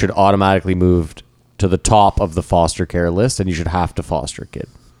name should automatically move to the top of the foster care list and you should have to foster a kid.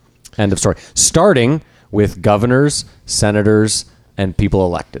 End of story. Starting with governors, senators, and people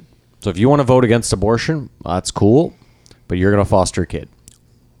elected. So if you want to vote against abortion, that's cool, but you're going to foster a kid.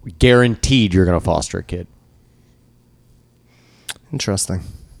 Guaranteed you're going to foster a kid. Interesting.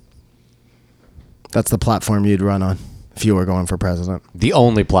 That's the platform you'd run on if you were going for president. The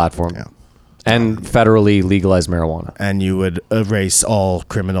only platform. Yeah. And federally legalized marijuana. And you would erase all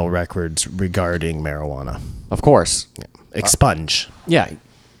criminal records regarding marijuana. Of course. Expunge. Yeah.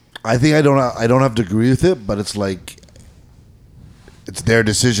 I think I don't have to agree with it, but it's like it's their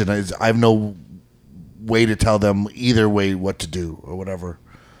decision. I have no way to tell them either way what to do or whatever.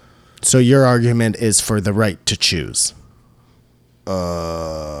 So your argument is for the right to choose.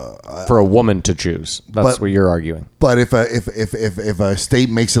 For a woman to choose. That's But- what you're arguing. But if a state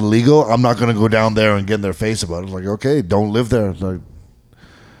makes it illegal, I'm not going to go down there and get in their face about it. Like, okay, don't live there. Like,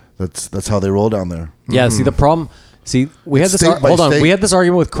 that's how they roll down there. Yeah, see the problem. See, we had this. State by Hold on, state. we had this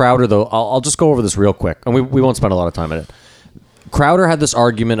argument with Crowder though. I'll just go over this real quick, and we won't spend a lot of time on it. Crowder had this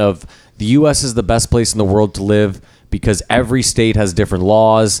argument of the U.S. is the best place in the world to live because every state has different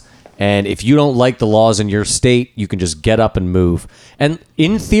laws, and if you don't like the laws in your state, you can just get up and move. And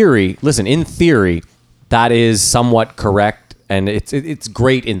in theory, listen, in theory, that is somewhat correct, and it's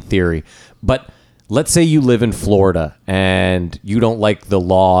great in theory, but. Let's say you live in Florida and you don't like the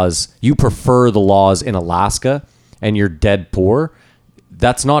laws, you prefer the laws in Alaska and you're dead poor.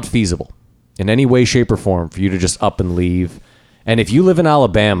 That's not feasible in any way, shape, or form for you to just up and leave. And if you live in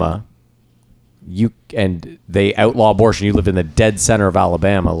Alabama, and they outlaw abortion, you live in the dead center of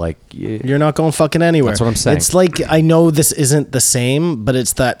Alabama, like You're not going fucking anywhere. That's what I'm saying. It's like, I know this isn't the same, but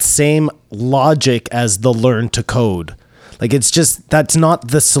it's that same logic as the learn to code. Like, it's just, that's not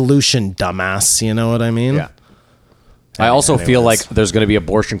the solution, dumbass. You know what I mean? Yeah. I also feel like Anyways. there's going to be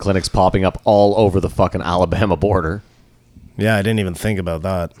abortion clinics popping up all over the fucking Alabama border. Yeah, I didn't even think about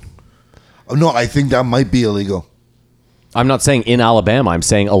that. Oh, no, I think that might be illegal. I'm not saying in Alabama. I'm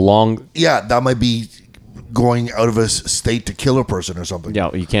saying along. Yeah, that might be going out of a state to kill a person or something.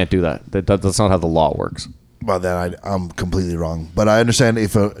 Yeah, you can't do that. That's not how the law works. Well, then I'm completely wrong. But I understand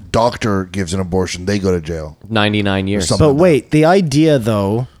if a doctor gives an abortion, they go to jail. 99 years. something. But wait, the idea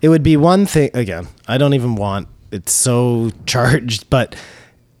though, it would be one thing. Again, I don't even want. It's so charged. But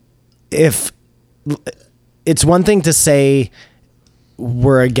if it's one thing to say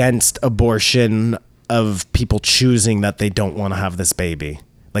we're against abortion of people choosing that they don't want to have this baby,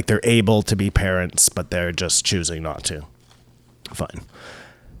 like they're able to be parents, but they're just choosing not to. Fine.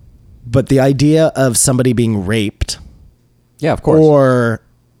 But the idea of somebody being raped, Yeah, of course. or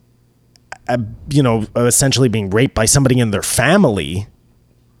essentially being raped by somebody in their family,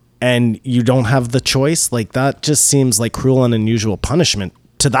 and you don't have the choice, like that just seems like cruel and unusual punishment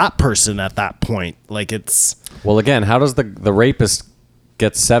to that person at that point. Like it's Well, again, how does the rapist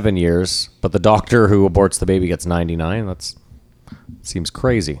get 7 years, but the doctor who aborts the baby gets 99? That seems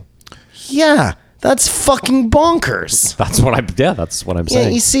crazy. yeah, that's fucking bonkers. That's what I'm Yeah,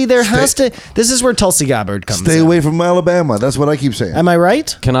 saying. you see, there has to. This is where Tulsi Gabbard comes Stay in. away from Alabama. That's what I keep saying. Am I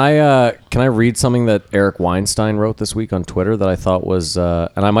right? Can I read something that Eric Weinstein wrote this week on Twitter that I thought was and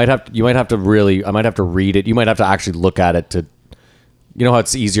I might have to read it. You might have to actually look at it to, you know how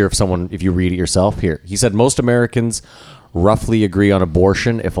it's easier if you read it yourself. Here, he said most Americans roughly agree on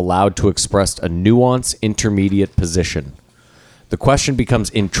abortion if allowed to express a nuanced intermediate position. The question becomes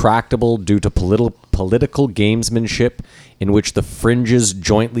intractable due to political gamesmanship in which the fringes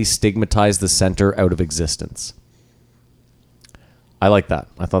jointly stigmatize the center out of existence. I like that.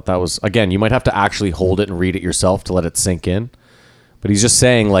 I thought that was, again, you might have to actually hold it and read it yourself to let it sink in. But he's just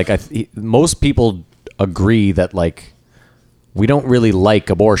saying, like, most people agree that, like, we don't really like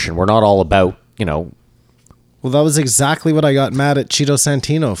abortion. We're not all about, Well, that was exactly what I got mad at Cheeto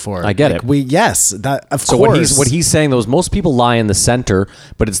Santino for. I get it. Of So course. what he's saying though is most people lie in the center,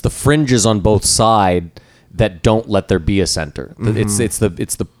 but it's the fringes on both sides that don't let there be a center. Mm-hmm.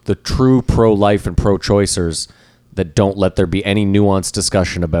 It's the true pro-life and pro-choicers that don't let there be any nuanced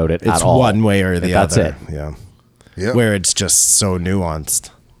discussion about it It's at all. one way or the That's other. it. Yeah. Yeah. Where it's just so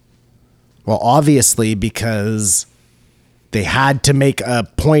nuanced. Well, obviously, because they had to make a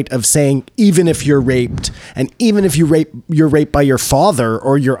point of saying, even if you're raped, and even if you're raped by your father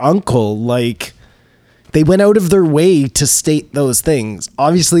or your uncle, like they went out of their way to state those things.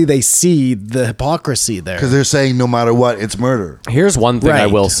 Obviously, they see the hypocrisy there. Because they're saying no matter what, it's murder. Here's one thing I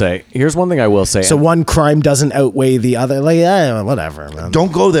Right. will say. So one crime doesn't outweigh the other. Like, whatever, man.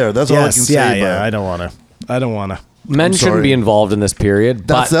 Don't go there. That's all I can say. yeah, about yeah. it. I don't want to. Men shouldn't sorry. be involved in this period.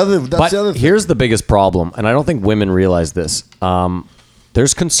 That's the other thing. Here's the biggest problem, and I don't think women realize this.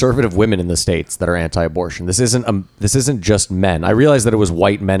 There's conservative women in the States that are anti-abortion. This isn't just men. I realize that it was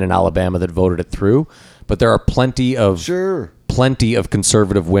white men in Alabama that voted it through, but there are plenty of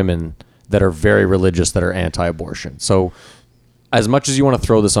conservative women that are very religious that are anti-abortion. So as much as you want to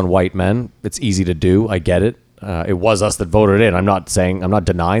throw this on white men, it's easy to do. I get it. It was us that voted it in. I'm not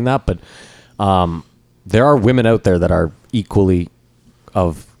denying that, but there are women out there that are equally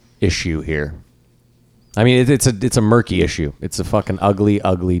of issue here. I mean, it's a murky issue. It's a fucking ugly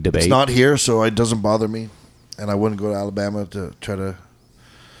debate. It's not here, so it doesn't bother me. And I wouldn't go to Alabama to try to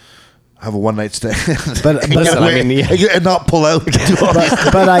have a one-night stand. But Listen, I mean, and not pull out.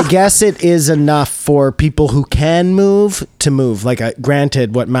 but I guess it is enough for people who can move to move. Like,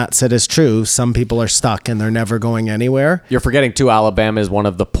 granted, what Matt said is true. Some people are stuck and they're never going anywhere. You're forgetting too, Alabama is one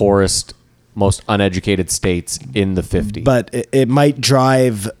of the poorest, most uneducated states in the 50. But it might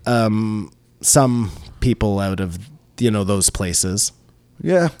drive some people out of those places.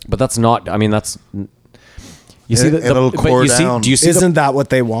 Yeah. But that's not. I mean, that's. You see It'll core down. Do you see? Isn't that what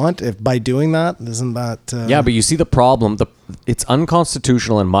they want? If by doing that, isn't that? Yeah, but you see the problem. It's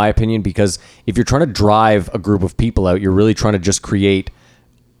unconstitutional in my opinion, because if you're trying to drive a group of people out, you're really trying to just create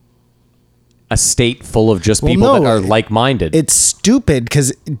a state full of just people that are like-minded. It's stupid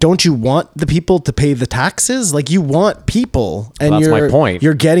because don't you want the people to pay the taxes? Like, you want people, and Well, that's my point.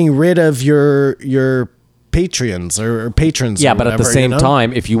 You're getting rid of your patrons or patrons. Yeah, or but at the whatever, same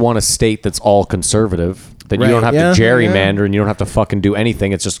time, if you want a state that's all conservative, then you Right, don't have yeah, to gerrymander and you don't have to fucking do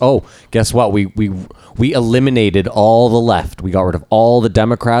anything. It's just, guess what? We eliminated all the left. We got rid of all the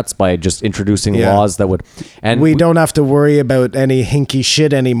Democrats by just introducing Yeah. laws that would. And we don't have to worry about any hinky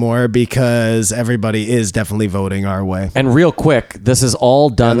shit anymore because everybody is definitely voting our way. And real quick, this is all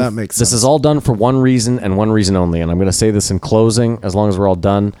done. that makes This sense. is all done for one reason and one reason only. And I'm going to say this in closing, as long as we're all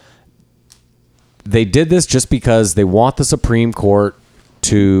done. They did this just because they want the Supreme Court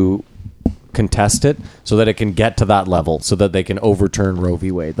to contest it so that it can get to that level, so that they can overturn Roe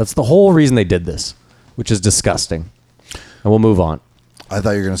v. Wade. That's the whole reason they did this, which is disgusting. And we'll move on. I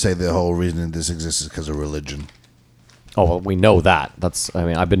thought you were going to say the whole reason this exists is because of religion. Oh, well, we know that.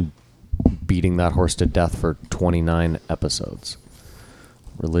 I've been beating that horse to death for 29 episodes.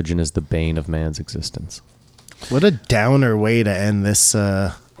 Religion is the bane of man's existence. What a downer way to end this.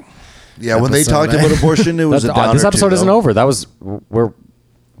 Yeah, when they episode, talked eh? about abortion, it was a downer. This episode too, isn't though. over.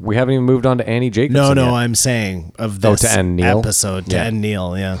 We haven't even moved on to Annie Jacobson. No, yet. I'm saying of this to end Neil? episode to Yeah. end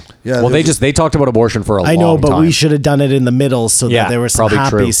Neil. Yeah. Yeah, Well, there's- they talked about abortion for a long I time. know, but we should have done it in the middle so Yeah, that there was some probably happy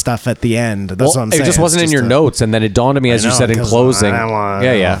true. stuff at the end. That's Well, what I'm saying. it just wasn't in It's your just notes, and then it dawned on me as you know, said in 'cause closing. I want-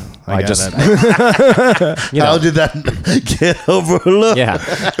 Yeah. I get it. How did that get overlooked? Yeah.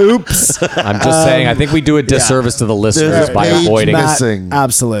 Oops. I'm just saying. I think we do a disservice to the listeners There's a by page avoiding Matt- missing.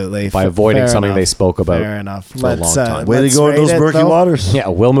 Absolutely. by avoiding Fair something enough. they spoke about. Fair enough. for a long time. Way to let's go in rate those it, murky though. waters. Yeah,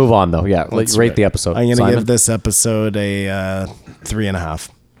 we'll move on though. Yeah, Let's rate the episode. I'm going to Simon? give this episode a 3.5.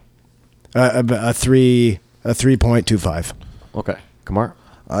 A 3.25. Okay, Kamar.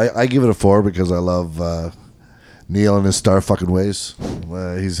 I give it a 4 because I love Neil and his star fucking ways.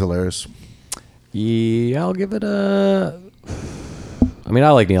 He's hilarious. Yeah, I'll give it a. I mean,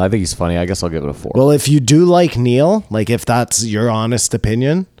 I like Neil. I think he's funny. I guess I'll give it a 4. Well, if you do like Neil, like if that's your honest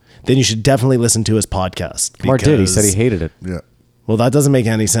opinion, then you should definitely listen to his podcast. Kamar did. He said he because- hated it. Yeah. Well, that doesn't make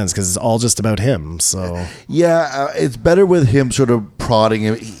any sense because it's all just about him. So Yeah, it's better with him sort of prodding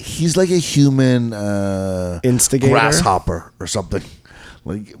him. He's like a human Instigator? grasshopper or something,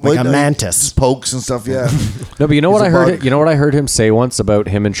 Like a mantis. just pokes and stuff. Yeah, No, but you know what He's I a heard? bug. You know what I heard him say once about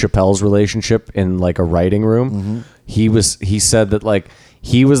him and Chappelle's relationship in like a writing room. He said that like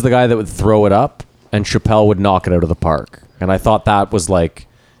he was the guy that would throw it up, and Chappelle would knock it out of the park. And I thought that was like,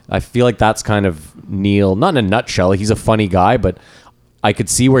 I feel like that's kind of Neil, not in a nutshell. He's a funny guy, but I could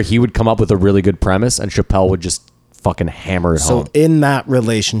see where he would come up with a really good premise, and Chappelle would just fucking hammer it So home. in that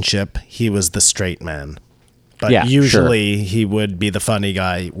relationship, he was the straight man. But Yeah, usually he would be the funny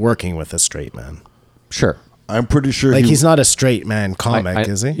guy working with a straight man. Sure. I'm pretty sure Like he's not a straight man comic,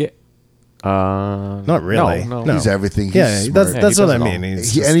 is he? Yeah. Not really. No. No. he's everything. He's Yeah, smart. that's Yeah, that's he what I does it mean. all.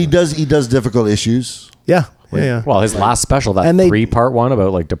 He's He, just- and he does difficult issues. yeah. Yeah. Well, his last special, that And they- 3-part one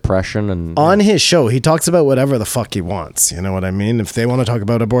about like depression and On his show, he talks about whatever the fuck he wants. You know what I mean? If they want to talk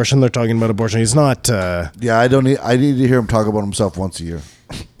about abortion, they're talking about abortion. He's not. Yeah, I need to hear him talk about himself once a year.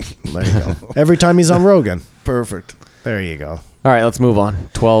 There you go. Every time he's on Rogan. Perfect. There you go. All right, let's move on.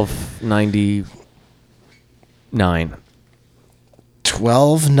 1299.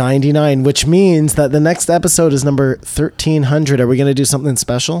 $12.99, which means that the next episode is number 1300. Are we going to do something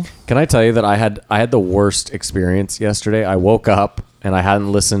special? Can I tell you that I had the worst experience yesterday? I woke up and I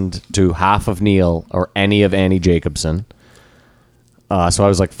hadn't listened to half of Neil or any of Annie Jacobson. So I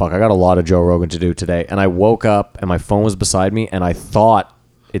was like, fuck, I got a lot of Joe Rogan to do today. And I woke up and my phone was beside me and I thought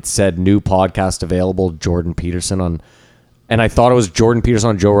it said new podcast available, Jordan Peterson on, and I thought it was Jordan Peterson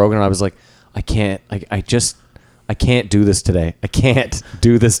on Joe Rogan. And I was like, I can't do this today. I can't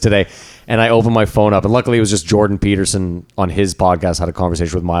do this today. And I opened my phone up and luckily it was just Jordan Peterson on his podcast had a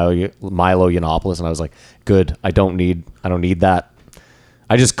conversation with Milo Yiannopoulos. And I was like, good. I don't need that.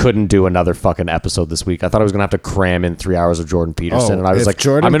 I just couldn't do another fucking episode this week. I thought I was going to have to cram in 3 hours of Jordan Peterson. Oh, and I was if like,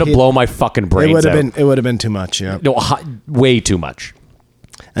 Jordan I'm going to Pe- blow my fucking brains out. It would have been too much, yeah. No, way too much.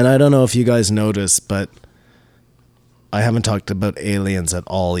 And I don't know if you guys noticed, but I haven't talked about aliens at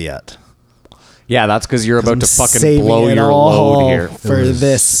all yet. Yeah, that's because you're about to fucking Saving blow it your all load here. for It was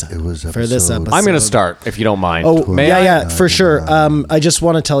this episode- episode. I'm going to start, if you don't mind. Oh, May yeah, I? yeah, for sure. I just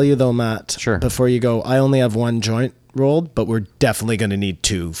want to tell you though, Matt. Sure. Before you go, I only have one joint rolled, but we're definitely going to need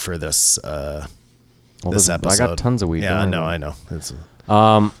two for this Well, this I episode. got tons of weed. Yeah, Don't I worry. know. It's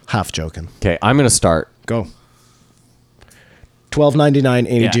half joking. Okay, I'm going to start. Go.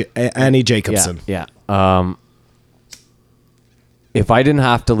 $12.99 Annie Jacobson. Yeah. If I didn't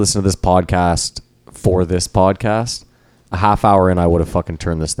have to listen to this podcast for this podcast, a half hour in, I would have fucking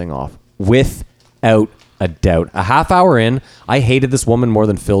turned this thing off. Without a doubt. A half hour in, I hated this woman more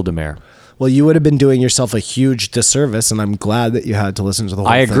than Phil DeMare. Well, you would have been doing yourself a huge disservice, and I'm glad that you had to listen to the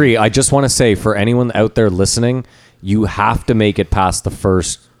whole I thing. agree. I just want to say, for anyone out there listening, you have to make it past the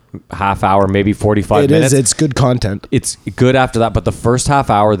first half hour, maybe 45 It minutes. is. It's good content. It's good after that, but the first half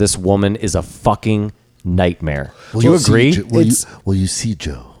hour, this woman is a fucking nightmare. Do you agree? Will you see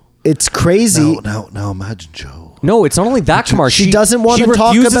Joe? It's crazy. Now imagine Joe. No, it's not only that, Kamar. She doesn't want she to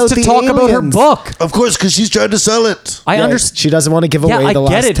talk refuses about to the talk about her aliens. book. Of course, because she's trying to sell it. I Yeah, understand. She doesn't want to give Yeah, away I the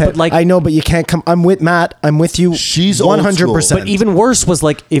get last it, 10. but, like- I know, but you can't come. I'm with Matt. I'm with you. She's old 100%. school. But even worse was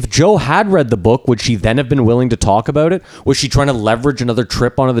like, if Joe had read the book, would she then have been willing to talk about it? Was she trying to leverage another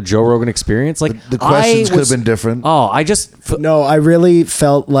trip onto the Joe Rogan Experience? Like The questions I could was- have been different. Oh, I just No, I really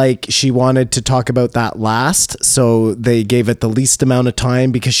felt like she wanted to talk about that last, so they gave it the least amount of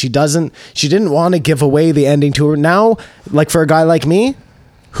time because she didn't want to give away the ending to her. Now, like for a guy like me,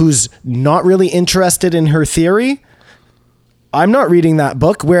 who's not really interested in her theory, I'm not reading that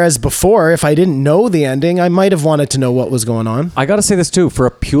book. Whereas before, if I didn't know the ending, I might have wanted to know what was going on. I got to say this too. For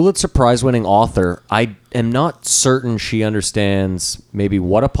a Pulitzer Prize winning author, I am not certain she understands maybe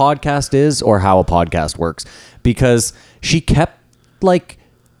what a podcast is or how a podcast works, because she kept like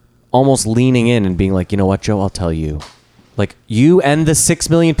almost leaning in and being like, you know what, Joe, I'll tell you. Like, you and the 6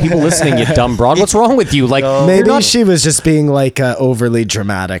 million people listening, you dumb broad. What's wrong with you? Like, you're Maybe not- she was just being like overly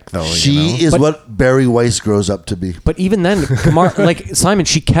dramatic, though. She is what Barry Weiss grows up to be. But even then, Kamar, like Simon,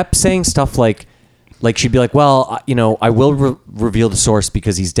 she kept saying stuff like she'd be like, well, you know, I will reveal the source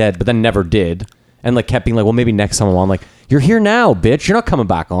because he's dead, but then never did. And like kept being like, well, maybe next time I'm on. Like, you're here now, bitch. You're not coming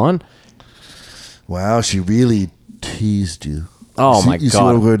back on. Wow, she really teased you. Oh, You see- my you see God.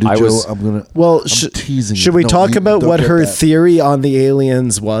 what I'm going to do, I Joe? was- Well, I'm teasing should you. we No, talk you about don't what get her that. theory on the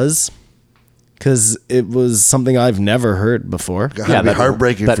aliens was? Because it was something I've never heard before. Gotta be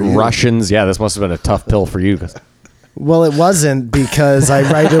heartbreaking that for you. Russians. Yeah, this must have been a tough pill for you. 'Cause Well, it wasn't because I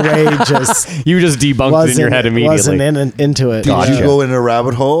right away just you just debunked it in your head immediately. wasn't into it. Did Gotcha. you go in a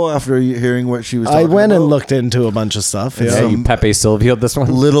rabbit hole after hearing what she was I talking went about? and looked into a bunch of stuff. Yeah, Yeah. you Pepe Silvio'd this one.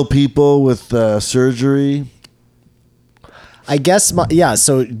 Little people with surgery. I guess,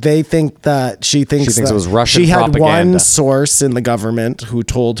 so they think that she thinks thinks that it was Russian she had propaganda. one source in the government who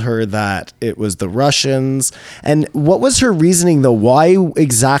told her that it was the Russians. And what was her reasoning, though? Why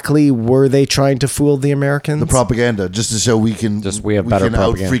exactly were they trying to fool the Americans? The propaganda, just to show we can we have better can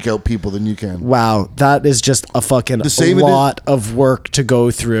propaganda. freak out people than you can. Wow, that is just a fucking same it is- lot of work to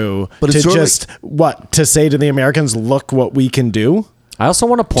go through. But to it's sort of just to say to the Americans, look what we can do. I also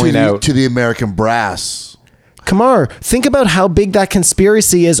want to To point the, out. to the American brass. Kamar, think about how big that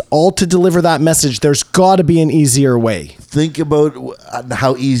conspiracy is, all to deliver that message. There's got to be an easier way. Think about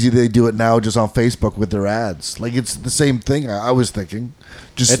how easy they do it now just on Facebook with their ads. Like, it's the same thing. I was thinking.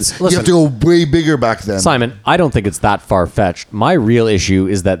 Just you listen, have to go way bigger back then. Simon, I don't think it's that far-fetched. My real issue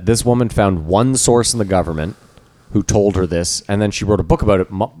is that this woman found one source in the government who told her this, and then she wrote a book about it.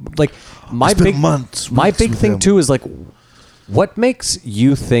 Like, my It's been big months my big with thing him. too is like, what makes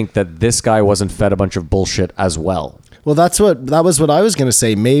you think that this guy wasn't fed a bunch of bullshit as well? Well, that was what I was going to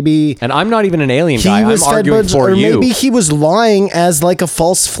say. Maybe And I'm not even an alien he guy. was I'm fed arguing bugs, for or you. maybe he was lying as like a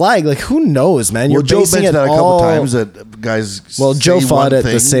false flag. Like, who knows, man? Well, You're Joe basing mentioned it that a couple all. times that guys. Well, Joe say fought one it the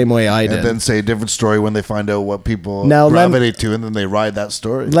thing same way I did. and then say a different story when they find out what people Now, gravitate to, and then they ride that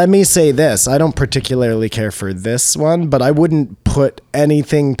story. Let me say this. I don't particularly care for this one, but I wouldn't put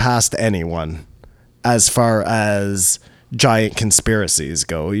anything past anyone as far as giant conspiracies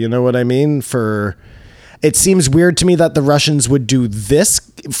go. You know what I mean? It seems weird to me that the Russians would do this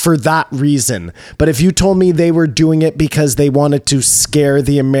for that reason. But if you told me they were doing it because they wanted to scare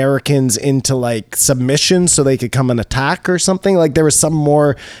the Americans into like submission so they could come and attack or something, like there was some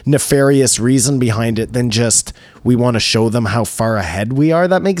more nefarious reason behind it than just we want to show them how far ahead we are,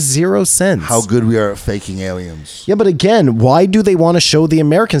 that makes zero sense. How good we are at faking aliens. Yeah, but again, why do they want to show the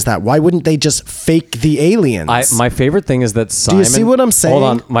Americans that? Why wouldn't they just fake the aliens? My favorite thing is that Simon. you see what I'm saying?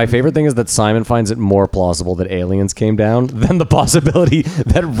 Hold on. My favorite thing is that Simon finds it more plausible that aliens came down than the possibility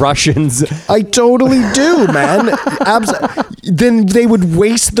that Russians. I totally do, man. Then they would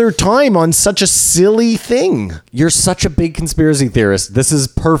waste their time on such a silly thing. You're such a big conspiracy theorist. This is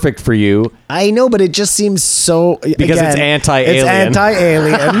perfect for you. I know, but it just seems so Because it's anti-alien. It's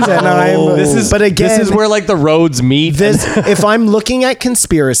anti-aliens, and I'm. But again, this is where like the roads meet. this. If I'm looking at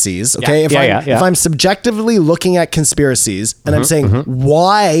conspiracies, okay, Yeah, if I'm subjectively looking at conspiracies, and I'm saying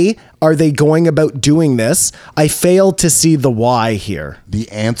why are they going about doing this, I fail to see the why here. The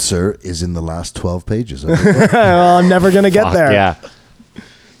answer is in the last 12 pages. Of the book. Well, I'm never gonna get Fuck, there. Yeah.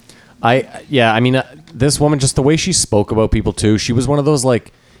 I mean, this woman, just the way she spoke about people too, she was one of those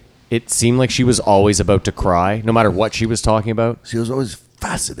like, it seemed like she was always about to cry, no matter what she was talking about. She was always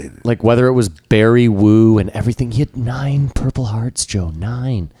fascinated. Like whether it was Barry Wu and everything. He had 9 Purple Hearts, Joe.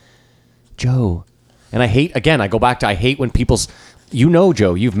 9. Joe. And I hate, again, I go back to, I hate when people's, you know,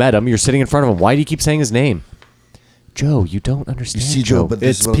 Joe, you've met him, you're sitting in front of him. Why do you keep saying his name? Joe, you don't understand. You see, Joe, but this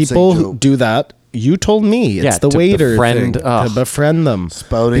It's is what I'm people saying, who Joe. do that You told me it's Yeah, the to waiter befriend- thing, ugh. to befriend them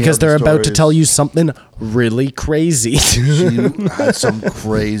Spouting because out the they're about to stories. tell you something really crazy. She had some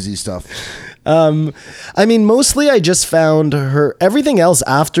crazy stuff. I mean, mostly I just found her everything else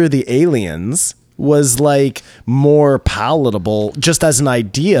after the aliens was like more palatable just as an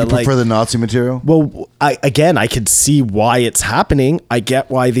idea. Like, For the Nazi material? well, I could see why it's happening. I get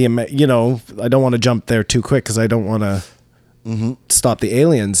why I don't want to jump there too quick because I don't want to stop the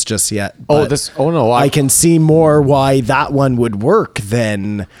aliens just yet. but I can see more why that one would work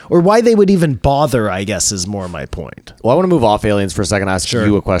than, or why they would even bother, I guess, is more my point. Well, I want to move off aliens for a second. Ask Sure.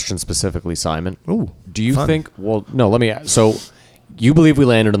 you a question specifically, Simon. Ooh, do you fun. think? Well, no. Let me. So, you believe we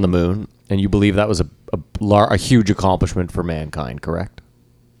landed on the moon, and you believe that was a huge accomplishment for mankind, correct?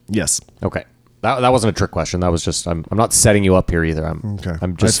 Yes. Okay. That wasn't a trick question. That was just I'm not setting you up here either. Okay.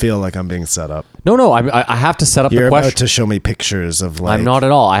 I'm just I feel like I'm being set up. no. I have to set up You're the question. about to show me pictures of like. I'm not at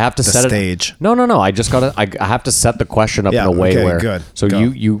all. I have to the set stage. it. No. I just gotta. I have to set the question up Yeah, in a way okay, where. good. So Go.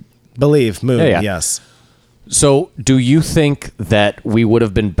 you. Believe moon. Yeah. Yes. So do you think that we would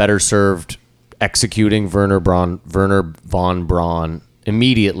have been better served executing Werner von Braun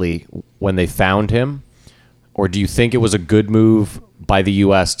immediately when they found him, or do you think it was a good move by the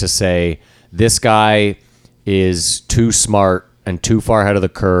U.S. to say this guy is too smart and too far ahead of the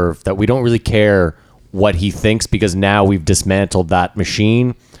curve that we don't really care what he thinks because now we've dismantled that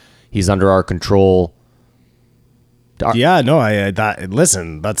machine. He's under our control. Yeah. No.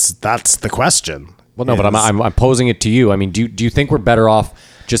 Listen. That's the question. Well, no, but I'm posing it to you. I mean, do you think we're better off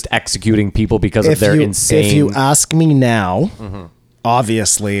just executing people because of their insane? If you ask me now,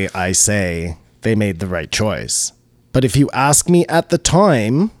 obviously I say they made the right choice. But if you ask me at the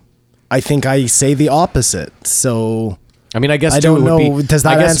time, I think I say the opposite. So I mean, I guess I too, don't it would know. be- Does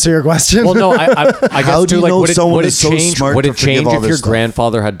that I guess- answer your question? Well, no. I guess How do too. you Like, know would it, someone would it is so change? smart Would to it forgive change all if this your stuff?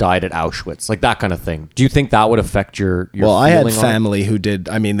 grandfather had died at Auschwitz? Like that kind of thing. Do you think that would affect your? Well, I had feeling on it? family who did.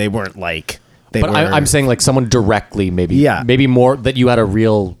 I mean, they weren't like. They But were, I'm saying like someone directly, maybe. Yeah. Maybe more that you had a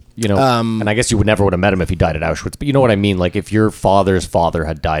real. And I guess you would never have met him if he died at Auschwitz. But you know what I mean? Like if your father's father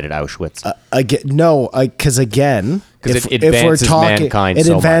had died at Auschwitz. Because again, 'Cause it advances mankind it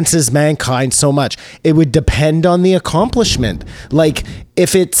so much. advances mankind so much. It would depend on the accomplishment. Like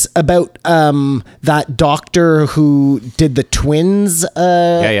if it's about that doctor who did the twins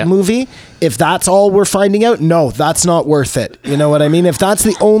movie, if that's all we're finding out, no, that's not worth it. You know what I mean? If that's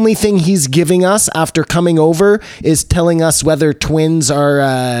the only thing he's giving us after coming over is telling us whether twins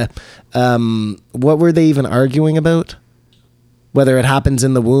are, what were they even arguing about? Whether it happens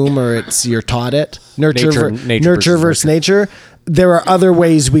in the womb or it's you're taught it. Nurture versus nature. There are other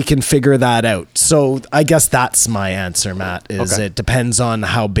ways we can figure that out. So I guess that's my answer, Matt, is Okay. it depends on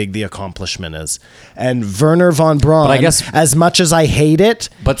how big the accomplishment is. And Werner von Braun, But I guess- as much as I hate it,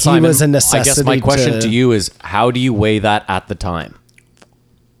 But he Simon, was a necessity. I guess my question to you is, how do you weigh that at the time?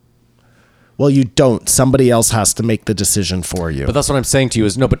 Well, you don't. Somebody else has to make the decision for you. But that's what I'm saying to you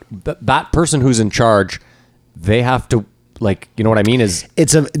is no. But that person who's in charge, they have to like. You know what I mean? Is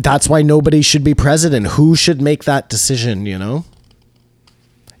That's why nobody should be president. Who should make that decision, you know?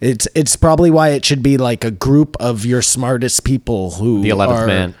 It's probably why it should be like a group of your smartest people who The 11th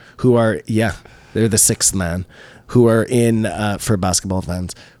man. who are they're the 6th man, who are in for basketball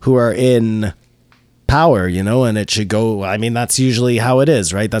fans, who are in power, you know, and it should go. I mean, that's usually how it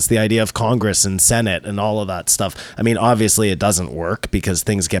is, right? That's the idea of Congress and Senate and all of that stuff. I mean, obviously it doesn't work because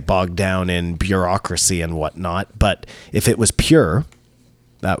things get bogged down in bureaucracy and whatnot. But if it was pure,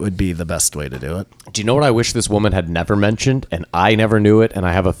 that would be the best way to do it. do you know what I wish this woman had never mentioned, and I never knew it, and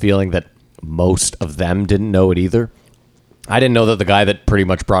I have a feeling that most of them didn't know it either. I didn't know that the guy that pretty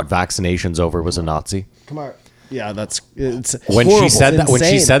much brought vaccinations over was a Nazi. Come on. Yeah, it's When horrible. she said that, when she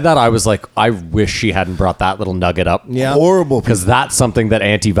Insane. said that, I was like, I wish she hadn't brought that little nugget up. Yeah. Horrible. Because that's something that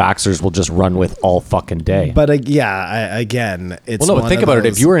anti-vaxxers will just run with all fucking day. But again, it's Well, no, but one think of about it.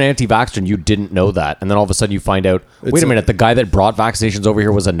 If those- you were an anti-vaxxer and you didn't know that, and then all of a sudden you find out, wait It's a minute, the guy that brought vaccinations over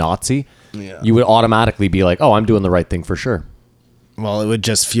here was a Nazi, you would automatically be like, oh, I'm doing the right thing for sure. Well, it would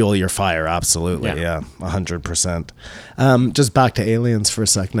just fuel your fire. Absolutely. Yeah. Yeah. 100%. Just back to aliens for a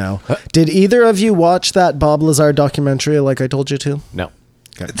sec now. Did either of you watch that Bob Lazar documentary like I told you to? No.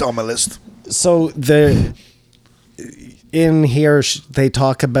 It's on my list. So in here,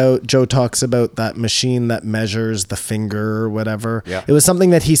 Joe talks about that machine that measures the finger or whatever. Yeah. It was something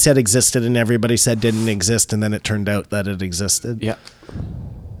that he said existed and everybody said didn't exist. And then it turned out that it existed. Yeah.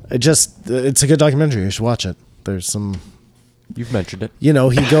 It's a good documentary. You should watch it. There's some... You've mentioned it. You know,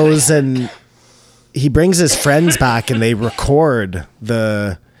 he goes and he brings his friends back and they record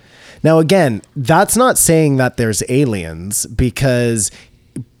the... Now, again, that's not saying that there's aliens because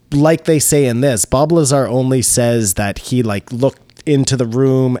like they say in this, Bob Lazar only says that he like looked into the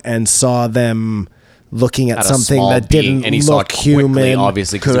room and saw them looking at At a something small that being, didn't and he saw look it quickly, human.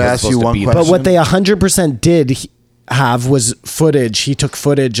 obviously, 'cause Could he I was ask you supposed to one be there. question? But what they 100% did have was footage. He took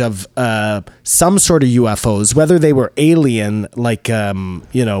footage of some sort of UFOs, whether they were alien, like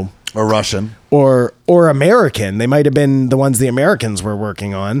Or Russian. or American. They might have been the ones the Americans were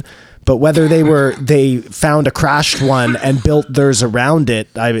working on. But whether they found a crashed one and built theirs around it,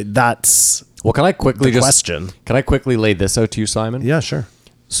 that's Well, can I quickly the just question. Can I quickly lay this out to you, Simon? Yeah, sure.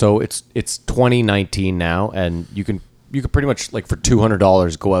 So it's 2019 now, and you can pretty much, like, for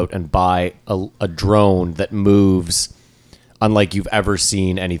 $200 go out and buy a drone that moves unlike you've ever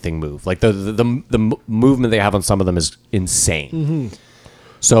seen anything move. Like the movement they have on some of them is insane.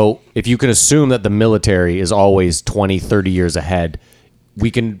 So if you can assume that the military is always 20, 30 years ahead, we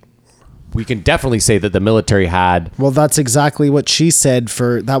can definitely say that the military had. Well, that's exactly what she said.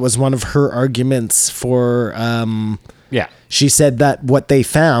 That was one of her arguments for. Yeah. She said that what they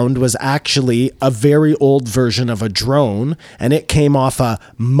found was actually a very old version of a drone, and it came off a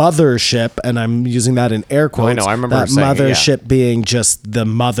mothership, and I'm using that in air quotes. I know, I remember that her saying it, yeah. mothership being just the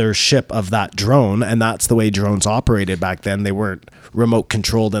mothership of that drone, and that's the way drones operated back then. They weren't remote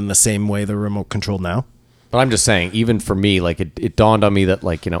controlled in the same way they're remote controlled now. But I'm just saying, even for me, like it dawned on me that,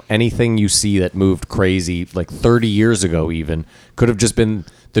 like, anything you see that moved crazy, like 30 years ago even, could have just been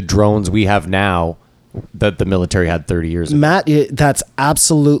the drones we have now that the military had 30 years ago. Matt, that's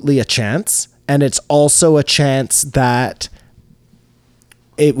absolutely a chance. And it's also a chance that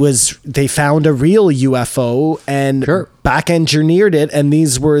they found a real UFO and Sure. back engineered it. And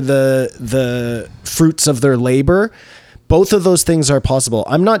these were the fruits of their labor. Both of those things are possible.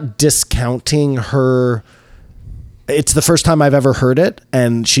 I'm not discounting her. It's the first time I've ever heard it,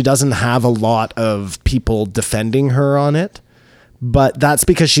 and she doesn't have a lot of people defending her on it. But that's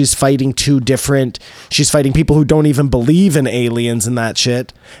because she's fighting she's fighting people who don't even believe in aliens and that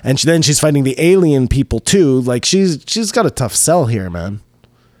shit. And then she's fighting the alien people too. Like she's got a tough sell here, man.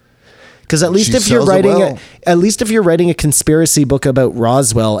 Because at least She if you're sells it writing well. at least if you're writing a conspiracy book about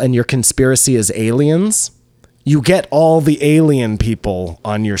Roswell and your conspiracy is aliens, you get all the alien people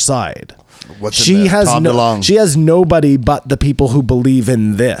on your side. What's in there? Tom DeLonge. She has nobody but the people who believe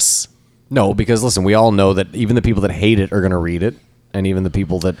in this. No, because listen, we all know that even the people that hate it are going to read it, and even the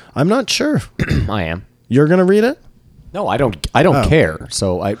people that I'm not sure. I am. You're gonna read it? No, I don't care.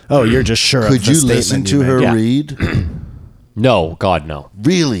 So Oh, you're just sure. Could of the you listen statement to you her made. Yeah. read? no, God, no.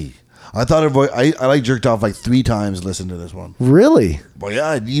 Really? I thought her voice. I like jerked off like 3 times listening to this one. Really? Well,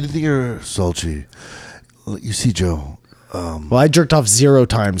 yeah, you didn't think you're salty. You see, Joe. Well, I jerked off 0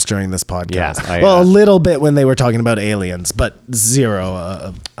 times during this podcast. Yeah, a little bit when they were talking about aliens, but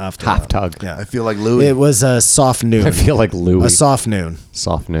 0 after Half that. tug. Yeah, I feel like Louis. it was a soft noon. I feel like Louis. a soft noon.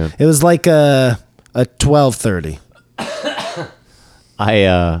 Soft noon. It was like a 12:30.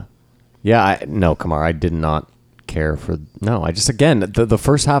 No, Kamar, I did not care for. No, I just, again, the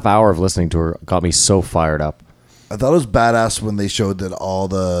first half hour of listening to her got me so fired up. I thought it was badass when they showed that all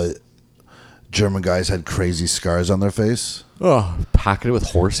the German guys had crazy scars on their face. Oh, packing it with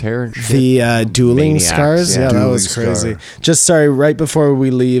horsehair and shit. The dueling Maniacs, scars, yeah. yeah, that Dueling was crazy. scar. Just sorry, right before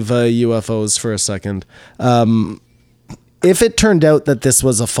we leave UFOs for a second. If it turned out that this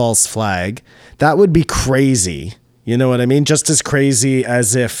was a false flag, that would be crazy. You know what I mean? Just as crazy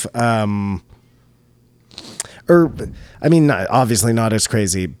as if, obviously not as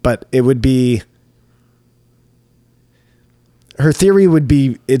crazy, but it would be. Her theory would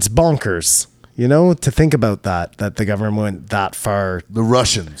be it's bonkers. You know, to think about that the government went that far. The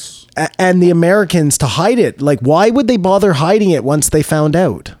Russians. And the Americans to hide it. Like, why would they bother hiding it once they found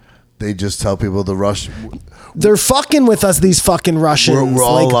out? They just tell people the They're fucking with us, these fucking Russians. We're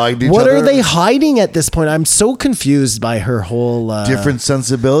all lying to each what are other. they hiding at this point? I'm so confused by her whole different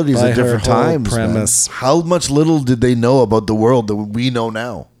sensibilities by at her different whole times. premise. Man. How much little did they know about the world that we know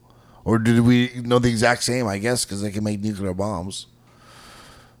now? Or did we know the exact same, I guess, because they can make nuclear bombs?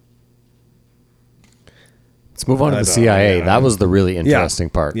 Let's move on to the CIA. That was the really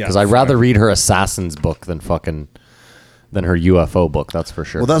interesting part. Yeah, Because I'd rather read her Assassin's book than her UFO book, that's for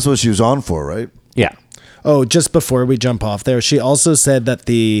sure. Well, that's what she was on for, right? Yeah. Oh, just before we jump off there, she also said that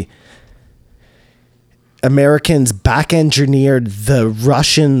the Americans back engineered the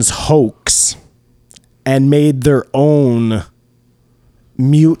Russians' hoax and made their own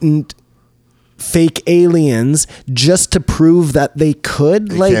mutant fake aliens just to prove that they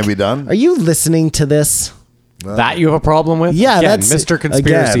could. It like, can be done. Are you listening to this? That you have a problem with? Yeah, Again, that's Mr.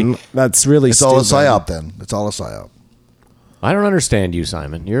 Conspiracy. Again, that's really It's all a stupid. psyop then. It's all a psyop. I don't understand you,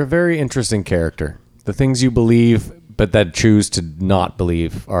 Simon. You're a very interesting character. The things you believe but that choose to not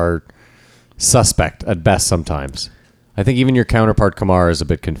believe are suspect at best sometimes. I think even your counterpart Kamar is a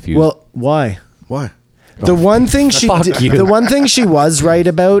bit confused. Well, why? Why? The one thing she Fuck you. the one thing she was right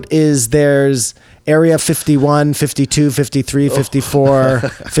about is there's Area 51, 52, 53, 54,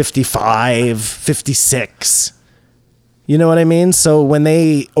 55, 56. You know what I mean? So when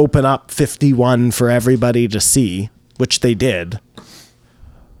they open up 51 for everybody to see, which they did,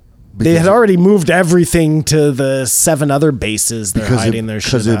 they had already moved everything to the 7 other bases they're hiding their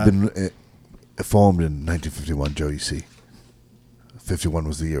shit because it at. had been formed in 1951, Joe, you see. 51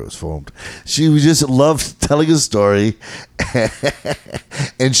 was the year it was formed. She just loved telling a story,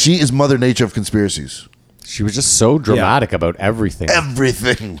 and she is Mother Nature of conspiracies. she was just so dramatic about everything.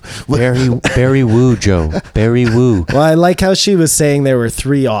 Everything. Barry Woo, Joe. Barry Woo. Well, I like how she was saying there were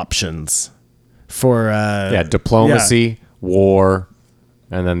 3 options for Diplomacy, war,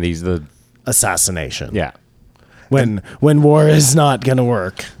 and then the assassination. yeah. When war is not going to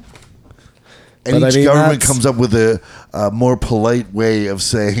work. And But each I mean, government that's- comes up with a more polite way of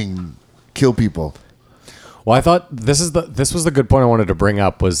saying kill people. Well, I thought this was the good point I wanted to bring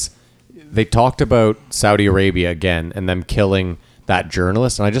up was they talked about Saudi Arabia again and them killing that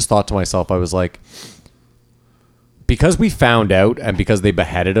journalist, and I just thought to myself, I was like, because we found out and because they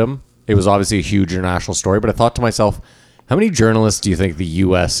beheaded him, it was obviously a huge international story, but I thought to myself, how many journalists do you think the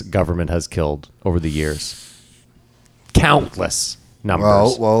U.S. government has killed over the years? Countless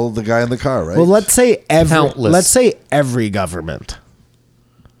numbers. Well, the guy in the car, right? Well, let's say Countless. every government.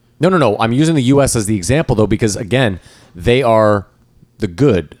 No. I'm using the U.S. as the example, though, because, again, they are the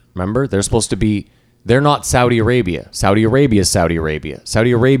good. Remember? They're supposed to be... They're not Saudi Arabia. Saudi Arabia is Saudi Arabia.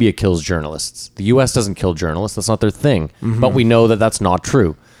 Saudi Arabia kills journalists. The U.S. doesn't kill journalists. That's not their thing. But we know that that's not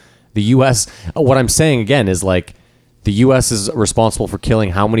true. The U.S... What I'm saying, again, is like the U.S. is responsible for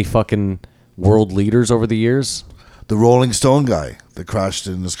killing how many fucking world leaders over the years? the Rolling Stone guy that crashed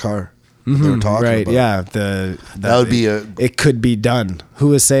in his car. They were talking Right, about. yeah. That would be a... It could be done. Who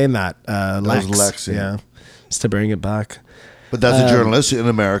was saying that? Lex. was Lex, yeah. Just to bring it back. But that's a journalist in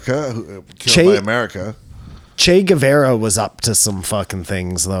America, killed Che- by America. Che Guevara was up to some fucking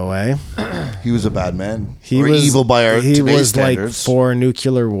things, though, eh? He was a bad man. He or was evil by our He today's was standards. like for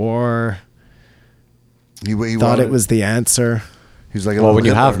nuclear war. He Thought wanted- it was the answer. He's like, Well, when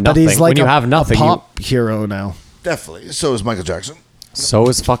you have But nothing, he's like when you have nothing, a pop hero now. definitely. So is Michael Jackson. so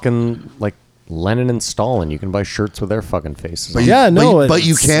is fucking like Lenin and Stalin. You can buy shirts with their fucking faces. But on. you, Yeah, no, but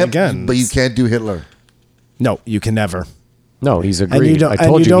you it's- can't. again, but you it's- can't do Hitler. No, you can never. No, he's And agreed. I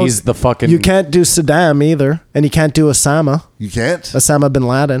told you don't- he's the fucking. You can't do Saddam either, and you can't do Osama. You can't. Osama bin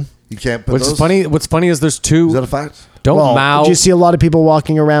Laden. You can't put What's those. funny? What's funny is there's two. Is that a fact? Don't Well, Mao. do you see a lot of people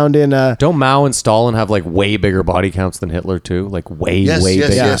walking around in? Don't Mao and Stalin have like way bigger body counts than Hitler too? Like way, Yes, way yes,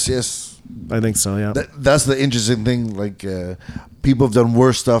 bigger. yes. I think so. Yeah. That's the interesting thing. Like people have done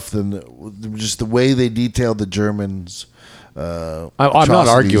worse stuff than just the way they detailed the Germans. I'm not atrocities.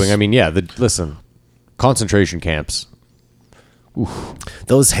 arguing. I mean, yeah. Listen, concentration camps.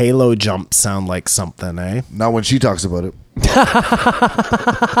 Those halo jumps sound like something, eh? Not when she talks about it.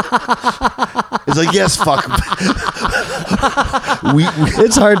 It's like, yes, fuck. we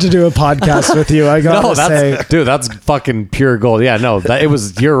It's hard to do a podcast with you. I gotta No, say. that's fucking pure gold. Yeah, no, it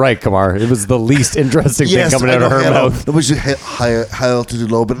was. You're right, Kamar. It was the least interesting yes, thing coming out of her mouth. It was just high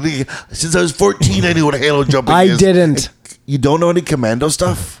altitude, low. But since I was 14, I knew what halo jumping I is. didn't. You don't know any commando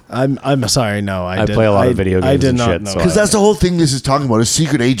stuff? I'm sorry. No, I didn't. play a lot of video I games did and not shit, know. so Because that's the whole thing this is talking about is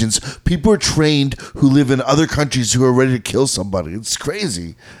secret agents. People are trained who live in other countries who are ready to kill somebody. It's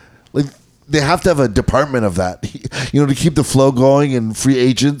crazy. Like they have to have a department of that, to keep the flow going and free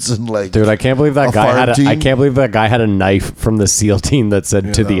agents and like. Dude, I can't believe that a guy farm had. team. I can't believe that guy had a knife from the SEAL team that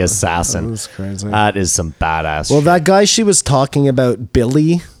said to the assassin. that was crazy. That is some badass. Well, shit. that guy she was talking about,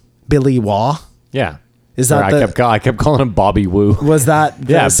 Billy Waugh. yeah. Is that Or I kept calling him Bobby Woo. Was that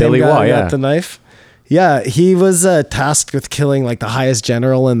the Yeah, same Billy guy Waugh, who yeah. got the knife? Yeah, he was tasked with killing like the highest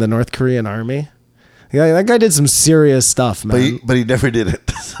general in the North Korean army. Yeah, that guy did some serious stuff, man. But he never did it.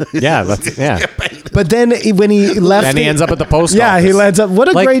 Yeah, that's yeah. But then when he left, And he ends up at the post Yeah, office. he lands up. What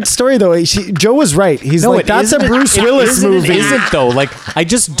a Like- great story, though. Joe was right. He's like, that's a Bruce Willis movie. It isn't though. Like, I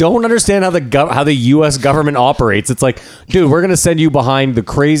just don't understand how the U.S. government operates. It's like, dude, we're gonna send you behind the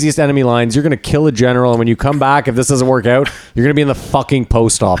craziest enemy lines. You're gonna kill a general, and when you come back, if this doesn't work out, you're gonna be in the fucking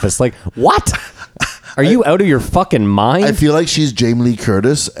post office. Like, what? Are you out of your fucking mind? I feel like she's Jamie Lee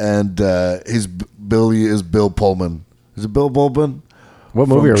Curtis and his Billy is Bill Pullman. Is it Bill Pullman? what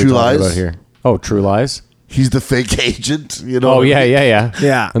movie from are we True talking Lies? about here? Oh, True Lies. He's the fake agent, Oh yeah.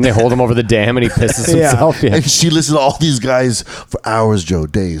 Yeah. And they hold him over the dam, and he pisses Yeah. himself. Yeah. And she listened to all these guys for hours, Joe,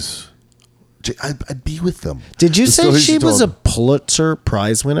 days. I'd be with them. Did you The say stories she was a told. Pulitzer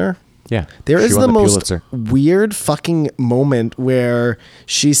Prize winner? Yeah. There she is won the most Pulitzer. weird fucking moment where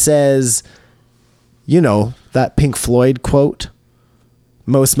she says, that Pink Floyd quote,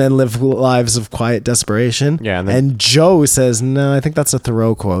 most men live lives of quiet desperation. Yeah, and Joe says, no, I think that's a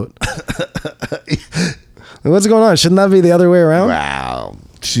Thoreau quote. What's going on? Shouldn't that be the other way around? Wow.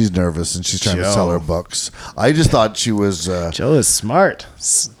 She's nervous and she's trying to Joe. sell her books. I just thought she was Joe is smart.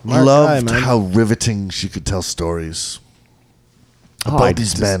 Smart loved guy, man. how riveting she could tell stories about I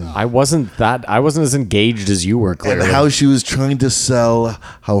these just- men. I wasn't as engaged as you were, clearly. And how she was trying to sell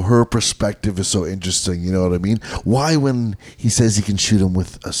how her perspective is so interesting. You know what I mean? Why, when he says he can shoot him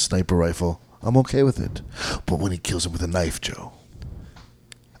with a sniper rifle, I'm okay with it. But when he kills him with a knife, Joe.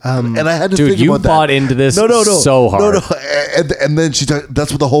 And I had to Dude, think you about that. bought into this no, so hard. No. And then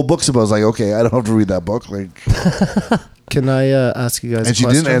that's what the whole book's about. I was like, okay, I don't have to read that book. Like, Can I ask you guys and a she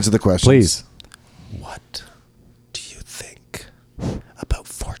question? didn't answer the question. Please. What do you think about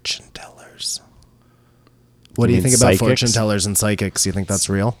fortune tellers? What do you mean think about psychics? fortune tellers and psychics? You think that's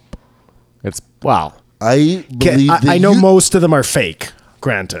real? It's wow. I believe that I know most of them are fake,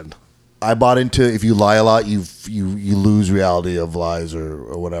 granted. I bought into if you lie a lot, you lose reality of lies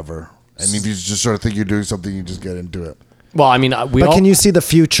or whatever. And if you just sort of think you're doing something, you just get into it. Well, I mean, we But all, can you see the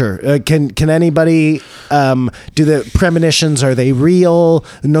future? Can anybody do the premonitions? Are they real?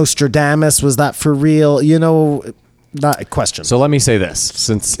 Nostradamus, was that for real? That question. So let me say this: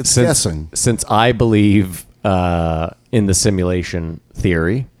 since guessing. since I believe in the simulation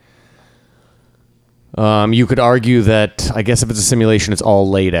theory, you could argue that I guess if it's a simulation, it's all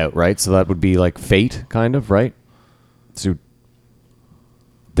laid out, right? So that would be like fate, kind of, right? So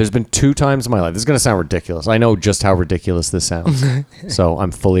there's been 2 times in my life. This is going to sound ridiculous. I know just how ridiculous this sounds, so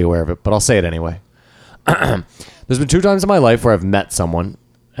I'm fully aware of it. But I'll say it anyway. There's been 2 times in my life where I've met someone,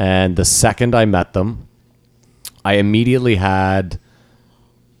 and the second I met them, I immediately had,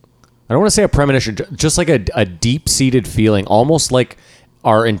 I don't want to say a premonition, just like a deep-seated feeling, almost like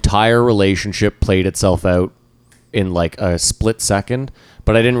our entire relationship played itself out in like a split second,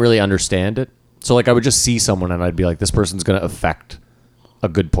 but I didn't really understand it. So like I would just see someone and I'd be like, this person's going to affect a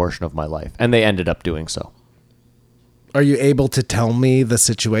good portion of my life. And they ended up doing so. Are you able to tell me the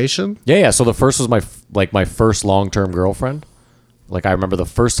situation? Yeah. So the first was my first long-term girlfriend. Like I remember the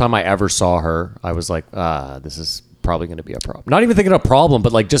first time I ever saw her, I was like, this is probably going to be a problem. Not even thinking a problem,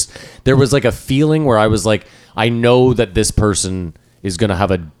 but like just there was like a feeling where I was like, I know that this person is going to have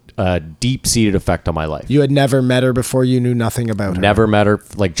a deep-seated effect on my life. You had never met her before. You knew nothing about her. Never met her,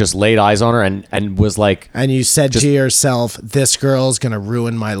 like just laid eyes on her and was like, And you said to yourself, this girl's going to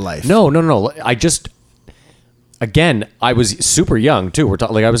ruin my life. no. I just, again, I was super young too. We're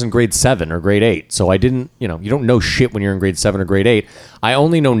talking like I was in grade 7 or grade 8. So I didn't, you don't know shit when you're in grade 7 or grade 8. I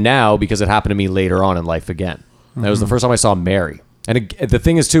only know now because it happened to me later on in life again. That was the first time I saw Mary. And the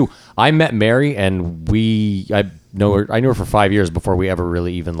thing is too, I met Mary and I knew her for 5 years before we ever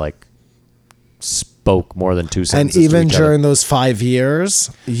really even like spoke more than 2 sentences. And even to each other. during those 5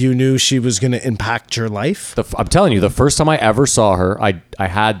 years, you knew she was going to impact your life? I'm telling you, the first time I ever saw her, I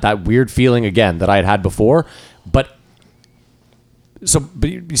had that weird feeling again that I had before. But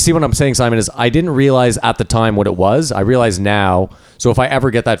you see what I'm saying, Simon, is I didn't realize at the time what it was. I realize now. So if I ever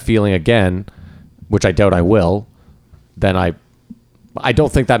get that feeling again, which I doubt I will, then I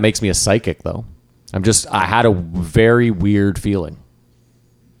don't think that makes me a psychic, though. I had a very weird feeling.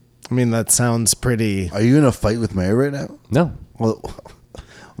 I mean, that sounds pretty... Are you in a fight with Mary right now? No. Well,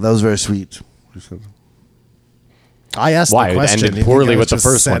 that was very sweet. I asked Why? the It question. ended You think poorly I was with the just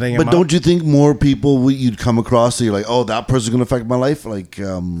first one. setting him But up? don't you think more people you'd come across that you're like, oh, that person's going to affect my life? Like,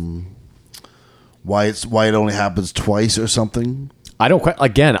 why it only happens twice or something? I don't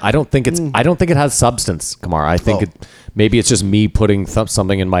think it has substance, Kamar. I think maybe it's just me putting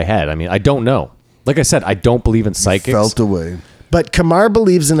something in my head. I mean, I don't know. Like I said, I don't believe in psychics. Felt away. But Kamar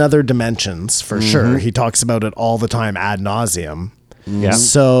believes in other dimensions, for sure. He talks about it all the time ad nauseum. Yeah.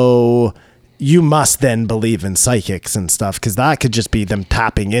 So you must then believe in psychics and stuff, because that could just be them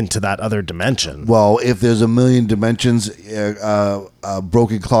tapping into that other dimension. Well, if there's a million dimensions, a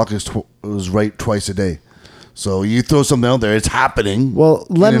broken clock is right twice a day. So you throw something out there, it's happening. Well,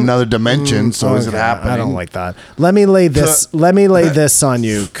 in another dimension. So is it Okay, happening? I don't like that. Let me lay this on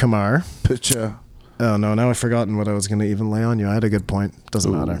you, Kamar. Picture. Oh no, now I've forgotten what I was going to even lay on you. I had a good point.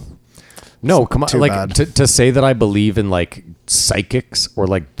 Doesn't matter. No, come on. Too Like bad. to say that I believe in like psychics or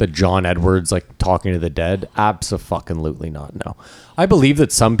like the John Edwards, like talking to the dead. Abso-fucking-lutely not. No, I believe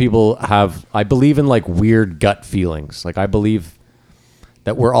that some people I believe in like weird gut feelings. Like I believe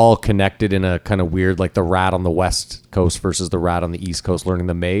that we're all connected in a kind of weird, like the rat on the West Coast versus the rat on the East Coast learning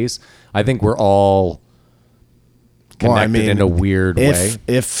the maze. I think we're all connected in a weird way.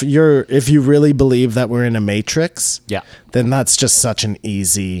 If you really believe that we're in a matrix, Yeah. then that's just such an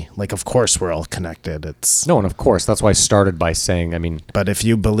easy, like, of course we're all connected. It's No, and of course, that's why I started by saying, I mean, But if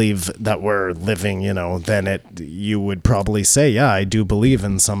you believe that we're living, then you would probably say, yeah, I do believe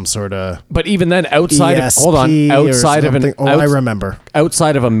in some sort of but even then, outside of, ESP hold on, or outside of an, something. I remember.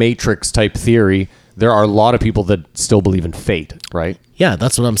 outside of a matrix type theory, there are a lot of people that still believe in fate, right? Yeah,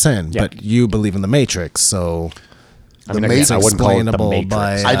 that's what I'm saying. Yeah. But you believe in the matrix, so I mean, Matrix again, I wouldn't call it the explainable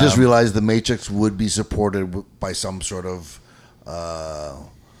matrix. by- I just realized the Matrix would be supported by some sort of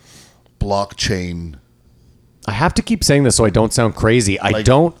blockchain. I have to keep saying this so I don't sound crazy. I'm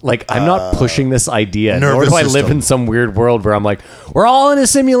not pushing this idea. Nor nervous do I live system. in some weird world where I'm like, we're all in a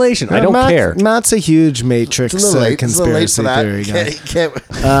simulation. I don't care. Matt's a huge matrix It's a little late. It's a little late conspiracy for that. theory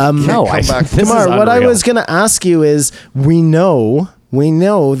guy. No, come back. this is Kumar, what I unreal. was going to ask you is, we know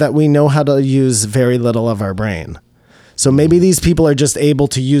that we know how to use very little of our brain. So maybe these people are just able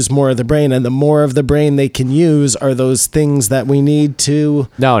to use more of the brain, and the more of the brain they can use are those things that we need to.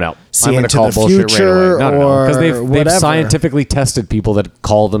 No. See I'm going into to call the bullshit future right away. No. Because or they've whatever. scientifically tested people that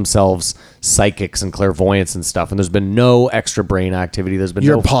call themselves psychics and clairvoyants and stuff, and there's been no extra brain activity. There's been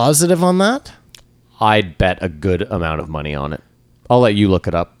You're no. positive on that? I'd bet a good amount of money on it. I'll let you look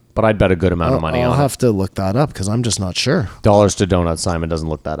it up, but I'd bet a good amount of money I'll on have to look that up because I'm just not sure. it. Dollars to donuts. Simon doesn't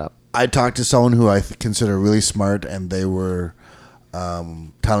look that up. I talked to someone who I consider really smart, and they were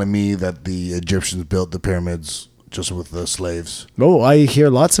telling me that the Egyptians built the pyramids just with the slaves. Oh, I hear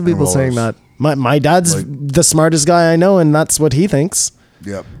lots of people saying that. My dad's the smartest guy I know, and that's what he thinks.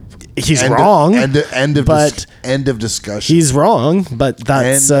 Yep. He's wrong. End of discussion. He's wrong, but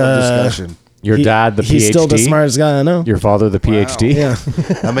that's end of discussion. Your dad, the PhD. He's still the smartest guy I know. Your father, the PhD. Yeah.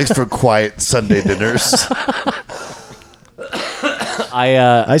 That makes for quiet Sunday dinners.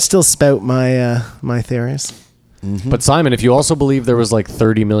 I still spout my theories. But Simon, if you also believe there was like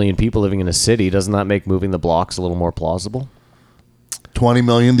 30 million people living in a city, doesn't that make moving the blocks a little more plausible? 20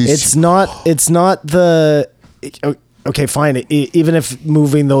 million. It's not the okay, fine. Even if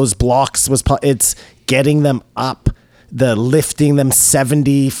moving those blocks was, it's getting them up, the lifting them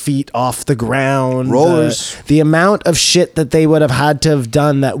 70 feet off the ground, Rollers. the amount of shit that they would have had to have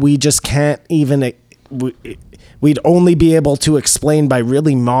done that we just can't even. We'd only be able to explain by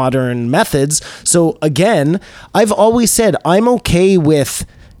really modern methods. So again, I've always said I'm okay with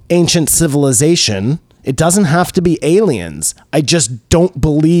ancient civilization. It doesn't have to be aliens. I just don't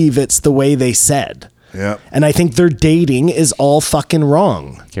believe it's the way they said. Yeah. And I think their dating is all fucking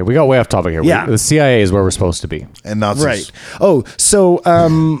wrong. Okay, we got way off topic here. Yeah. The CIA is where we're supposed to be. And Nazis. Right. Oh,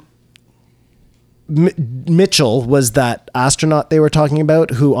 so Mitchell was that astronaut they were talking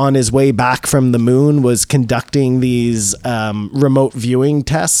about who on his way back from the moon was conducting these remote viewing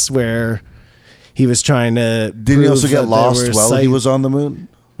tests where he was trying to Didn't he also prove get that lost there were while he was on the moon?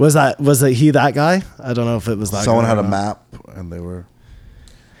 Was he that guy? I don't know if it was that Someone guy had or a not. map, and they were.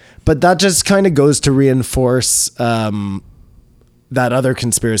 But that just kind of goes to reinforce that other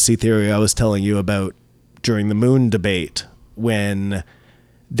conspiracy theory I was telling you about during the moon debate when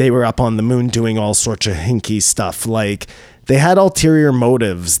they were up on the moon doing all sorts of hinky stuff. Like they had ulterior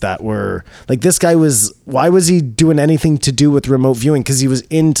motives that were like this guy why was he doing anything to do with remote viewing? Because he was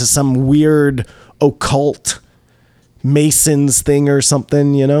into some weird occult Masons thing or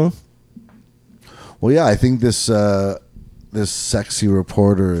something, Well, yeah, I think this sexy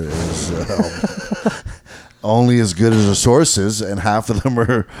reporter is only as good as her sources, and half of them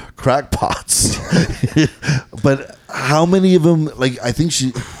are crackpots. But how many of them? Like, I think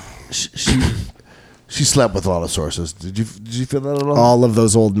she slept with a lot of sources. Did you feel that at all? All of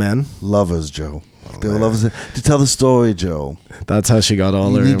those old men. Love us, Joe. They love us to tell the story, Joe. That's how she got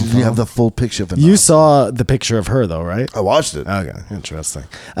all You her need to info. have the full picture of the. You saw the picture of her though, right? I watched it. Okay, interesting.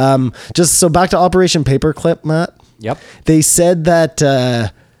 Just so back to Operation Paperclip, Matt. Yep. They said that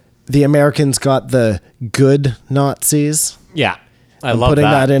the Americans got the good Nazis. Yeah. I I'm love putting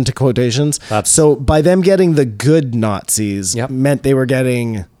that. that into quotations. That's- So by them getting the good Nazis Yep. meant they were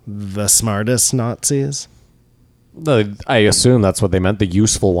getting the smartest Nazis. I assume that's what they meant, the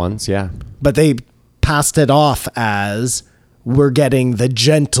useful ones, yeah. But they passed it off as we're getting the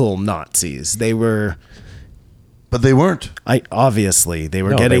gentle Nazis. They were... But they weren't. Obviously they were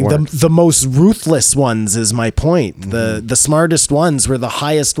No, getting they weren't. the most ruthless ones is my point. The smartest ones were the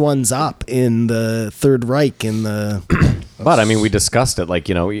highest ones up in the Third Reich in the But I mean, we discussed it. Like,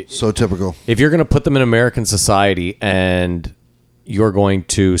 So typical. if you're going to put them in American society and, you're going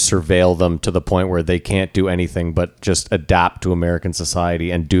to surveil them to the point where they can't do anything but just adapt to American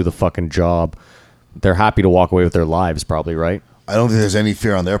society and do the fucking job, they're happy to walk away with their lives, probably, right? I don't think there's any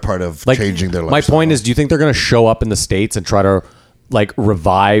fear on their part of changing their life. My point is, do you think they're going to show up in the States and try to like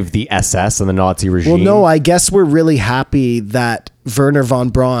revive the SS and the Nazi regime? Well, no, I guess we're really happy that Wernher von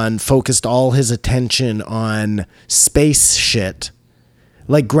Braun focused all his attention on space shit.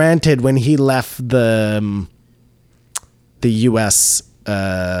 Like, granted, when he left the U.S.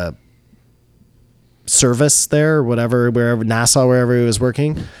 Service there, or whatever, wherever, NASA, wherever he was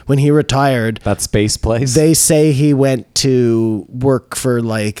working, when he retired, that space place, they say he went to work for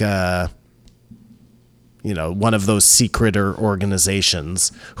like one of those secret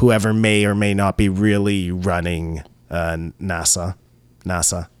organizations, whoever may or may not be really running NASA.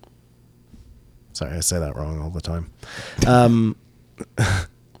 Sorry, I say that wrong all the time.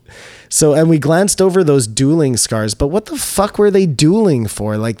 So, and we glanced over those dueling scars, but what the fuck were they dueling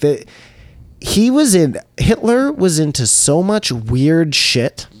for? Like, Hitler was into so much weird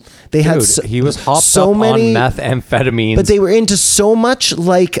shit. They had he was hopped up on methamphetamines, but they were into so much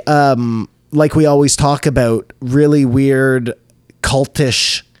like we always talk about, really weird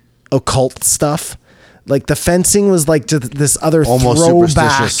cultish occult stuff. Like the fencing was like this other almost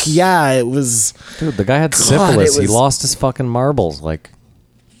throwback. superstitious. Yeah, it was. Dude, the guy had syphilis. He lost his fucking marbles. Like,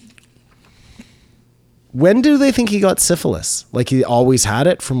 when do they think he got syphilis? Like he always had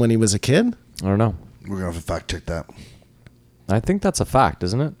it from when he was a kid? I don't know. We're gonna have to fact check that. I think that's a fact,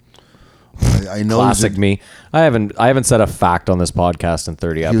 isn't it? I know. Classic me. I haven't said a fact on this podcast in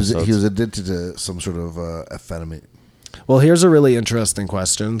 30 episodes. He was addicted to some sort of amphetamine. Well, here's a really interesting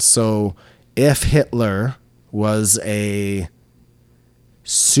question. So, if Hitler was a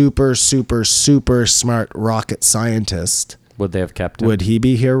super, super, super smart rocket scientist, would they have kept him? Would he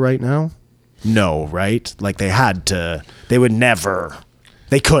be here right now? No, right? Like they had to. They would never.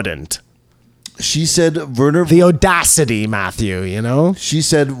 They couldn't. She said Werner. The audacity, Matthew, you know? She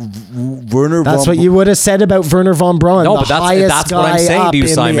said Werner That's what you would have said about Werner von Braun. No, the but highest that's what I'm guy saying up to you, in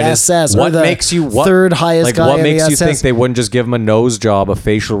Simon. the Is SS, what or the makes you third highest like guy what in makes the you SS? think they wouldn't just give him a nose job, a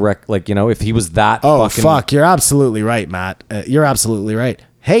facial like, you know, if he was that fucking... fuck, you're absolutely right, Matt. You're absolutely right.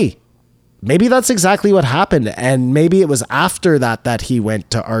 Hey, maybe that's exactly what happened, and maybe it was after that he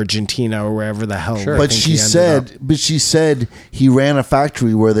went to Argentina or wherever the hell. Sure. But she said he ran a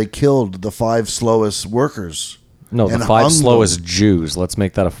factory where they killed the 5 slowest workers. No, the and 5 slowest Jews. Let's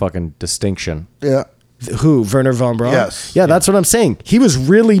make that a fucking distinction. Yeah. Who? Werner von Braun? Yes. Yeah, that's what I'm saying. He was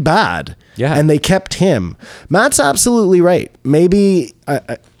really bad. Yeah. And they kept him. Matt's absolutely right. Maybe,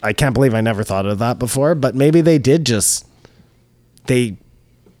 I can't believe I never thought of that before, but maybe they did just,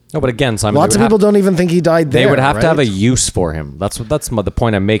 No, but again, Simon, lots of people don't even think he died there. They would have to have a right? use for him. That's the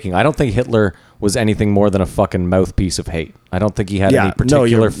point I'm making. I don't think Hitler was anything more than a fucking mouthpiece of hate. I don't think he had any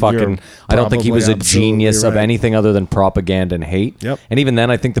particular I don't think he was a genius of anything other than propaganda and hate. Yep. And even then,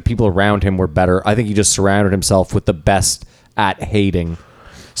 I think the people around him were better. I think he just surrounded himself with the best at hating.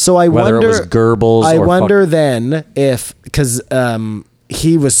 So I whether wonder, it was Goebbels I or wonder then if, because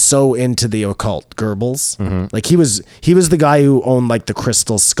he was so into the occult, Goebbels. Mm-hmm. Like he was the guy who owned like the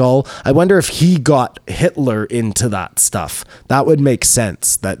crystal skull. I wonder if he got Hitler into that stuff. That would make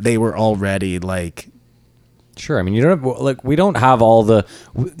sense that they were already like. Sure. I mean, you don't have, like, we don't have all the,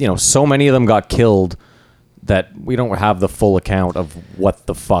 you know, so many of them got killed that we don't have the full account of what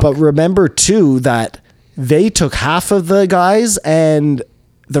the fuck. But remember too that they took half of the guys and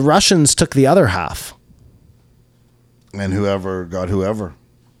the Russians took the other half. And whoever got whoever.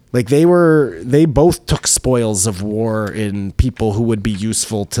 Like they both took spoils of war in people who would be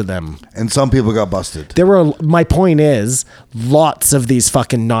useful to them. And some people got busted. My point is, lots of these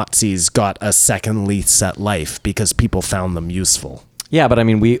fucking Nazis got a second lease at life because people found them useful. Yeah, but I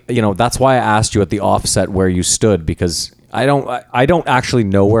mean, that's why I asked you at the offset where you stood, because I don't actually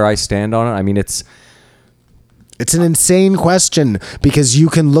know where I stand on it. I mean, it's an insane question because you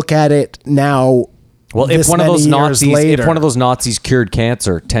can look at it now. Well, if one of those Nazis cured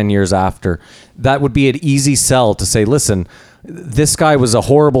cancer 10 years after, that would be an easy sell to say, listen, this guy was a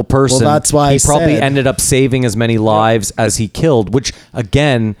horrible person. Well, that's why he probably ended up saving as many lives as he killed, which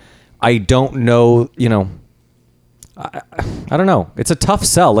again, I don't know, you know, I don't know. It's a tough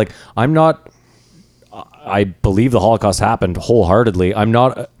sell. Like, I believe the Holocaust happened wholeheartedly. I'm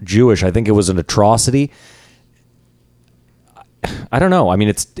not Jewish. I think it was an atrocity. I don't know. I mean,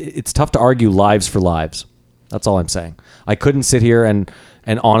 it's tough to argue lives for lives. That's all I'm saying. I couldn't sit here and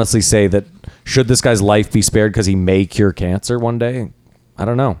honestly say that should this guy's life be spared because he may cure cancer one day? I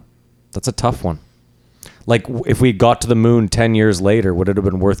don't know. That's a tough one. Like, if we got to the moon 10 years later, would it have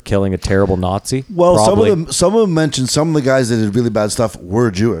been worth killing a terrible Nazi? Well, Probably. some of them mentioned some of the guys that did really bad stuff were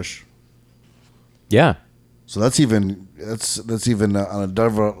Jewish. Yeah. So that's even on a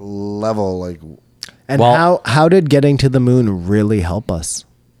different level. Like, And Well- how did getting to the moon really help us?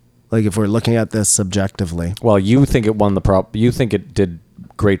 Like, if we're looking at this subjectively. Well, you think it won the you think it did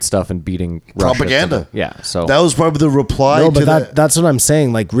great stuff in beating Russia. Propaganda. Yeah. So that was probably the reply No, to but that's what I'm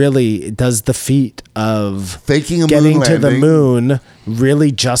saying. Like, really, does the feat of faking a getting moon to the landing. moon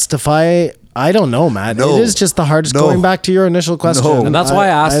really justify? I don't know, Matt. No. It is just the hardest. No. Going back to your initial question, No. And that's why I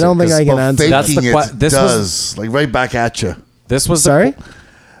asked I don't it, think I can But answer. faking That's the it this was- does like right back at you. this was Sorry.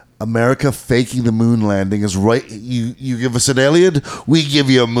 America faking the moon landing is right. You give us an alien, we give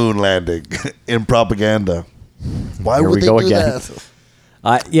you a moon landing in propaganda. Why Here would we they go do again.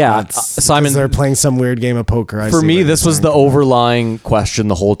 that? Yeah, Simon, they're playing some weird game of poker. For me, this was the overlying question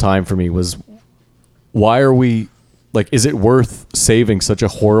the whole time for me was, why are we, like, is it worth saving such a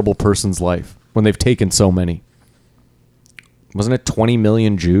horrible person's life when they've taken so many? Wasn't it 20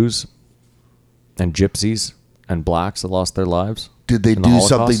 million Jews and gypsies and blacks that lost their lives? Did they in the do Holocaust?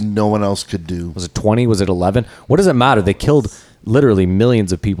 something no one else could do? Was it 20? Was it 11? What does it matter? They killed literally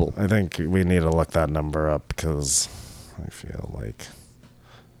millions of people. I think we need to look that number up because I feel like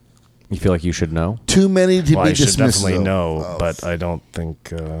You feel like you should know? Too many to well, be I should dismissed. definitely though. know, but I don't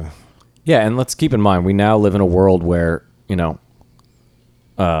think. Yeah, and let's keep in mind, we now live in a world where, you know,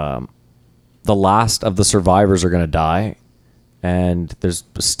 the last of the survivors are going to die, and there's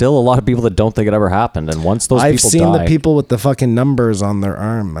still a lot of people that don't think it ever happened. And once those I've people seen die, the people with the fucking numbers on their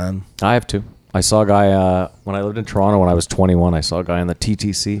arm, man. I have too. I saw a guy when I lived in Toronto when I was 21. I saw a guy on the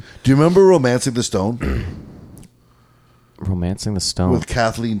TTC Do you remember Romancing the Stone romancing the stone. with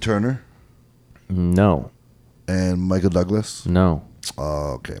Kathleen Turner No, and Michael Douglas? no.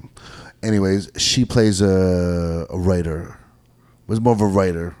 Oh, okay. Anyways, she plays a writer. Was more of a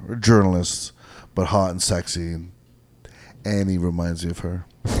writer, a journalist, but hot and sexy. And Annie reminds me of her.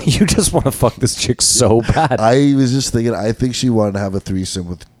 You just want to fuck this chick so bad. I was just thinking, I think she wanted to have a threesome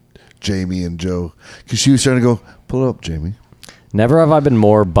with Jamie and Joe. Because she was trying to go, pull it up, Jamie. Never have I been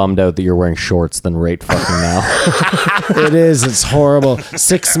more bummed out that you're wearing shorts than right fucking now. It is. It's horrible.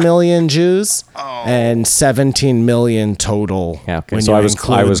 6 million Jews and 17 million total. Yeah, okay. When So you I was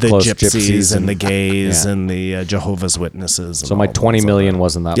include the close. gypsies and the and- gays yeah. and the Jehovah's Witnesses. So my 20 million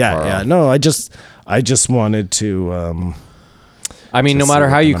wasn't that Yeah, far yeah. off. No, I just wanted to. I mean, no Just matter see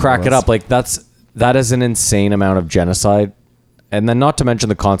how what you the crack number it was. up, like that is an insane amount of genocide. And then not to mention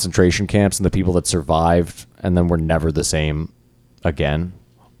the concentration camps and the people that survived and then were never the same again.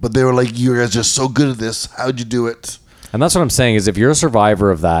 But they were like, you guys are so good at this. How'd you do it? And that's what I'm saying is if you're a survivor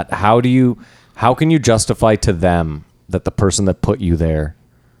of that, how can you justify to them that the person that put you there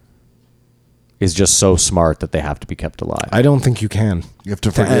is just so smart that they have to be kept alive? I don't think you can. You have to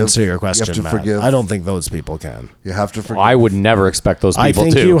To forgive. answer your question, You have to Matt. forgive. I don't think those people can. You have to forgive. I would never expect those people I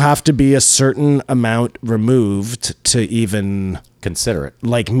think to you have to be a certain amount removed to even, consider it.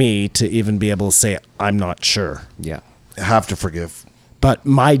 like me, to even be able to say, I'm not sure. Yeah. You have to forgive. But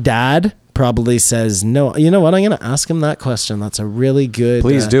my dad probably says no. You know what? I'm going to ask him that question. That's a really good.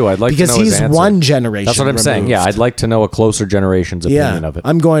 Please do. I'd like to because know his he's answer. one generation. That's what I'm saying. Yeah, removed. I'd like to know a closer generation's opinion yeah. of it.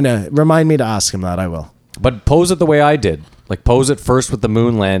 I'm going to remind me to ask him that. I will. But pose it the way I did. Like, pose it first with the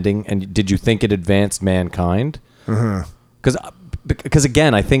moon landing, and did you think it advanced mankind? Because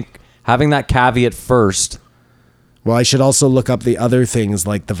again, I think having that caveat first. Well, I should also look up the other things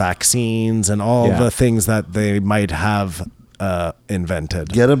like the vaccines and all Yeah. the things that they might have invented.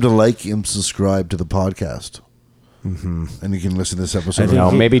 Get him to like and subscribe to the podcast. Mm-hmm. And you can listen to this episode.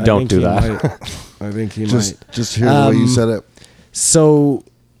 No, maybe don't do that. I think he might. Just hear the way you said it. So,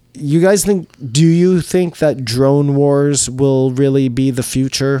 you guys do you think that drone wars will really be the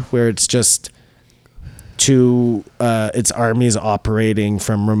future where it's just its armies operating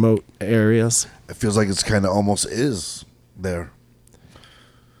from remote areas? It feels like it's kind of almost is there.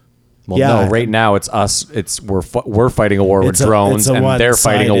 Well, Yeah. no. Right now, it's us. We're fighting a war with drones, and they're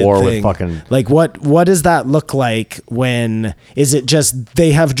fighting a one-sided war with thing. fucking. Like what does that look like when is it just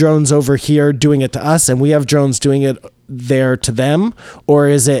they have drones over here doing it to us and we have drones doing it there to them, or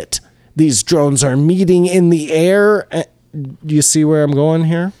is it these drones are meeting in the air? Do you see where I'm going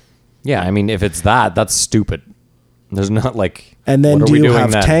here? Yeah, I mean, if it's that's stupid. There's not like. And then what are do we you doing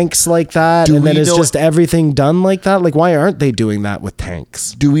have then? tanks like that? Do And then we is know- just everything done like that? Like why aren't they doing that with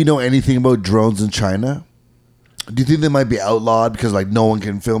tanks? Do we know anything about drones in China? Do you think they might be outlawed because like no one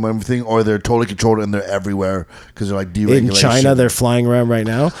can film everything, or they're totally controlled and they're everywhere because they're like deregulation? In China, they're flying around right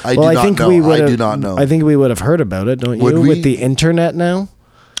now. I do not know. I do not know. I think we would have heard about it, don't Would you? we? With the internet now.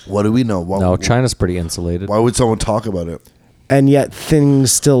 What do we know? No, China's pretty insulated. Why would someone talk about it? And yet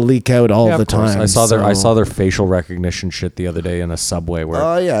things still leak out all Yeah, the of course. time. I saw their facial recognition shit the other day in a subway where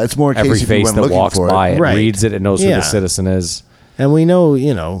Oh, yeah. It's more in every case if you face went that looking walks for by it. it Right. reads it, it knows who Yeah. the citizen is. And we know,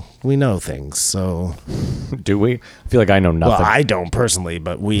 we know things. So, Do we? I feel like I know nothing. well, I don't personally,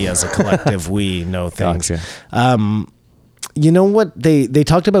 but we as a collective, we know things. Gotcha. You know what? They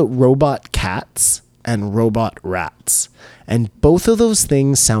talked about robot cats and robot rats. And both of those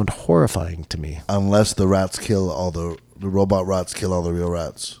things sound horrifying to me. Unless the rats kill all the robot rats kill all the real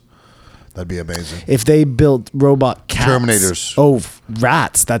rats. That'd be amazing. If they built robot cats. Terminators. Oh,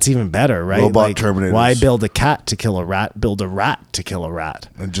 rats. That's even better, right? Robot Terminators. Why build a cat to kill a rat? Build a rat to kill a rat.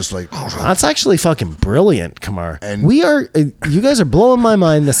 And just like... That's actually fucking brilliant, Kamar. And- you guys are blowing my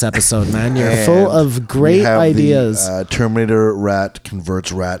mind this episode, man. You're full of we great have ideas. The, Terminator rat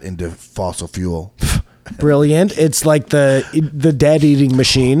converts rat into fossil fuel. Brilliant. It's like the dead eating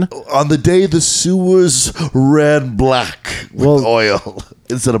machine. On the day the sewers ran black with Well- oil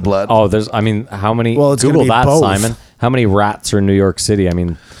instead of blood. Oh, how many? Well, it's gonna Google be that, both. Simon. How many rats are in New York City? I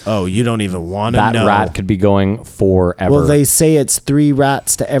mean, Oh, you don't even want to that know. rat could be going forever. Well, they say it's 3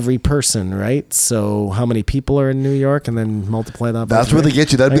 rats to every person, right? So how many people are in New York, and then multiply that by That's where they 3?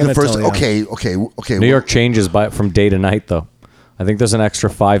 get you. That'd I'm be the gonna first. tell you. Okay. New York changes from day to night, though. I think there's an extra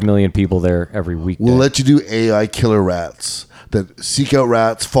 5 million people there every weekday. We'll let you do AI killer rats that seek out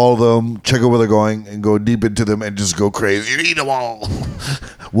rats, follow them, check out where they're going, and go deep into them and just go crazy and eat them all.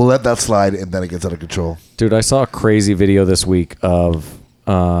 We'll let that slide, and then it gets out of control. Dude, I saw a crazy video this week of,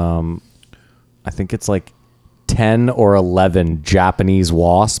 I think it's like 10 or 11 Japanese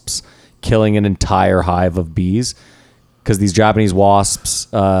wasps killing an entire hive of bees. Because these Japanese wasps,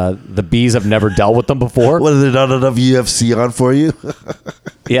 the bees have never dealt with them before. What, is there not enough UFC on for you?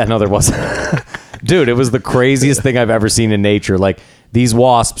 Yeah, no, there wasn't. Dude, it was the craziest thing I've ever seen in nature. Like, these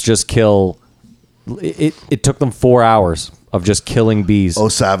wasps just kill... It took them 4 hours of just killing bees. Oh,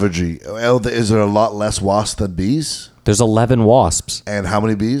 savagery. Is there a lot less wasps than bees? There's 11 wasps. And how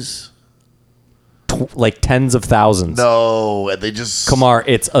many bees? Like tens of thousands. No, and they just... Kamar,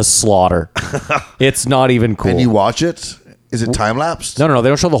 it's a slaughter. It's not even cool. And you watch it? Is it time-lapsed? No, they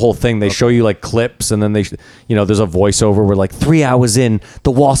don't show the whole thing. They show you like clips, and then there's a voiceover where like 3 hours in,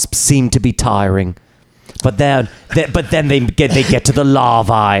 the wasps seem to be tiring, but then they get to the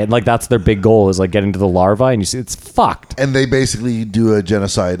larvae, and like that's their big goal is like getting to the larvae, and you see it's fucked. And they basically do a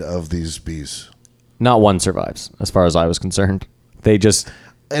genocide of these bees. Not one survives, as far as I was concerned. They just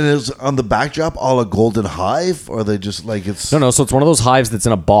And is on the backdrop all a golden hive, or are they just like it's... no. So it's one of those hives that's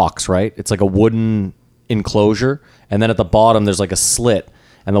in a box, right? It's like a wooden enclosure, and then at the bottom there's like a slit,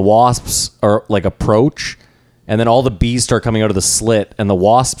 and the wasps are like approach, and then all the bees start coming out of the slit, and the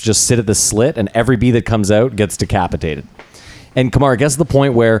wasps just sit at the slit, and every bee that comes out gets decapitated. And Kamar, gets to the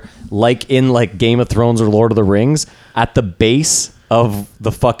point where, like in like Game of Thrones or Lord of the Rings, at the base of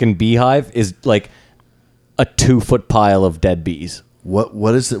the fucking beehive is like a 2-foot pile of dead bees.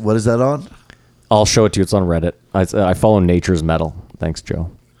 What is it? What is that on? I'll show it to you. It's on Reddit. I follow Nature's Metal. Thanks,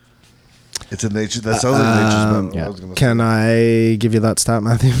 Joe. It's in nature. That sounds like nature's metal. yeah. I was gonna say. Can I give you that stat,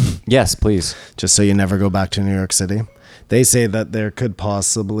 Matthew? Yes, please. Just so you never go back to New York City. They say that there could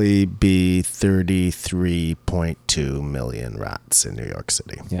possibly be 33.2 million rats in New York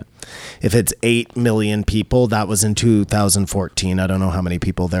City. Yeah. If it's 8 million people, that was in 2014. I don't know how many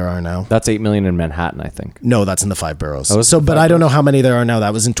people there are now. That's 8 million in Manhattan, I think. No, that's in the 5 boroughs. Oh, it's So, the but 5 I don't know how many there are now.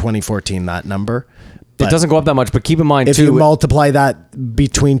 That was in 2014, that number. It doesn't go up that much, but keep in mind, If too, you multiply that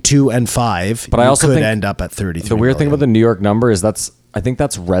between 2 and 5, But I also could think end up at 33 the weird thing about the New York number is I think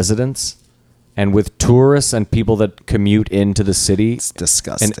that's residents. And with tourists and people that commute into the city, It's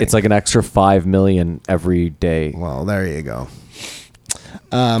disgusting. and it's like an extra 5 million every day. Well, there you go.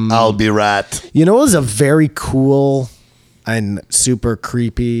 I'll be rat. You know, it was a very cool and super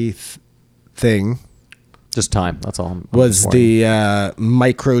creepy thing. Just time. That's all. I'm Was warning.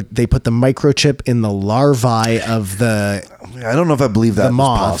 the they put the microchip in the larvae of the I don't know if I believe that was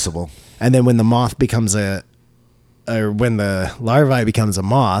moth. possible. And then when the moth becomes when the larvae becomes a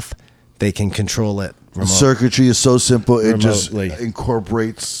moth, they can control it The remotely. circuitry is so simple; it just Remotely.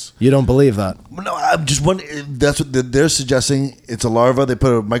 incorporates. You don't believe that? No, I'm just wondering. That's what they're suggesting. It's a larva. They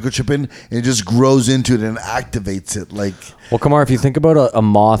put a microchip in, and it just grows into it and activates it. Like Well, Kamar, if you think about a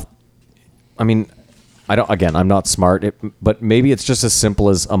moth, I mean, I'm not smart, but maybe it's just as simple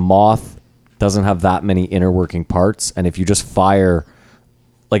as a moth doesn't have that many inner working parts. And if you just fire,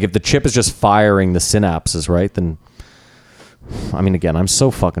 like if the chip is just firing the synapses, right? Then, I mean, again, I'm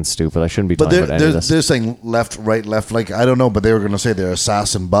so fucking stupid. I shouldn't be But talking about any of this. they're saying left, right, left. Like, I don't know, but they were going to say they're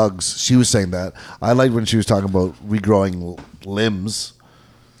assassin bugs. She was saying that. I liked when she was talking about regrowing limbs.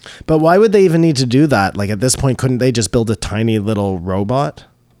 But why would they even need to do that? Like at this point, couldn't they just build a tiny little robot?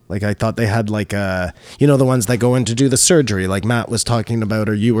 Like I thought they had like the ones that go in to do the surgery, like Matt was talking about,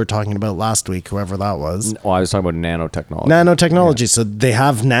 or you were talking about last week, whoever that was. Oh, I was talking about nanotechnology. Nanotechnology. Yeah. So they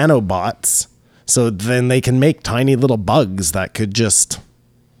have nanobots. So then they can make tiny little bugs that could just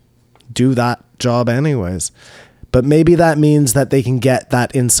do that job anyways. But maybe that means that they can get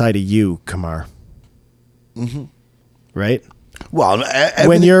that inside of you, Kamar. Mm-hmm. Right? Well,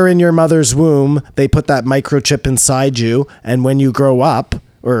 when you're in your mother's womb, they put that microchip inside you, and when you grow up,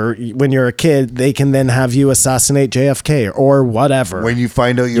 or when you're a kid, they can then have you assassinate JFK or whatever. When you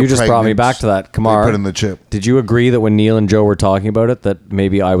find out you're You just pregnant, brought me back to that. Kamar, they put in the chip. Did you agree that when Neil and Joe were talking about it, that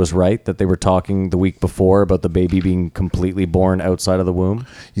maybe I was right, that they were talking the week before about the baby being completely born outside of the womb?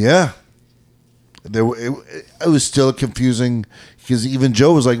 Yeah. It was still confusing because even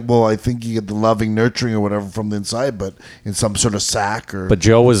Joe was like, well, I think you get the loving nurturing or whatever from the inside, but in some sort of sack or... But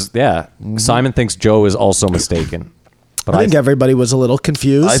Joe was, Simon thinks Joe is also mistaken. But I think everybody was a little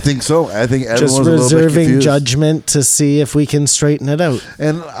confused. I think so. I think everyone just was a little bit reserving confused. judgment to see if we can straighten it out.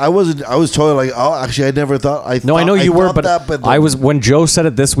 And I was totally like, oh, actually, I never thought. I know you were, but then, I was, when Joe said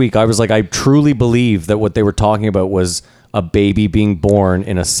it this week, I was like, I truly believe that what they were talking about was a baby being born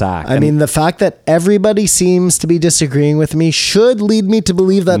in a sack. I mean, the fact that everybody seems to be disagreeing with me should lead me to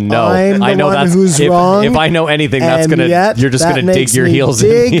believe that I'm the one who's wrong. If I know anything, that's gonna, you're just gonna dig your heels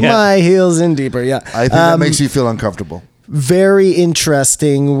in. Dig my heels in deeper. Yeah, I think that makes you feel uncomfortable. Very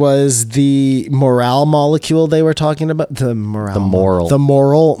interesting was the morale molecule they were talking about. The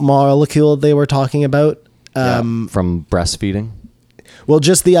moral molecule they were talking about. From breastfeeding. Well,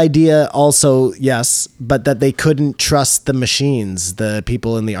 just the idea also, yes, but that they couldn't trust the machines, the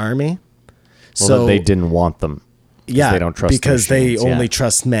people in the army. Well, so they didn't want them. Yeah, they don't trust because the machines, they only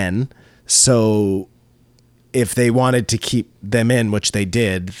trust men. So if they wanted to keep them in, which they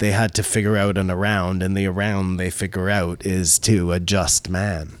did, they had to figure out an around, and the around they figure out is to adjust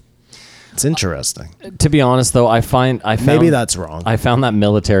man. It's interesting. To be honest, though, I found maybe that's wrong. I found that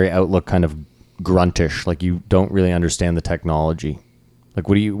military outlook kind of gruntish. Like you don't really understand the technology. Like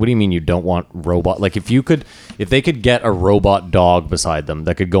what do you mean you don't want robot? Like if they could get a robot dog beside them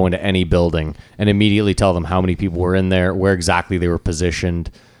that could go into any building and immediately tell them how many people were in there, where exactly they were positioned,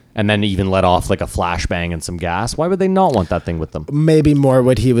 and then even let off like a flashbang and some gas, why would they not want that thing with them? Maybe more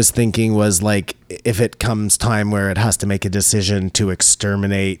what he was thinking was like, if it comes time where it has to make a decision to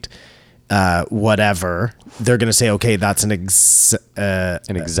exterminate whatever, they're going to say, okay, that's an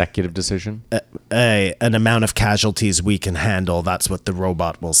executive decision, an amount of casualties we can handle. That's what the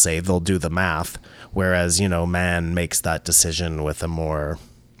robot will say. They'll do the math. Whereas, man makes that decision with a more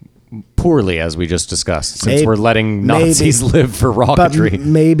poorly, as we just discussed, since we're letting Nazis live for rocketry. But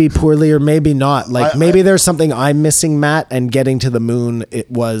maybe poorly or maybe not. Like maybe there's something I'm missing, Matt, and getting to the moon, it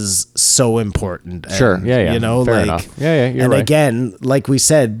was so important. And, sure. Yeah. Fair enough. Yeah. You're and right. Again, like we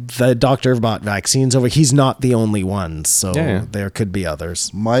said, the Dr. Bot vaccine's over. He's not the only one. So there could be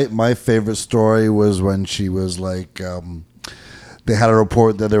others. My favorite story was when she was like, they had a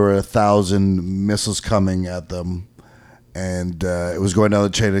report that there were 1,000 missiles coming at them. And it was going down the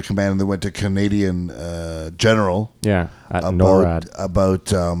chain of command, and they went to Canadian general. Yeah, at NORAD. About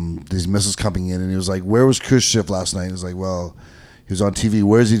these missiles coming in, and he was like, "Where was Khrushchev last night?" He was like, "Well, he was on TV.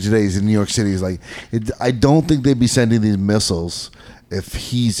 Where is he today? He's in New York City." He's like, "I don't think they'd be sending these missiles if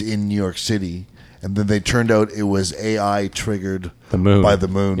he's in New York City." And then they turned out it was AI triggered by the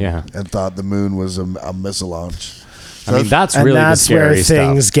moon, and thought the moon was a missile launch. I mean, that's really the scary where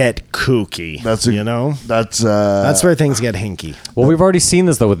things get kooky. That's where things get hinky. Well, we've already seen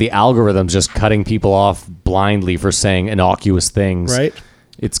this though with the algorithms just cutting people off blindly for saying innocuous things. Right.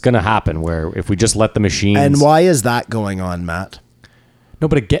 It's going to happen where if we just let the machines. And why is that going on, Matt? No,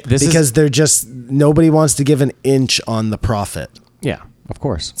 but because they're just nobody wants to give an inch on the profit. Yeah, of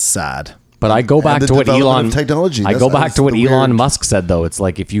course. Sad. But I go back to what Elon technology. I go back to what Elon Musk said though. It's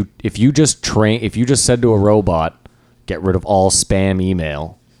like if you just said to a robot, get rid of all spam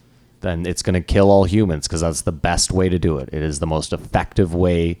email, then it's going to kill all humans because that's the best way to do it. It is the most effective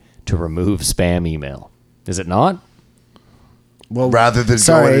way to remove spam email. Is it not? Well, rather than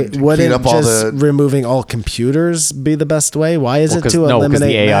wouldn't just removing all computers be the best way? Why is it to eliminate because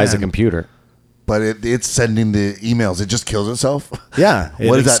the AI is a computer. But it's sending the emails. It just kills itself. Yeah,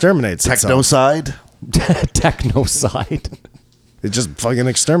 it exterminates itself. Technocide? Technocide. It just fucking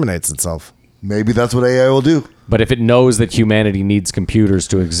exterminates itself. Maybe that's what AI will do. But if it knows that humanity needs computers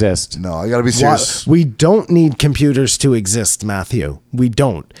to exist. No, I got to be serious. We don't need computers to exist, Matthew. We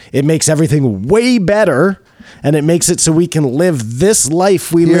don't. It makes everything way better And it makes it so we can live this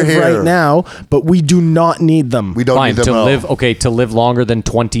life we live Here. right now, but we do not need them. We don't Fine, need them to at all. live. Okay, to live longer than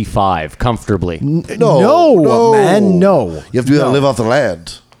 25 comfortably. No, man, no. You have to be able to live off the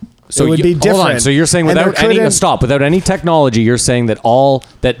land. So It would be Hold on. different. So you're saying And there without any couldn't- without any technology, you're saying that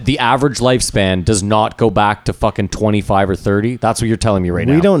the average lifespan does not go back to fucking 25 or 30? That's what you're telling me right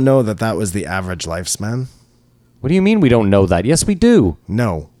now. We don't know that was the average lifespan. What do you mean we don't know that? Yes, we do.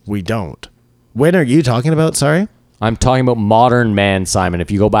 No, we don't. When are you talking about? Sorry. I'm talking about modern man, Simon. If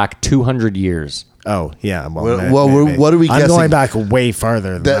you go back 200 years. Oh, yeah. Well, maybe. what are we I'm guessing? going back way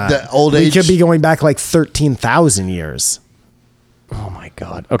farther than that. The old we age- could be going back like 13,000 years. Oh my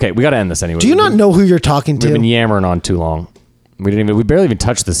God. Okay, we got to end this anyway. Do you not know who you're talking We've been to? yammering on too long. We barely even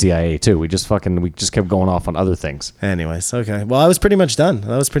touched the CIA too. We just kept going off on other things. Anyways, okay. Well, I was pretty much done.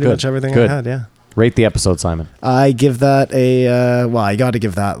 That was pretty much everything Good. I had, yeah. Rate the episode, Simon. I give that I got to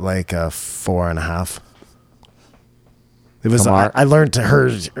give that like a 4.5. It was, Kamar? I learned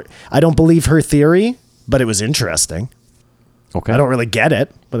I don't believe her theory, but it was interesting. Okay. I don't really get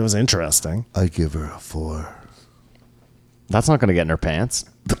it, but it was interesting. I give her a 4. That's not going to get in her pants.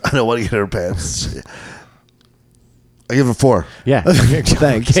 I don't want to get her pants. I give her a 4. Yeah.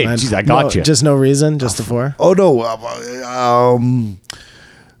 Thanks. Okay, man. geez, I got you. Just no reason, just a 4. Oh no,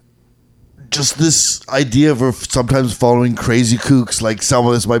 just this idea of her sometimes following crazy kooks. Like some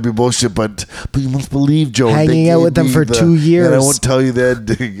of this might be bullshit, but you must believe, Joe. Hanging they out gave with them me for 2 years. And I won't tell you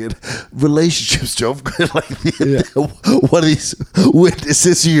that relationships, Joe. Like one of these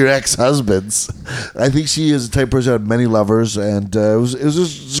witnesses are your ex-husbands. I think she is the type of person who had many lovers, and it was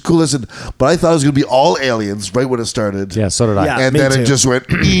just a cool listen. But I thought it was going to be all aliens right when it started. Yeah, so did I. Yeah. And me then too. it just went.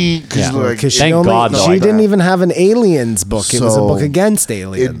 Yeah. Like, Because Thank God, though, she I- didn't even have an aliens book. It was a So, book against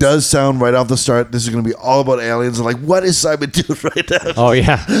aliens. It does sound right off the start. This is going to be all about aliens. And like, what is Simon doing right now? Oh,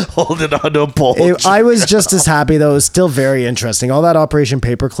 yeah. Holding on to a pole. I was just as happy though. It was still very interesting. All that Operation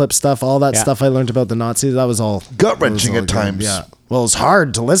Paperclip stuff, all that Yeah. stuff I learned about the Nazis, that was all Gut-wrenching that was all at good. times. Yeah. Well, it's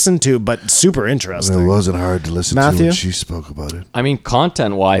hard to listen to, but super interesting. It wasn't hard to listen to Matthew? when she spoke about it. I mean,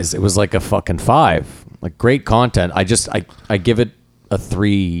 content-wise, it was like a fucking 5. Like, great content. I give it a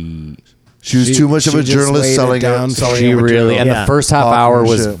 3. She was too much of she a just journalist laid it selling down out. for Selling She out material. really, and Yeah. the first half Talking hour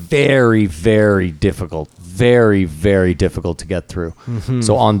was shit. very, very difficult. Very, very difficult to get through. Mm-hmm.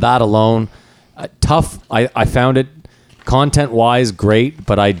 So on that alone, tough. I found it content-wise great,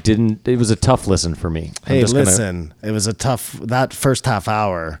 but it was a tough listen for me. I'm Hey, just gonna- listen, it was a tough, that first half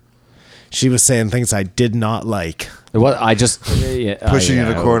hour, she was saying things I did not like. I just yeah, Pushing yeah,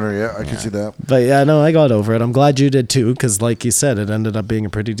 in a corner. Yeah, I can see that. But yeah, no, I got over it. I'm glad you did too, because like you said, it ended up being a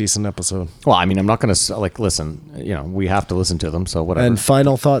pretty decent episode. Well, I mean, I'm not going to listen. We have to listen to them, so whatever. And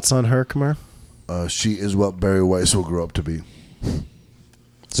final thoughts on her, Kamar? She is what Barry Weiss will grow up to be.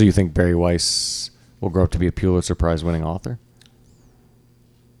 So you think Barry Weiss will grow up to be a Pulitzer Prize winning author?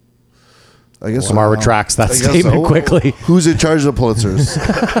 I guess Lamar retracts that I guess statement so. quickly. Who's in charge of the Pulitzers?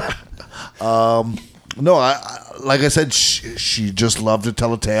 No, like I said, she just loved to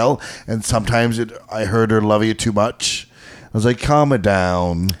tell a tale, and sometimes I heard her loving it too much. I was like, calm it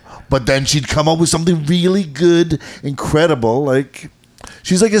down. But then she'd come up with something really good, incredible. Like,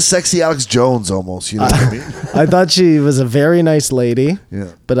 she's like a sexy Alex Jones almost. You know what I mean? I thought she was a very nice lady.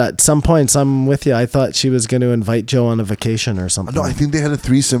 Yeah. But at some points, I'm with you. I thought she was going to invite Joe on a vacation or something. No, I think they had a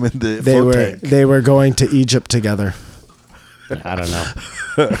threesome in the they float were tank. they were going to Egypt together. I don't know.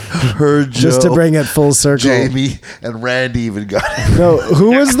 Her, Joe, Just to bring it full circle. Jamie, and Randy even got it. No,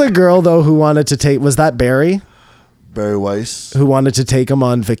 who was the girl though who wanted to take? Was that Barry Barry Weiss. who wanted to take him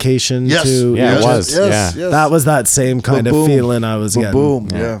on vacation? Yes. To Yeah, it yes, was. Yes, Yeah. yes. That was that same kind of Boom. feeling I was getting. Boom.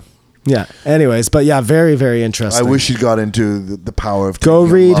 Yeah. Yeah. Yeah. Anyways, but yeah, very very I interesting. wish she got into the power of Go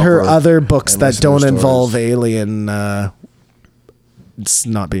taking a read her lover other books and that listen to her don't involve stories. alien. It's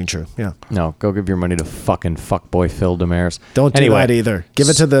not being true. Yeah. No, go give your money to fucking fuckboy Phil Damaris. Don't do anyway, that either. Give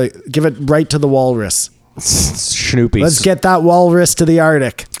it right to the walrus. Schnoopies. Let's get that walrus to the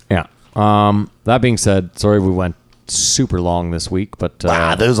Arctic. Yeah. That being said, sorry we went super long this week, but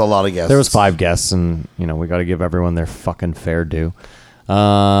There's a lot of guests. there was 5 guests, and we got to give everyone their fucking fair due.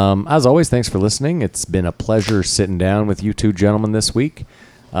 As always, thanks for listening. It's been a pleasure sitting down with you two gentlemen this week.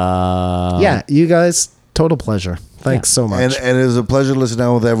 Yeah, you guys, total pleasure. Thanks so much. And it was a pleasure listening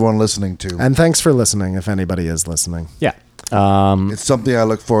down with everyone listening to. And thanks for listening, if anybody is listening. Yeah. It's something I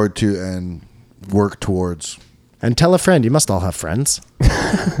look forward to and work towards. And tell a friend. You must all have friends.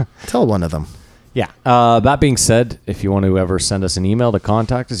 Tell one of them. Yeah. That being said, if you want to ever send us an email to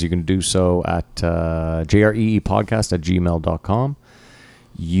contact us, you can do so at jreepodcast@gmail.com.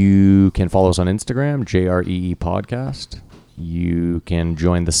 You can follow us on Instagram, JREE Podcast. You can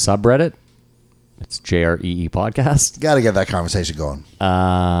join the subreddit. It's JREE Podcast. Got to get that conversation going.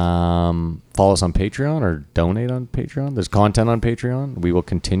 Follow us on Patreon or donate on Patreon. There's content on Patreon. We will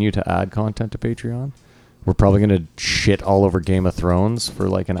continue to add content to Patreon. We're probably going to shit all over Game of Thrones for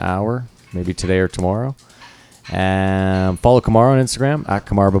like an hour, maybe today or tomorrow. And follow Kamar on Instagram at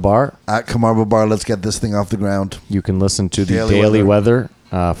Kamar Babar. At Kamar Babar, let's get this thing off the ground. You can listen to the daily weather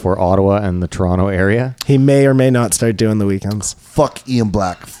for Ottawa and the Toronto area. He may or may not start doing the weekends. Fuck Ian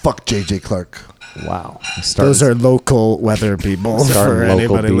Black. Fuck JJ Clark. Wow. Those are local weather people for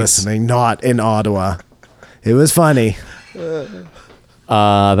anybody listening, not in Ottawa. It was funny.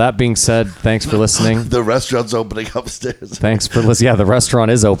 That being said, thanks for listening. The restaurant's opening upstairs. Thanks for listening. Yeah, the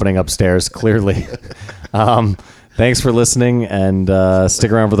restaurant is opening upstairs, clearly. Thanks for listening, and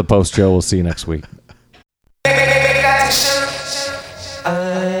stick around for the post, Joe. We'll see you next week.